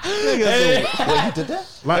 Duck. Wait, you did that?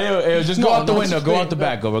 Like, Hey, just go No, out the no, window. just Go think out the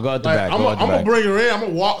back. Go out the Like, back. I'm Go out the gonna back. bring her in. I'm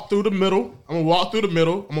gonna walk through the middle.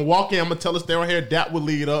 I'm gonna walk in. I'm gonna tell her stay right here. That would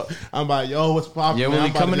lead up. I'm like, yo, what's poppin'? Yeah, man? will I'm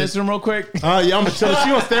you about come to in just- this room real quick? Yeah, I'm gonna tell her. She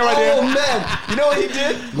gonna stay right there. Oh man, you know what he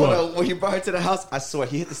did? What? When he brought her to the house, I swear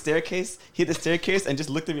he hit the staircase, and just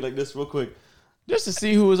looked at me like this real quick. Just to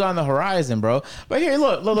see who was on the horizon, bro. But here,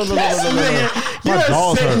 look. Nigga, you're My a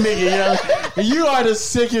jaws sick hurt. nigga, yo. You are the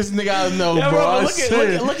sickest nigga I know, Yeah, bro. bro, I look swear. at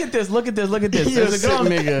this. Look at this. You're a sick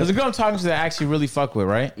nigga. There's a girl I'm talking to that I actually really fuck with,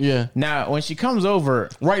 right? Yeah. Now, when she comes over,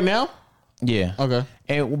 Right now? yeah. Okay.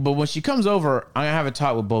 But when she comes over, I'm gonna have a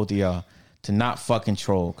talk with both of y'all to not fucking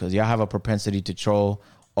troll, because y'all have a propensity to troll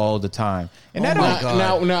all the time. And that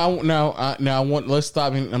don't. Now, I want. Let's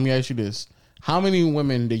stop. And let me ask you this: how many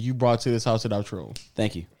women that you brought to this house that I trolled?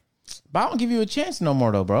 Thank you. But I don't give you a chance no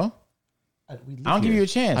more, though, bro. I don't give you a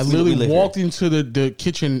chance. I we literally live walked into the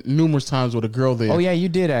kitchen numerous times with a girl there. Oh yeah, you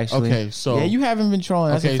did actually. Okay, so yeah, you haven't been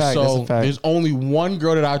trolling. That's okay, a fact. so That's a fact. there's only one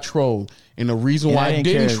girl that I trolled, and the reason And why I I didn't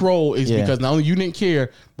didn't care. troll is Yeah. because not only you didn't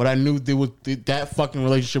care, but I knew that fucking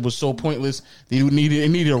relationship was so pointless that it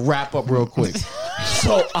needed to wrap up real quick.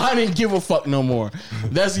 So I didn't give a fuck no more.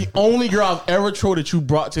 That's the only girl I've ever trolled that you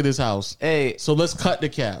brought to this house. Hey. So let's cut the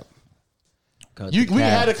cap. Cut We the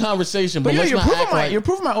cap. had a conversation, but But yo, let's you're not proving act my like you're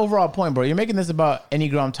proving my overall point, bro. You're making this about any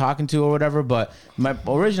girl I'm talking to or whatever. But my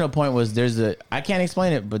original point was I can't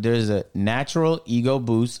explain it, but there's a natural ego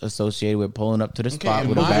boost associated with pulling up to the spot and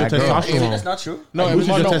with a my bad girl. testosterone. That's not true. no. Like,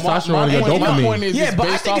 my, your no, testosterone and your my dopamine. point is, Yeah, it's but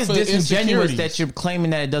I based think off it's of disingenuous insecurities. that you're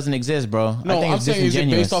claiming that it doesn't exist, bro. No, I think I'm it's saying is it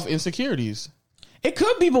disingenuous. based off insecurities? It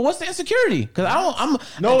could be, but what's the insecurity? Because I'm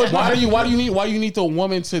No, it's Why not. do you need the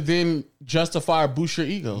woman to then justify or boost your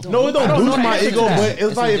ego? No, it don't know boost the my answer to ego, that. but it's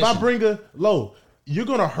It's like if I addition. bring a low, you're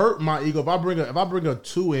gonna hurt my ego. If I bring a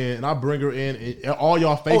 2 in and I bring her in, and all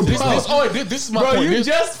y'all faces. This is my point. you This-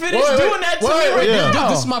 just finished wait, doing that to wait, me right yeah. now.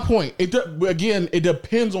 This is my point. Again, it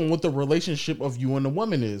depends on what the relationship of you and the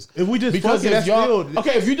woman is. If we just fucking, if that's y'all, still-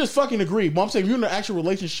 okay, if you just fucking agree, but I'm saying if you're in an actual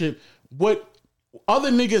relationship, what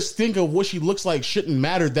other niggas think of what she looks like shouldn't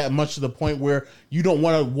matter that much to the point where you don't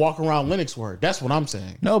want to walk around Linux with her. That's what I'm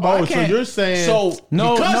saying. No, but Oh, I so can't. you're saying So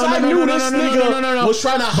No, because no, I no, knew no, no, this no, no, nigga no, no. was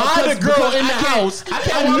trying to hide the girl because in the I can't- house, I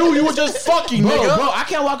can't I walk- knew you were just fucking, bro, nigga. bro, I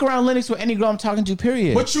can't walk around Linux with any girl I'm talking to.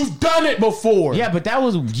 Period. But you've done it before. Yeah, but that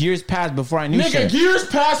was years past before I knew Nigga, shit. years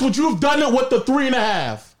past what you've done it with the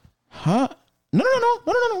 3.5. Huh? No.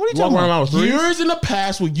 What are you Walk talking around about? with threes? Years in the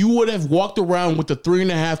past where you would have walked around with the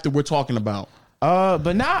 3.5 that we're talking about.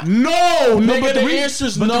 But not. No, nigga, but the rea- answer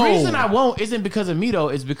is but no. the reason I won't isn't because of me though.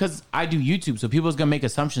 It's because I do YouTube, so people's gonna make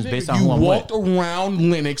assumptions based on you who I'm walked with. around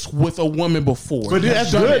Linux with a woman before. But You've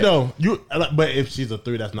that's done good it. though. But if she's a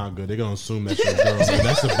 3, that's not good. They're gonna assume that's your girl.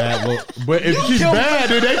 That's a bad look. But if she's bad,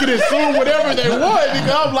 dude, they can assume whatever they want. Because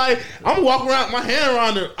I'm like, I'm walking around with my hand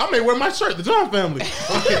around her. I may wear my shirt, the John family.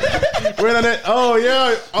 Wearing that. Oh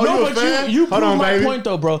yeah. Oh, No, you a but fan? you Hold prove on, my baby. point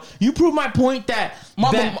though, bro. You prove my point that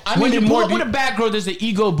I when need you pull more up with a bad girl, there's an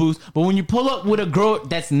ego boost. But when you pull up with a girl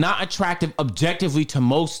that's not attractive objectively to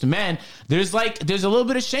most men, there's a little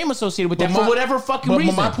bit of shame associated with that for whatever fucking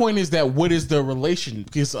reason. But my point is that what is the relation?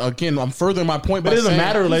 Because again, I'm furthering my point. But by it doesn't saying-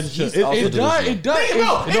 matter relationship. he's also It does. It does.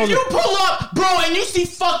 Nigga, bro, if you pull up, bro, and you see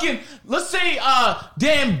fucking, let's say,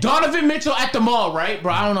 damn, Donovan Mitchell at the mall, right?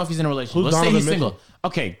 Bro, I don't know if he's in a relationship. Who's Let's say Donovan he's single. Mitchell?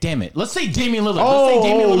 Okay, damn it. Let's say Damian Lillard. Let's say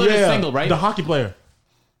Damian Lillard is single, right? The hockey player.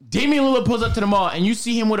 Damian Lillard pulls up to the mall and you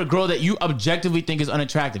see him with a girl that you objectively think is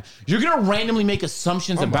unattractive. You're gonna randomly make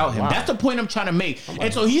assumptions about him. wow. That's the point I'm trying to make.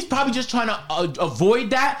 And so he's probably just trying to avoid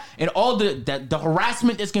that and all the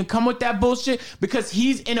harassment that's gonna come with that bullshit because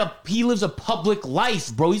he lives a public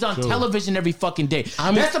life, bro. He's on television every fucking day.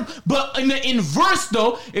 But in the inverse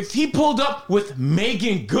though, if he pulled up with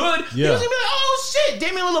Megan Good, he Yeah. was gonna be like, oh shit,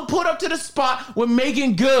 Damian Lillard pulled up to the spot with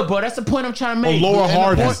Megan Good, bro. That's the point I'm trying to make. Laura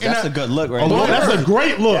Harden. That's a good look right Oh, there. that's a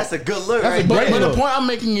great look. That's a good look That's a right great there. But the look. point I'm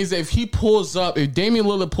making is that if Damian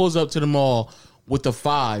Lillard pulls up to the mall with the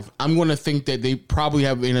 5, I'm going to think that they probably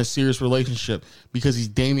have in a serious relationship because he's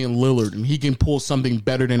Damian Lillard and he can pull something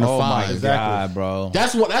better than the 5. Exactly. God, bro.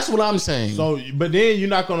 That's what I'm saying. So, but then you're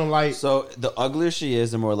not gonna like. So the uglier she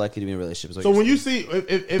is, the more likely to be in a relationship. is what So you're when saying.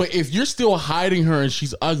 you see, but if you're still hiding her and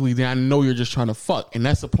she's ugly, then I know you're just trying to fuck, and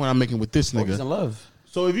that's the point I'm making with this he's in nigga. love.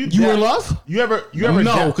 so if you You in love? You ever No,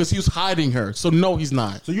 dap- because he was hiding her. So no, he's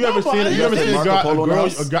not. So you ever but seen I you ever just seen a Marco girl, Polo in the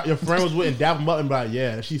house? your friend was with and dap him up and be like,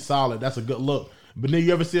 yeah, she's solid. That's a good look. But then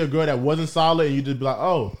you ever see a girl that wasn't solid and you just be like,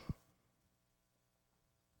 oh,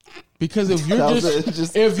 Because if you're That was just, it,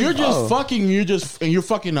 just- if you're just oh. fucking, you're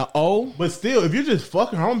fucking a O. but still, if you're just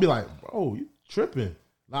fucking her, I'm gonna be like, bro, you tripping.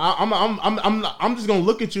 Like, I'm just gonna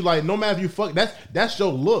look at you like no matter if you fuck, that's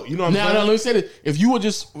your look. You know what I'm Now, saying? let me say this: if you were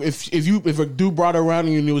just if a dude brought her around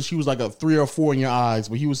and you knew she was like a 3 or 4 in your eyes,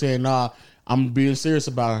 but he was saying, "Nah, I'm being serious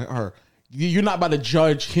about her." You're not about to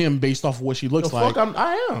judge him based off of what she looks The like. fuck,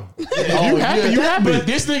 I am. Oh, you happy? yeah. You happy? But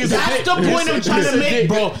this nigga's a That's dick. the point I'm trying to make,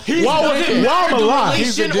 bro. He's Why would- doesn't why matter am I the lying?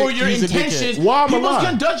 He's a relation dick- or your he's a dickhead. intentions. Why am I People's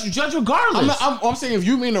lying? gonna judge regardless. I'm saying if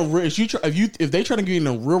you mean a real, if they trying to get in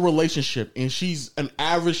a real relationship and she's an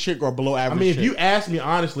average chick or below I average, mean, if chick, you ask me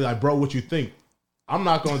honestly, like, bro, what you think? I'm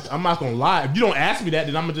not gonna lie. If you don't ask me that,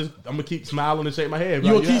 then I'm gonna keep smiling and shake my head.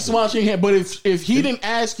 you'll Like, keep yeah. smiling, shaking your head. But if he didn't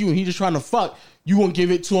ask you and he just trying to fuck, you won't give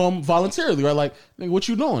it to him voluntarily, right? Like, nigga, what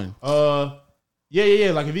you doing?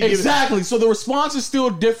 Yeah. Like if you Exactly. So the responses still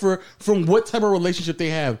differ from what type of relationship they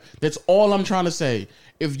have. That's all I'm trying to say.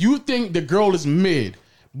 If you think the girl is mid,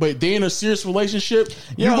 but they in a serious relationship,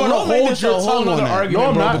 Yo, you're gonna Lo made hold this your a whole tongue on other that. argument, No,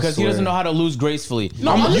 I'm bro, not. because he doesn't know how to lose gracefully.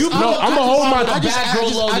 No, I'm gonna hold my. I just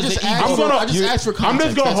asked for context. I'm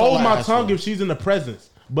just gonna That's all hold I my asked tongue for. if she's in the presence.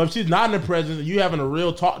 But if she's not in the presence and you having a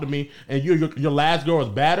real talk to me and your last girl is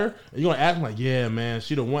badder, and you're gonna ask me like, yeah, man,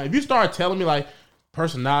 she the one. If you start telling me like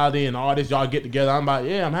personality and all this, y'all get together, I'm like,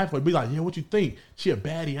 yeah, I'm happy for you. Be like, yeah, what you think? She a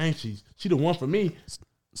baddie, ain't she? She the one for me.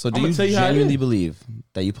 So do I'ma you tell you how it genuinely is. believe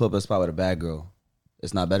that you pull up a spot with a bad girl,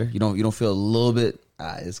 it's not better? You don't feel a little bit?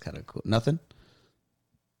 It's kind of cool. Nothing.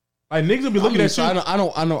 Like niggas will be looking at you. I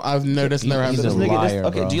don't. I've never. That's never He's happened. a liar,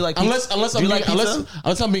 okay, bro. do you like Unless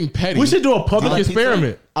I'm being petty. We should do a public like pizza?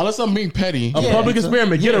 experiment. Unless I'm being petty. A public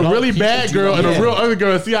experiment. Get a really bad girl and a real ugly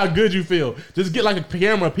girl and see how good you feel. Just get like a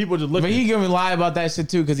camera and people just look. But he gonna lie about that shit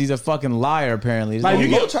too because he's a fucking liar. Apparently, Like, you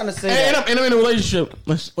You're get- trying to say And that. I'm in a relationship.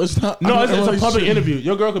 Let's not. No, I'm in it's a public relationship. interview.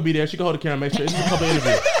 Your girl could be there. She can hold the camera, make sure it's a public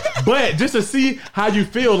interview. But just to see how you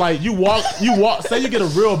feel, like you walk. Say you get a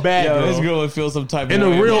real bad Yo, this girl girl would feel some type of and a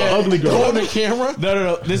way. real Yeah. ugly girl. Hold the camera.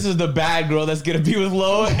 No. This is the bad girl that's gonna be with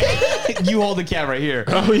Lo. You hold the camera here.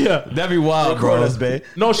 Oh yeah. That'd be wild, bro. babe.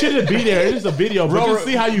 No, she didn't be there. It's just a video, bro. Bro, Just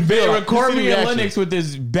see how you Babe, feel. record See the me and reaction. Linux with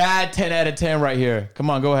this bad 10 out of 10 right here.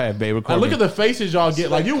 Come on, go ahead, babe. Record Like, look me. at the faces y'all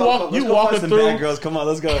get. Like you walking Bad through. girls. Come on,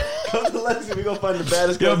 let's go. Come to Lexi. We gonna find the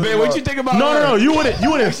baddest Yo, girls. babe, what you think about No, her? no. You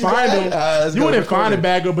wouldn't find them. let's You go. wouldn't Record find a it.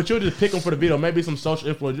 bad girl, but you'll just pick them for the video. Maybe some social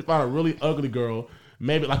influence. You find a really ugly girl.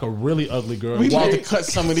 Maybe like a really ugly girl. We Walk- need to cut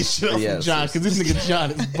some of this shit off Yes. from John because this nigga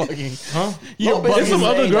John is bugging. Huh? You're No, but there's bugging. some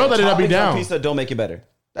other girl that'll be Toppings down. on pizza don't make it better.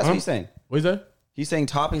 That's what he's saying. What is that? He's saying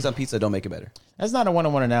toppings on pizza don't make it better. That's not a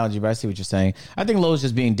one-on-one analogy, but I see what you're saying. I think Lowe's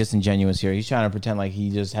just being disingenuous here. He's trying to pretend like he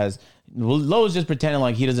just has. Lowe's just pretending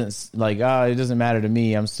like he doesn't it doesn't matter to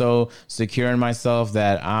me. I'm so secure in myself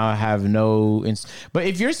that I have no. But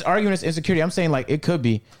if you're arguing this insecurity, I'm saying like it could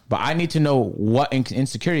be, but I need to know what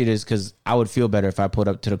insecurity it is because I would feel better if I pulled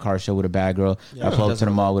up to the car show with a bad girl. I pulled up to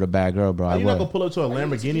the mall with a bad girl, bro. I You're not gonna would. pull up to a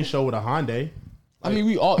Lamborghini show with a Hyundai. I mean,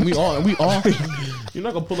 we all. You're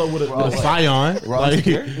not gonna pull up with a Scion. Like,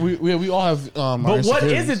 We all have. But what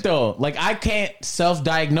is it though? Like I can't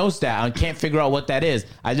self-diagnose that. I can't figure out what that is.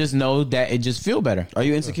 I just know that it just feel better. Are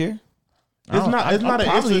you insecure? it's not. It's I'm not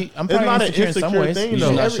probably an insecure in some insecure ways. thing You You're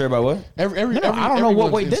though. not sure about what? I don't know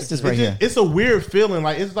what way this is right here. It's a weird feeling.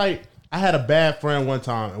 Like it's like I had a bad friend one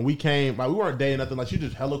time, and we came. Like we weren't dating nothing. Like she's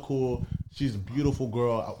just hella cool. She's a beautiful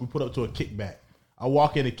girl. We put up to a kickback. I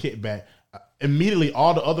walk in a kickback. Immediately,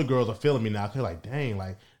 all the other girls are feeling me now. They're like, dang,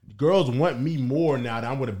 like girls want me more now that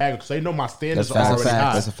I'm with a bag because they know my standards That's are a already fact.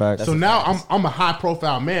 high. That's a fact. So now I'm a high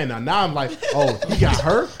profile man now. Now I'm like, oh, he got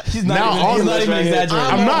her. He's now all he's the- not even exaggerating.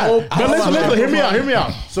 I'm not. But listen, hear me out. Hear me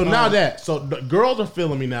out. So Uh-huh. now that, so the girls are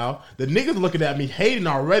feeling me now. The niggas looking at me, hating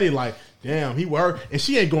already. Like, damn, he worked, and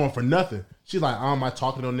she ain't going for nothing. She's like, I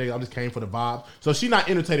talking to no nigga. I just came for the vibe. So she not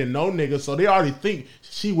entertaining no niggas. So they already think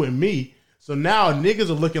she with me. So now niggas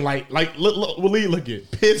are looking like look what Lee looking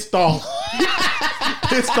pissed off.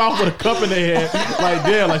 Pissed off with a cup in their hand, like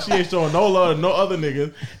damn, like she ain't showing no love to no other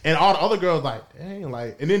niggas, and all the other girls like, dang,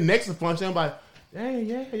 like, and then next to function, I'm like, dang,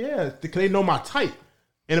 yeah, because they know my type.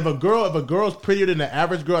 And if a girl's prettier than the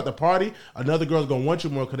average girl at the party, another girl's gonna want you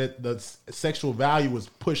more because the sexual value was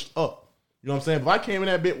pushed up. You know what I'm saying? If I came in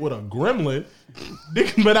that bit with a gremlin, they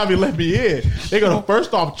better not be let me in. They gonna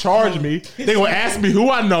first off charge me. They gonna ask me who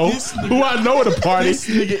I know at the party. This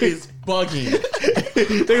nigga is bugging.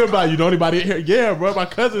 They gonna be like, you know anybody in here? Yeah, bro, my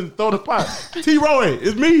cousin throw the pot. T-Roy,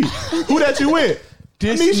 it's me. Who that you with?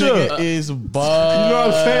 This Anisha. nigga is bugging. You know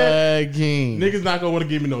what I'm saying? Niggas not gonna want to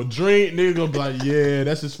give me no drink. Niggas gonna be like, yeah,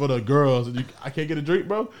 that's just for the girls. I can't get a drink,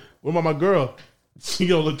 bro. Where my girl? She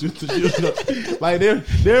gonna look like they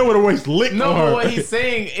don't want to waste lick No, on her. but what he's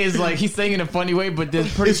saying is like he's saying in a funny way, but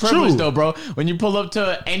there's pretty It's privilege true. though, bro. When you pull up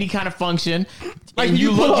to any kind of function, Like and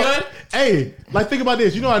you look pull good. up- Hey, like think about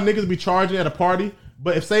this. You know how niggas be charging at a party,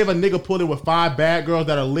 but if say if a nigga pull in with 5 bad girls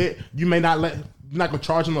that are lit, you may not you're not gonna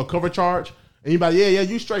charge them a cover charge. And you be like, yeah,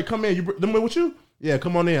 you straight come in. You them with you? Yeah,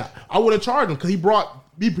 come on in. I wouldn't charge him because he brought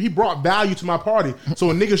value to my party. So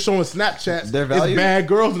when niggas showing Snapchats, Their value? it's bad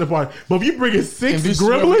girls in the party. But if you bringing 6 And this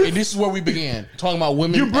gremlins, is where we began talking about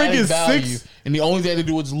women. You bringing adding value, 6 and the only thing they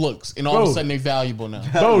do is looks, and all of Bro. a sudden they valuable now.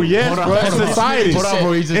 bro, yes, bro, it's society. Hold on,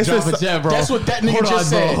 bro. He just It's dropped a- a gem, bro. That's what that nigga just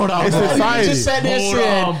said. Hold on, It's bro. society. He just sat there and Hold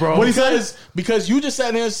said, on, bro. What he said? because you just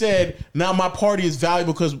sat there and said, now my party is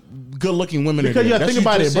valuable because good looking women. Because you gotta think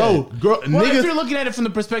about it, bro. Girl, Well, if niggas, you're looking at it from the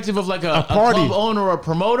perspective of like a party. club owner or a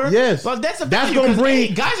promoter, Yes. well, that's That's value, gonna 'cause, bring- hey,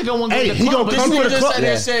 guys are gonna want to Hey, go to he the club. gonna but come This to nigga the just club. sat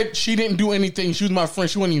there Yeah. said she didn't do anything. She was my friend.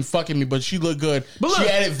 She wasn't even fucking me, but she looked good. But She look,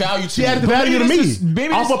 added value to she me. added the value to maybe me this is-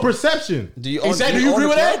 maybe off this- of perception. Do you Exactly. Do you own agree the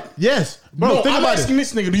with club? that? Yes, bro. No, think I'm about asking it.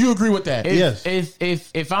 this nigga. Do you agree with that? If, Yes.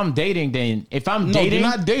 if I'm dating, then if I'm No, dating, you're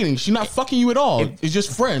not dating. She's not fucking you at all. It's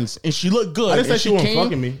just friends, and she looked good. I didn't say and she wasn't came-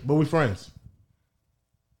 fucking me, but we friends.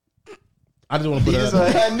 I just want to He put just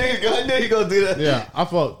that. like, I knew you gonna do that. Yeah, I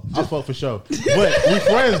fuck for sure. But we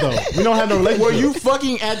friends though. We don't have no relationship. Were you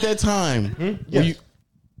fucking at that time? Were Yes. you-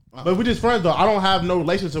 But we just friends though. I don't have no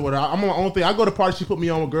relationship with her. I'm on my own thing. I go to parties, she put me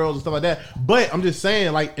on with girls and stuff like that. But I'm just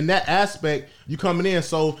saying, like in that aspect, you coming in.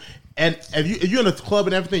 So and if you're in a club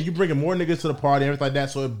and everything, you bringing more niggas to the party and everything like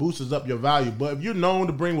that. So it boosts up your value. But if you're known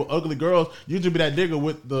to bring with ugly girls, you just be that nigga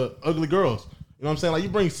with the ugly girls. You know what I'm saying? Like you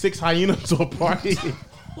bring 6 hyenas to a party.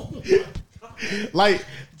 Like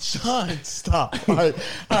John, stop. I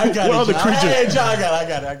got What it. other John. creature? Hey, John, I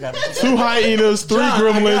got it. 2 hyenas, 3 John,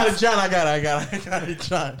 gremlins, I got it, John. I got it,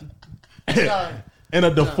 John. John. and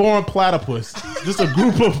a deformed platypus. Just a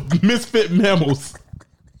group of misfit mammals.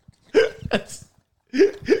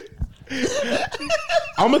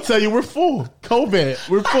 I'm gonna tell you, we're full. COVID,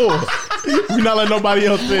 we're full. We're not letting nobody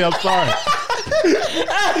else say. I'm sorry.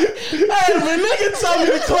 Hey, man, nigga tell me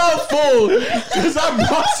the club full because I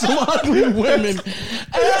brought some ugly women.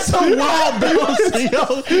 And that's some wild bouncing,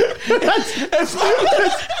 yo. If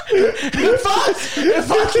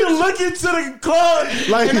I can look into the club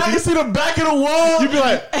Like- and I can see the back of the wall, You be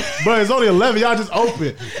like, bro, it's only 11. Y'all just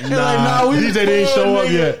open. nah, we DJ didn't full, show up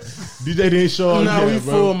nigga. yet. DJ didn't show up nah, yet, we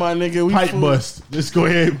bro. full, my nigga. We Pipe full. bust. Let's go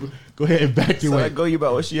ahead and So I evacuate. go you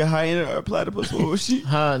about, was she a hyena or a platypus? What was she?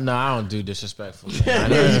 no, I don't do disrespectful.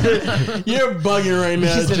 You're bugging right now,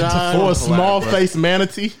 He said it's a John. Or a small face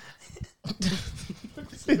manatee.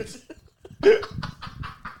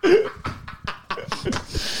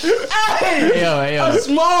 Hey, yo. A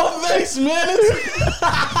small face, man.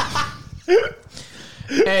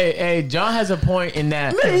 Hey, John has a point in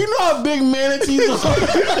that. Nigga, you know how big manatees are?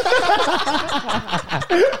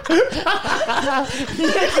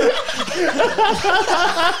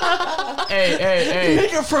 Hey.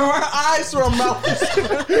 Nigga, from her eyes to her mouth.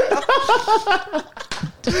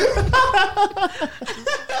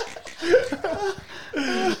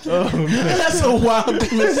 That's a wild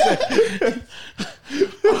thing to say.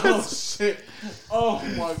 Oh, shit. Oh,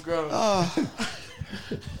 my God.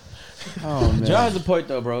 Oh man. John has a point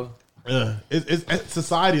though, bro. It's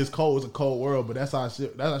society is cold. It's a cold world, but that's how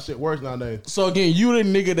shit works nowadays. So again, you the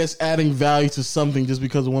nigga that's adding value to something just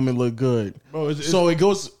because a woman look good. Bro, it's- so it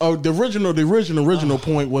goes. The original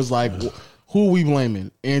point was like, who we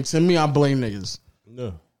blaming? And to me, I blame niggas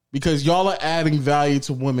No. because y'all are adding value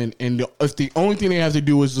to women, and if the only thing they have to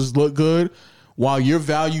do is just look good, while your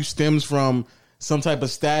value stems from some type of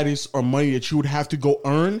status or money that you would have to go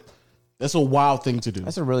earn, that's a wild thing to do.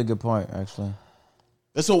 That's a really good point, actually.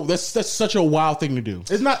 That's such a wild thing to do.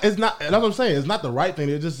 It's not. That's what I'm saying. It's not the right thing.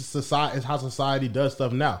 It's just society. It's how society does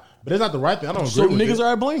stuff now. But it's not the right thing. I don't agree So with niggas it.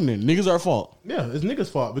 are at blame then. Niggas are at fault. Yeah, it's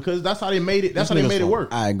niggas' fault because that's how they made it. That's how It's they niggas' made it fault. work.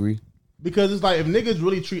 I agree. Because it's like if niggas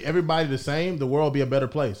really treat everybody the same, the world would be a better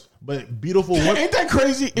place. But beautiful women, Ain't that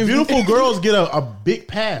crazy? If beautiful girls get a big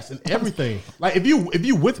pass and everything. Like if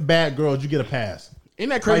you with bad girls, you get a pass. Ain't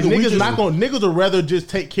that Like crazy? We niggas just- niggas would rather just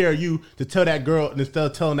take care of you to tell that girl instead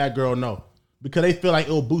of telling that girl no. Because they feel like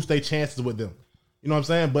it'll boost their chances with them. You know what I'm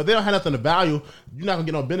saying? But they don't have nothing to value, you're not gonna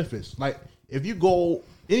get no benefits. Like if you go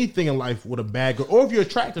anything in life with a bad girl, or if you're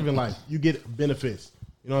attractive in life, you get benefits.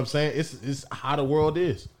 You know what I'm saying? It's how the world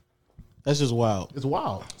is. That's just wild. It's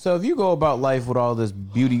wild. So if you go about life with all this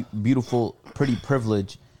beautiful, pretty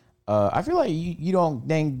privilege, I feel like you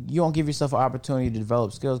don't give yourself an opportunity to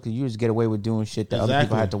develop skills because you just get away with doing shit that other people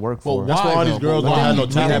Exactly. had to work for. That's why all these girls don't have no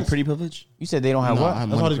talent. pretty privilege. You said they don't have what?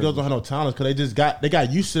 That's why these girls don't have no talents because they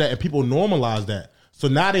got used to that and people normalize that. So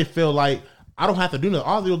now they feel like I don't have to do nothing.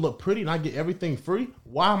 All they look pretty and I get everything free.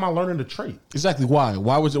 Why am I learning the trait? Exactly. Why?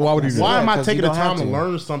 Why would he do Why that? am I 'cause taking you the don't have time to to.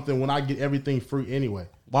 learn something when I get everything free anyway?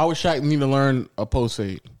 Why would Shaq need to learn a post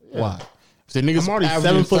fade? Why? If the niggas I'm already averaging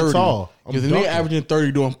 7 foot 30, tall. I'm if the nigga dunking. averaging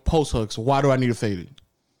 30 doing post hooks, why do I need to fade it?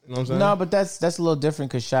 You know what I'm saying? No, but that's a little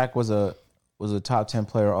different because Shaq was a top 10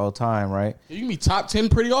 player all time, right? You can be top 10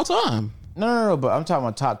 pretty all time. No, but I'm talking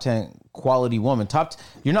about top 10 quality woman.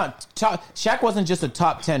 You're not top. Shaq wasn't just a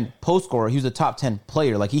top 10 post scorer. He was a top 10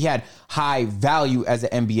 player. Like he had high value as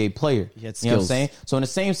an NBA player. He had You know what I'm skills. saying? So in the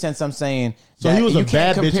same sense, I'm saying so that he was you a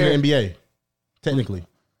can't bad bitch compare- in the NBA, technically.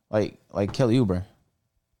 like Kelly Oubre.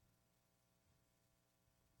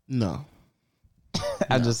 No.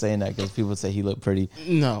 I'm just saying that because people say he looked pretty.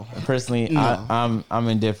 No. Personally, No. I'm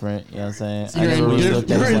indifferent. You know what I'm saying? I You're never really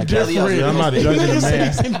looked at it like that. indifferent. I'm not judging Niggas the say man.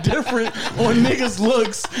 he's indifferent on niggas'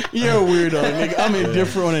 looks. You're a weirdo, nigga. I'm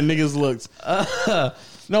indifferent on a niggas' looks.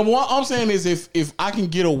 No, what I'm saying is if I can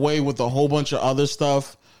get away with a whole bunch of other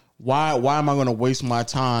stuff, why am I going to waste my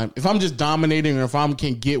time? If I'm just dominating or if I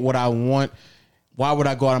can get what I want, why would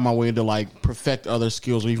I go out of my way to like perfect other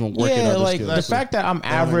skills or even work at Yeah, other like skills? the fact that I'm make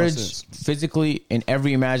no average sense. physically in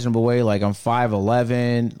every imaginable way, like I'm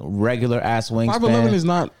 5'11", regular ass wingspan. 5'11" is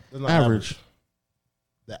not That's not average.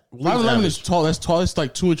 That, 5'11" is tall. That's tall. It's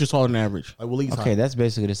like 2 inches taller than average. like Waleed's Okay, height. that's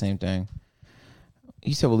basically the same thing.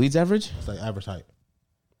 You said Waleed's average? It's like average height.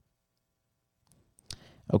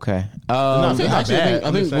 Okay. not bad. Actually, I think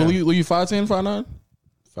I'm just saying. will you 5'10", 5'9"?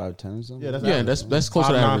 5'10" or something. Yeah, that's Yeah, average. that's close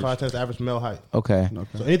to the 5'9", average. 5'10" is the average male height. Okay.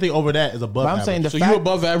 So anything over that is above But I'm average. saying the So fact, you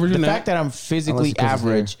above average the in that? fact that I'm physically Unless it's 'cause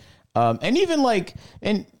average, and even like,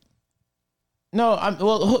 and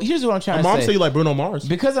no, here's what I'm trying My to mom say. say you like Bruno Mars.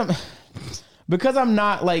 because I'm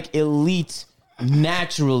not like elite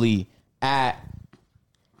naturally at,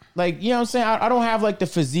 like, you know what I'm saying? I don't have like the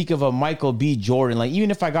physique of a Michael B. Jordan. Like,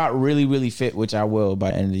 even if I got really, really fit, which I will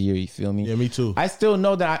by the end of the year, you feel me? Yeah, me too. I still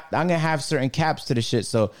know that I'm going to have certain caps to the shit.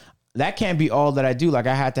 So that can't be all that I do. Like,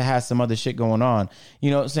 I had to have some other shit going on.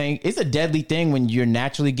 You know what I'm saying? It's a deadly thing when you're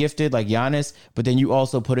naturally gifted like Giannis, but then you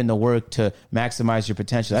also put in the work to maximize your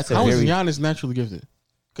potential. That's a How is very, Giannis naturally gifted?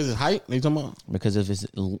 Because his height? Are you talking about? because of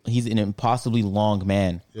he's an impossibly long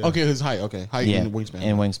man. Okay, his height. Okay, height Yeah, and wingspan.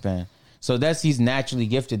 and wingspan. So he's naturally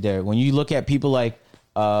gifted there. When you look at people like,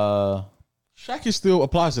 Shaq is still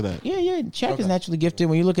applies to that. yeah, Shaq is naturally gifted.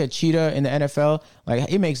 When you look at Cheetah in the NFL,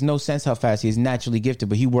 like, it makes no sense how fast he's naturally gifted,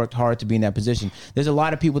 but he worked hard to be in that position. There's a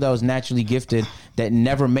lot of people that was naturally gifted that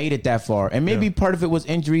never made it that far, and maybe part of it was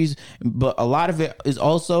injuries, but a lot of it is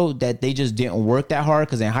also that they just didn't work that hard.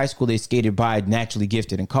 Because in high school they skated by naturally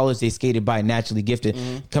gifted, in college they skated by naturally gifted.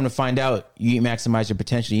 Come to find out, you ain't maximize your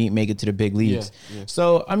potential, you ain't make it to the big leagues. Yeah.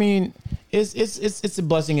 So I mean, it's a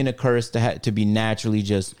blessing and a curse to be naturally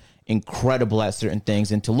just incredible at certain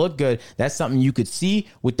things and to look good. That's something you could see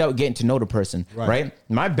without getting to know the person, right?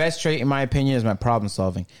 My best trait, in my opinion, is my problem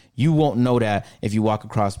solving. You won't know that if you walk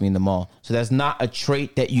across me in the mall. So that's not a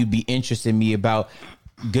trait that you'd be interested in me about.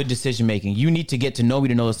 Good decision making. You need to get to know me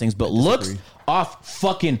to know those things. But looks off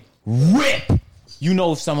fucking rip. You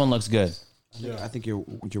know if someone looks good. I think your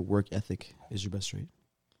work ethic is your best trait.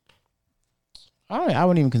 I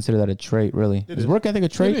wouldn't even consider that a trait, really. Is work ethic a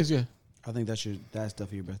It trait? is, yeah. I think that's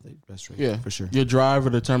definitely your best trait. Yeah, for sure. Your drive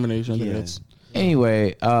or determination. I think Yeah. that's.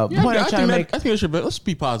 Anyway, Yeah, point I'm I trying to make. think that should be. Let's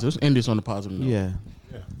be positive. Let's end this on the positive note. Yeah,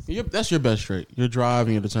 That's your best trait. Your drive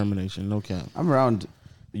and your determination. No cap. I'm around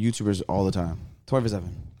YouTubers all the time, 24/7.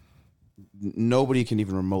 Nobody can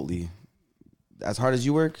even remotely, as hard as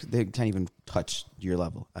you work, they can't even touch your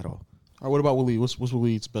level at all. All right, what about Waleed? What's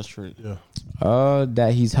Waleed's best trait? Yeah.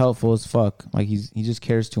 That he's helpful as fuck. Like, he just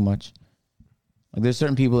cares too much. Like, there's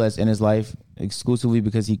certain people that's in his life exclusively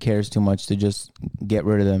because he cares too much to just get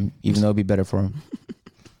rid of them, even though it'd be better for him.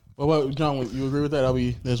 What about John? You agree with that?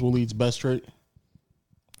 That's Waleed's best trait.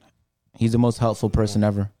 He's the most helpful person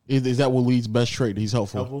ever. Is that Waleed's best trait? He's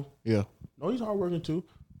helpful. Helpful? Yeah. No, he's hardworking too.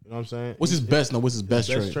 You know what I'm saying? What's his best? No, what's his best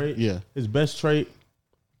best trait? trait? Yeah. His best trait.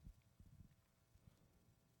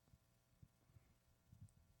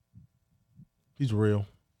 He's real.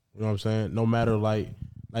 You know what I'm saying? No matter like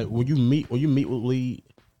when you meet with Lee,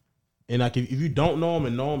 and like if you don't know him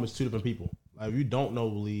and know him, it's two different people. Like if you don't know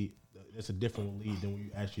Lee, it's a different Lee than when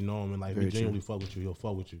you actually know him. And like if Very he genuinely true. fuck with you, he'll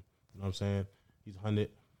fuck with you. You know what I'm saying? He's 100.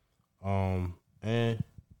 And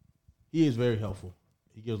he is very helpful.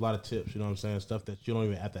 He gives a lot of tips. You know what I'm saying? Stuff that you don't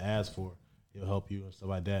even have to ask for. He'll help you and stuff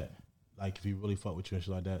like that. Like if he really fuck with you and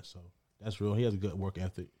shit like that. So that's real. He has a good work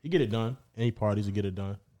ethic. He get it done. Any parties to get it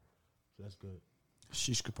done. So that's good.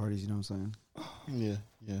 Shishka parties, you know what I'm saying?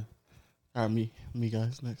 Yeah. All right, me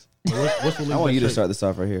guys next. What's I want you to start this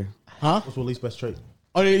off right here. Huh? What's Waleed's best trait?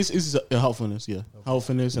 Oh, yeah, it's helpfulness. Yeah,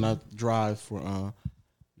 helpfulness, and I drive for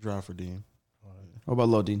Dean. What about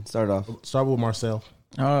Lodine? Start it off. Start with Marcel.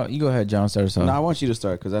 You go ahead, John. Start us off. No, I want you to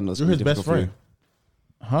start because I know it's You're gonna his be best difficult for friend.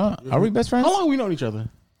 you. Huh? Are we best friends? How long have we known each other?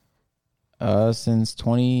 Since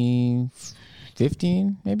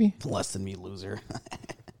 2015, maybe Less than me, loser.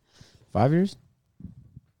 5 years.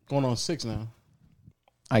 Going on 6 now.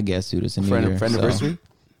 I guess, dude. It's a new Friend year. So, anniversary?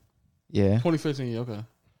 yeah, 2015. Yeah, okay.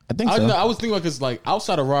 I think so. I was thinking like it's like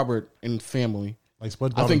outside of Robert and family. Like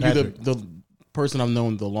SpongeBob I think and you're Patrick. the person I've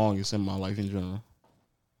known the longest in my life in general.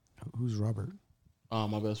 Who's Robert?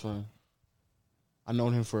 My best friend. I've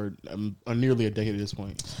known him for nearly a decade at this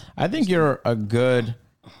point. I think you're a good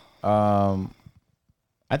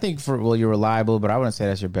I think you're reliable, but I wouldn't say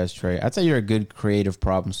that's your best trait. I'd say you're a good creative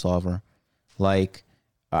problem solver. Like,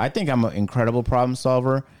 I think I'm an incredible problem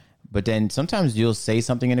solver, but then sometimes you'll say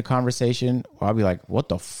something in a conversation where I'll be like, what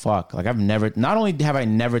the fuck? Like, not only have I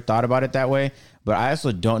never thought about it that way, but I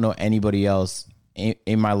also don't know anybody else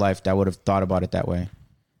in my life that would have thought about it that way.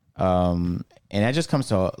 And that just comes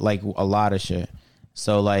to like a lot of shit.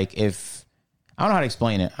 So like if I don't know how to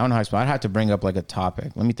explain it. I'd have to bring up like a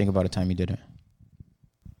topic. Let me think about a time you did it.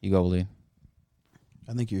 You go, Waleed.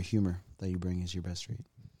 I think your humor that you bring is your best trait.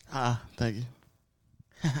 Thank you.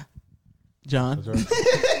 John.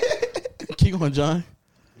 Keep going, John.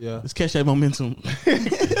 Yeah. Let's catch that momentum.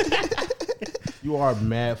 You are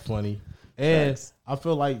mad funny. And I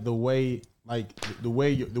feel like the way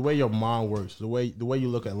your mind works, the way you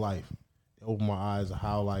look at life, it opened my eyes of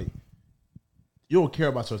how like you don't care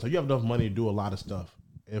about certain stuff. You have enough money to do a lot of stuff.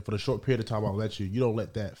 And for the short period of time I'll let you don't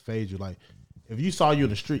let that phase you. Like if you saw you in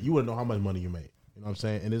the street, you wouldn't know how much money you made. You know what I'm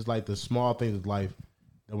saying? And it's like the small things of life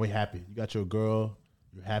that make happy. You got your girl,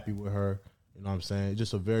 you're happy with her. You know what I'm saying? It's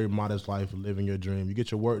just a very modest life of living your dream. You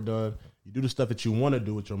get your work done. You do the stuff that you want to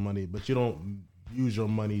do with your money, but you don't use your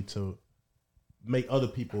money to make other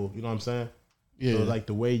people, you know what I'm saying? Yeah. So like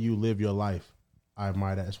the way you live your life, I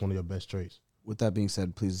admire that. It's one of your best traits. With that being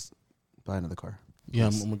said, please buy another car. Yeah,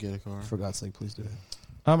 I'm gonna get a car. For God's sake, please do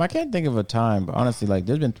that. I can't think of a time, but honestly, like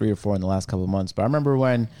there's been 3 or 4 in the last couple of months. But I remember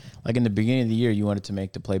when, like in the beginning of the year, you wanted to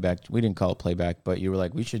make the playback. We didn't call it playback, but you were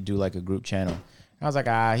like, we should do like a group channel. I was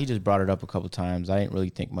like, he just brought it up a couple of times. I didn't really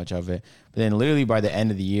think much of it. But then literally by the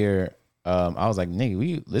end of the year, I was like,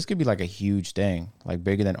 nigga, this could be like a huge thing, like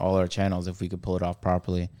bigger than all our channels if we could pull it off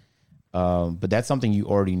properly. But that's something you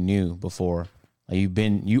already knew before. Like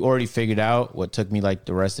you already figured out what took me like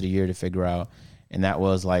the rest of the year to figure out. And that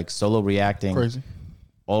was like solo reacting. Crazy.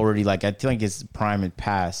 Already, like I think it's prime and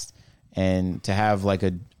past. And to have like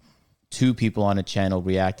 2 people on a channel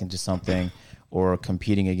reacting to something or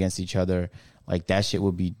competing against each other, like that shit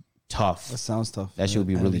would be tough. That sounds tough. That shit would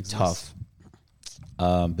be really tough.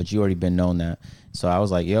 But you already been known that. So I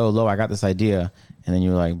was like, yo, Lo, I got this idea. And then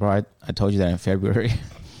you were like, bro, I told you that in February.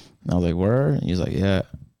 And I was like, word? And he was like, yeah,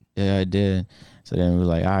 I did. So then we were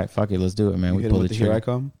like, all right, fuck it, let's do it, man. We pulled the trigger. Here I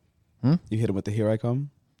come? You hit him with the Here I Come?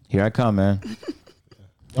 Here I come, man.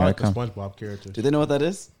 I like the SpongeBob character. Do they know what that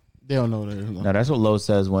is? They don't know that. No, that's what Lo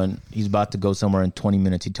says when he's about to go somewhere in 20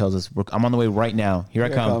 minutes. He tells us, I'm on the way right now. Here I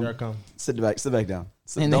come. Here I come. Sit back down.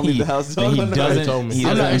 And Don't then leave the house. then he They told doesn't. me. He I'm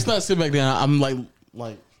not, doesn't it's not sit back down. I'm like,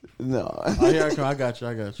 No. oh, here I come. I got you.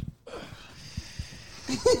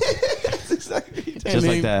 That's exactly what he did. Just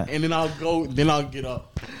like that. And then I'll get up.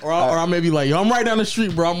 Or I may be like, yo, I'm right down the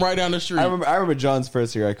street, bro. I'm right down the street. I remember John's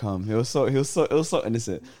first Here I Come. It was so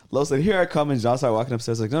innocent. Lo said, Here I come, and John started walking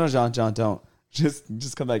upstairs like, no, John, don't.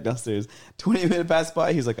 Just come back downstairs. 20 minutes passed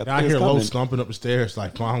by, he's like, I hear Lo stomping up the stairs,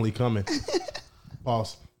 like finally coming.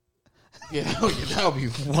 Pause. Yeah, that would be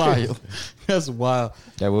wild. That's wild.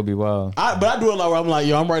 That would be wild. But I do it like where I'm like,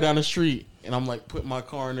 yo, I'm right down the street, and I'm like putting my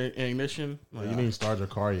car in ignition. You didn't even start your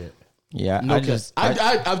car yet. Yeah, No,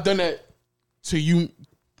 I've done that to you.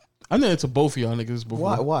 I've done it to both of y'all niggas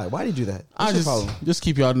before. Why? Why do you do that? I just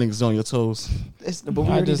keep y'all niggas on your toes. But we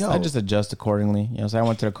I already just know. I just adjust accordingly. You know, so I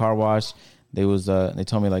went to the car wash. They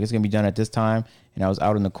told me like it's gonna be done at this time, and I was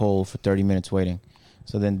out in the cold for 30 minutes waiting.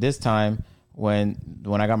 So then this time when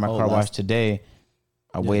I got my car washed today,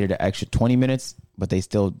 I waited an extra 20 minutes, but they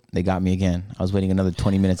got me again. I was waiting another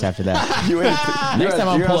 20 minutes after that. Next time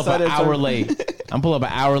I'm pull up an hour late. I'm pull up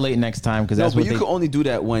an hour late next time because that's but what you can only do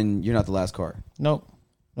that when you're not the last car. Nope.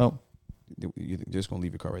 You're just gonna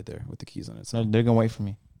leave your car right there with the keys on it. So. No, they're gonna wait for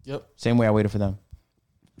me. Yep. Same way I waited for them.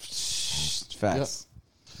 Fast.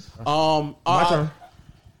 My turn.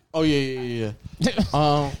 Oh yeah.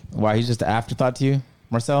 Why? He's just an afterthought to you,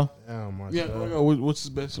 Marcel? Oh, my Yeah. God. What's his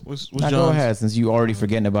best? What's Now John's? go ahead, since you already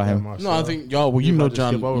forgetting about him. Marcel. No, I think y'all. Well, you You know about to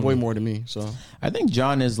skip John over way me. more than me. So I think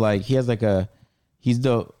John is like he's one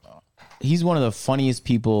of the funniest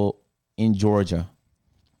people in Georgia,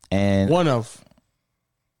 and one of.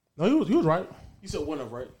 No, he was right. You said one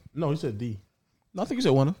of, right? No, he said D. No, I think you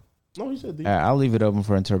said one of. No, he said D. I'll leave it open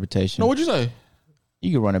for interpretation. No, what'd you say?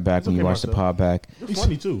 You can run it back when okay, you watch the Marcel. pod back. You're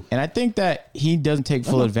funny too. And I think that he doesn't take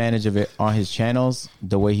full advantage of it on his channels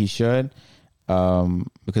the way he should.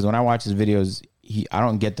 Because when I watch his videos, I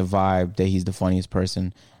don't get the vibe that he's the funniest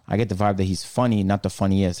person. I get the vibe that he's funny, not the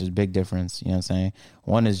funniest. There's a big difference. You know what I'm saying?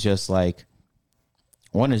 One is just like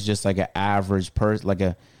an average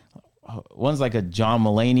person, one's like a John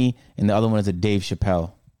Mulaney, and the other one is a Dave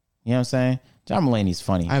Chappelle. You know what I'm saying? John Mulaney's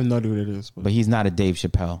funny, I have no idea what it is. but he's not a Dave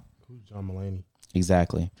Chappelle. Who's John Mulaney?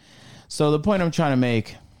 Exactly. So the point I'm trying to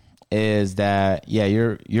make is that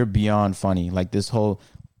you're beyond funny. Like this whole,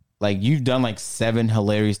 like you've done like 7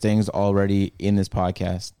 hilarious things already in this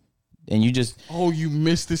podcast, and you just you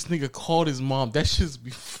missed this nigga called his mom. That shit's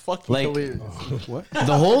be fucking Like- hilarious. What?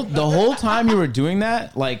 the whole time you were doing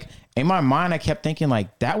that, like in my mind, I kept thinking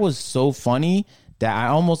like that was so funny that I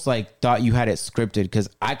almost like thought you had it scripted because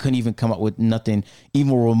I couldn't even come up with nothing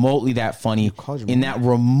even remotely that funny in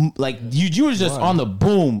that like you was just on the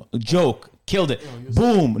boom joke. Killed it.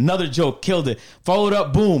 Boom. Another joke. Killed it. Followed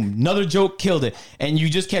up. Boom. Another joke. Killed it. And you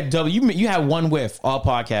just kept double. You had one whiff all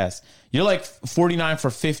podcast. You're like 49 for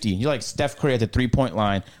 50. You're like Steph Curry at the 3-point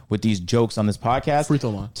line with these jokes on this podcast. Free throw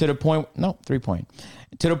line. To the point. No, 3-point.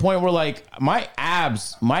 To the point where like my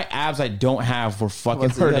abs I don't have were fucking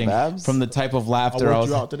What, so you have hurting abs? from the type of I laughter worked I was.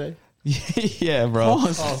 you out today. Yeah, bro.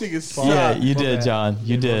 This nigga's Yeah, sad. you My did, bad. John.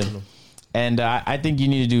 You did. And I think you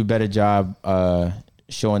need to do a better job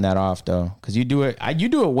showing that off, though, because you do it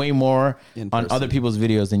way more In on person. other people's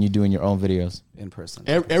videos than you do in your own videos. In person.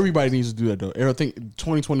 Everybody needs to do that though. I think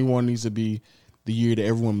 2021 needs to be the year that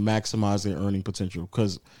everyone maximize their earning potential.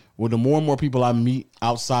 Because with the more and more people I meet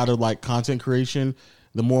outside of like content creation,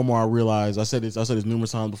 the more and more I realize. I said this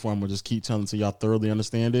numerous times before. I'm gonna just keep telling it so y'all thoroughly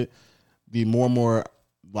understand it. The more and more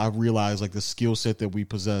I realize like the skill set that we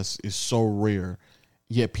possess is so rare,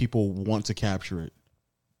 yet people want to capture it.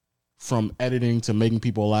 From editing to making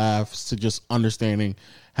people laugh to just understanding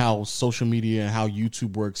how social media and how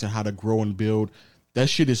YouTube works and how to grow and build. That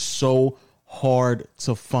shit is so hard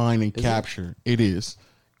to find and capture. It is.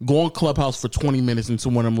 Go on Clubhouse for 20 minutes into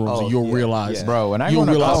one of them rooms and you'll realize, Bro, when I you'll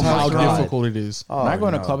go to realize how Clubhouse, difficult it is. when I go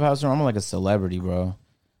in a clubhouse room, I'm like a celebrity, bro.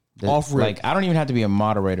 Off rip. Like I don't even have to be a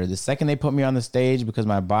moderator. The second they put me on the stage because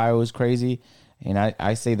my bio is crazy, and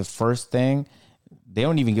I say the first thing, they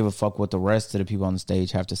don't even give a fuck what the rest of the people on the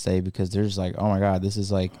stage have to say because they're just like, oh my god, this is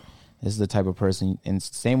the type of person. And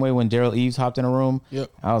same way when Daryl Eves hopped in a room, Yep.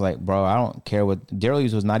 I was like, bro, I don't care what Daryl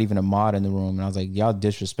Eves was not even a mod in the room, and I was like, y'all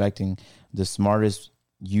disrespecting the smartest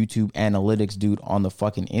YouTube analytics dude on the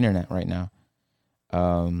fucking internet right now.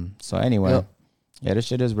 So anyway, Yep. yeah, this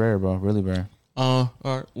shit is rare, bro, really rare. All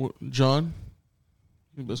right, John.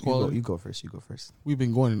 Best quality. You go first. You go first. We've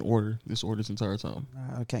been going in order this entire time.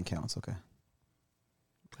 I can't count. It's okay.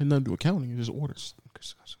 Had nothing to do with counting. It's just orders.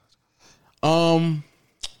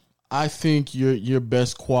 I think your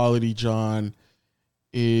best quality, John,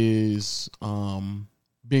 is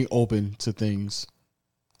being open to things,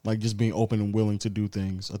 like just being open and willing to do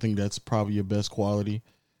things. I think that's probably your best quality.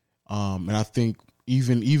 And I think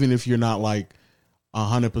even if you're not like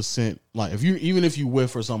 100%, like if you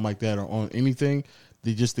whiff or something like that or on anything,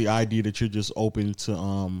 the idea that you're just open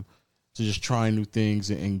to just trying new things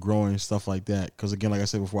and growing and stuff like that. Because again, like I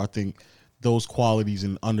said before, I think those qualities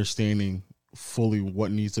and understanding fully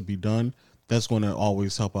what needs to be done, that's going to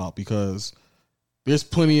always help out. Because there's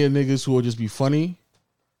plenty of niggas who will just be funny,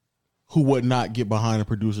 who would not get behind a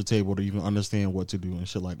producer table to even understand what to do and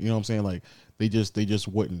shit like, you know what I'm saying? Like they just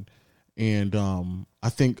wouldn't. And I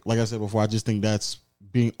think, like I said before, I just think that's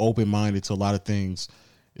being open minded to a lot of things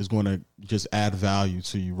is going to just add value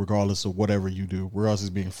to you, regardless of whatever you do. Regardless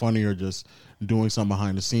of being funny or just doing something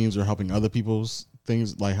behind the scenes or helping other people's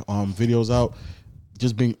things like videos out.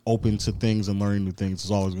 Just being open to things and learning new things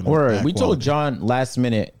is always going to. Word. We told John last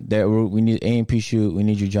minute that we need A&P shoot. We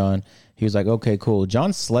need you, John. He was like, okay, cool.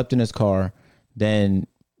 John slept in his car. Then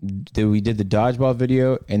we did the dodgeball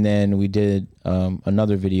video, and then we did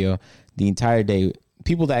another video the entire day.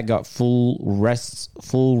 People that got full rest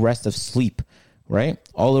of sleep. Right?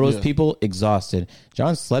 All of those people exhausted.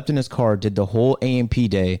 John slept in his car, did the whole A&P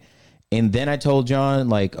day. And then I told John,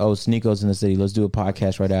 like, oh, Sneako's in the city. Let's do a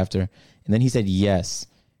podcast right after. And then he said yes.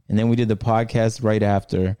 And then we did the podcast right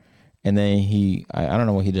after. And then I don't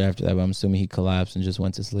know what he did after that, but I'm assuming he collapsed and just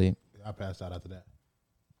went to sleep. I passed out after that.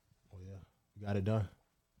 Oh yeah, you got it done.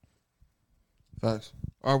 Facts.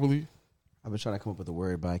 I believe. I've been trying to come up with a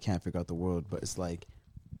word, but I can't figure out the word. But it's like,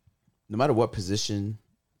 no matter what position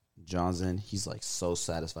John's in, he's like so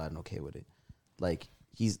satisfied and okay with it. Like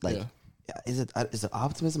he's like, is it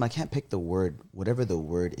optimism? I can't pick the word. Whatever the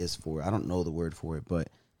word is for it. I don't know the word for it, but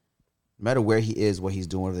no matter where he is, what he's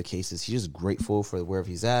doing, whatever the case is, he's just grateful for wherever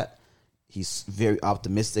he's at. He's very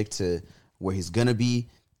optimistic to where he's gonna be,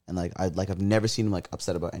 and I've never seen him like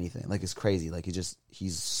upset about anything. Like it's crazy. Like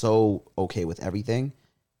he's so okay with everything,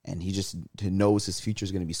 and he knows his future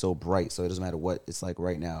is gonna be so bright. So it doesn't matter what it's like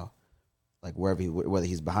right now. Like whether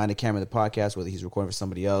he's behind the camera in the podcast, whether he's recording for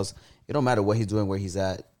somebody else, it don't matter what he's doing, where he's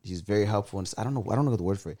at. He's very helpful. And I don't know the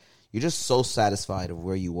word for it. You're just so satisfied of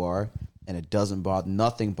where you are, and it doesn't bother.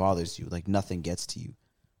 Nothing bothers you. Like nothing gets to you.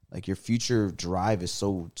 Like your future drive is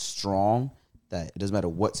so strong that it doesn't matter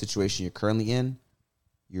what situation you're currently in,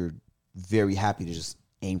 you're very happy to just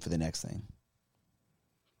aim for the next thing.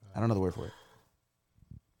 I don't know the word for it.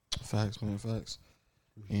 Facts, man, facts.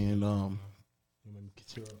 And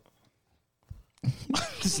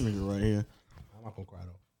this nigga right here. I'm not gonna cry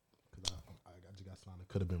though, because I just got signed. It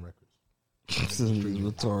could have been records. This nigga's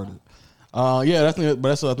retarded. Yeah, I think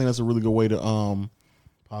that's a really good way to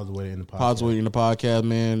Pause the way in the podcast. pause in the podcast,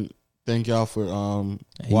 man. Thank y'all for You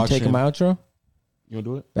watching. taking my outro? You wanna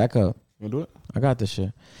do it? Back up. You wanna do it? I got this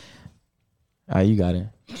shit. You got it.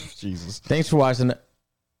 Jesus. Thanks for watching.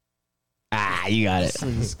 You got it. Go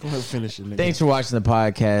ahead and finish it, nigga. Thanks for watching the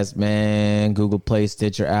podcast, man. Google Play,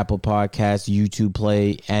 Stitcher, Apple Podcasts, YouTube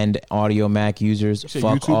Play, and Audio Mac users. You said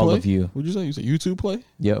Fuck YouTube all play? of you. What'd you say? You said YouTube play?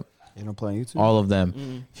 Yep. You don't play on YouTube? All of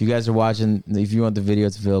them. If you guys are watching, if you want the video,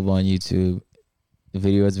 it's available on YouTube. The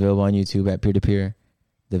video is available on YouTube at Peer to Peer.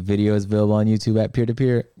 The video is available on YouTube at Peer to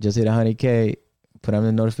Peer. Just hit 100K. Put on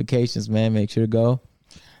the notifications, man. Make sure to go.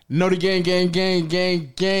 No, the gang.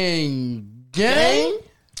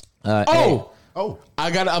 Oh,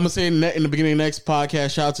 I'm gonna say in the beginning of the next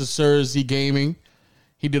podcast. Shout out to Sir Z Gaming.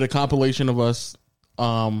 He did a compilation of us,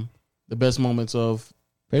 the best moments of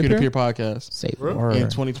Peer to Peer podcast Say Really? word. in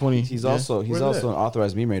 2020. He's Yeah. also Where's an that?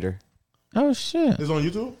 authorized meme raider. Oh, shit. it's on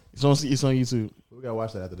YouTube. it's on YouTube. We gotta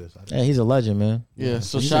watch that after this. Yeah, he's a legend, man. Yeah.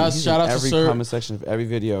 So He's shout in out to every Sir. comment section of every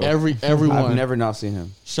video. Everyone. I've never not seen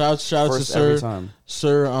him. Shout out to First every Sir. time.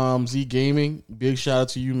 Sir Z Gaming. Big shout out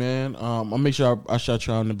to you, man. I'll make sure I shout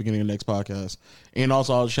you out in the beginning of the next podcast, and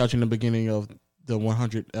also I'll shout you in the beginning of the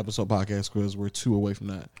 100 episode podcast because we're 2 away from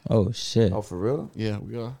that. Oh, shit. Oh, for real? Yeah,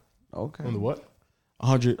 we are. Okay. On the what?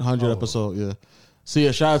 100 episode. Yeah. So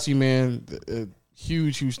yeah, shout out to you, man.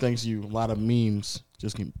 Huge thanks to you. A lot of memes.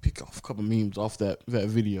 Just can pick off a couple memes off that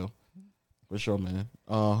video. For sure, man.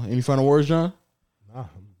 Any final words, John? Nah,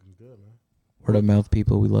 I'm good, man. Word of mouth,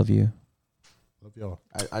 people. We love you. Love y'all.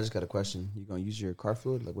 I just got a question. You gonna use your car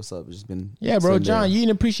fluid? Like, what's up? It's just been Yeah, bro. sitting John, there. you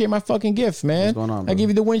didn't appreciate my fucking gift, man. What's going on, bro? I give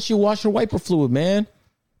you the windshield washer wiper fluid, man.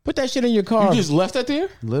 Put that shit in your car. You just left that there?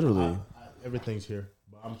 Literally. Everything's here,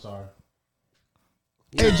 but I'm sorry.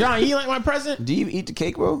 Hey, John, you like my present? Do you eat the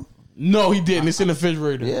cake, bro? No, he didn't. It's in the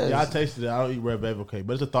refrigerator. Yeah. Yeah, I tasted it. I don't eat red velvet cake,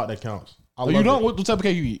 but it's a thought that counts. I Oh, you love don't? it. What type of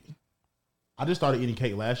cake you eat? I just started eating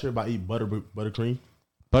cake last year, but I eat buttercream.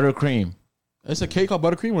 Buttercream. It's a cake called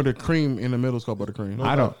buttercream, or the cream in the middle is called buttercream? No,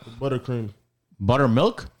 I don't- buttercream.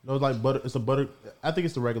 Buttermilk? No, it's like butter. It's a butter. I think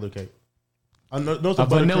it's the regular cake. No, it's a A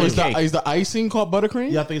vanilla buttercream. cake. Is the icing called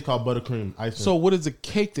buttercream? Yeah, I think it's called buttercream icing. So what is the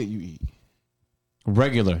cake that you eat?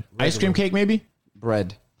 Regular. Ice cream cake, maybe?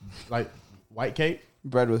 Bread. like white cake.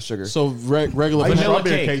 Bread with sugar. So regular I eat Vanilla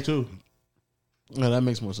strawberry cake. cake too. No, that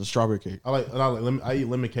makes more sense. Strawberry cake. I eat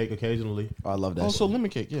lemon cake occasionally. Oh, I love that. Also lemon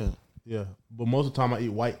cake, yeah. Yeah, but most of the time I eat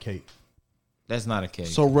white cake. That's not a cake.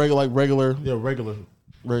 So regular Yeah, regular.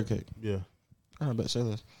 cake. Yeah. I bet say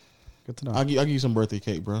this. Good to know. I'll give you some birthday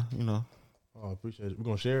cake, bro. You know, Oh, I appreciate it. We're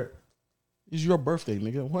gonna share it. it's your birthday,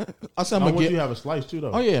 nigga. What? I said I I'm want gonna you to get. have a slice too,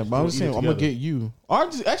 though. Oh yeah, but I'm We'll just eat it saying I'm gonna together. get you. Or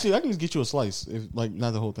actually, I can just get you a slice, if like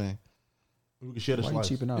not the whole thing. We can share the Why you slice.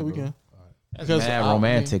 cheaping out, Yeah, we bro? can. That's because mad I-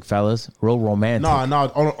 romantic, fellas. Real romantic. No,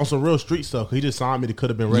 on some real street stuff. He just signed me to could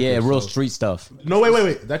have been records. Yeah, real so- street stuff. No,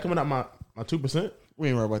 wait. That coming out my 2%? We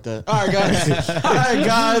ain't worried about that. All right, guys. All right,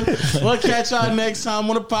 guys. We'll catch y'all next time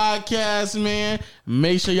on the podcast, man.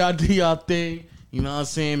 Make sure y'all do y'all thing. You know what I'm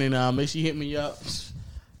saying? And make sure you hit me up.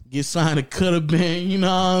 Get signed to Could Have Been. You know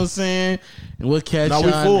what I'm saying? And we'll catch No, y'all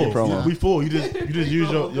we full. next time. We full. You just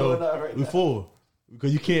use your we full.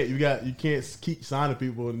 Because you can't keep signing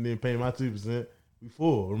people and then paying my 2%. We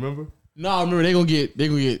full, remember? No, remember they gonna get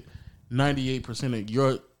 98% of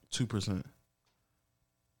your 2%.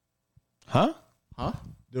 Huh? Huh?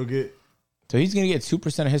 They'll get So he's going to get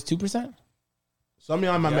 2% of his 2%? some of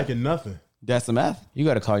y'all not making nothing. That's the math. You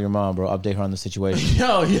got to call your mom, bro. Update her on the situation.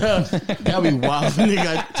 Yo, yeah. That'd be wild. Nigga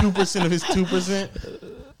got 2% of his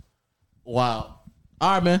 2%. Wow.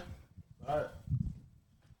 All right, man. All right.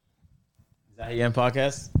 Is that how you end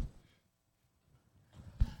podcast?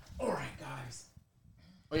 All right, guys.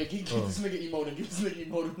 Oh yeah, get this nigga emoting. Get this nigga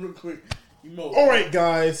emoting real quick. Emote. All right,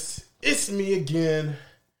 guys. It's me again.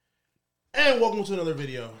 And welcome to another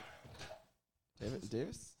video.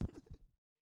 Davis?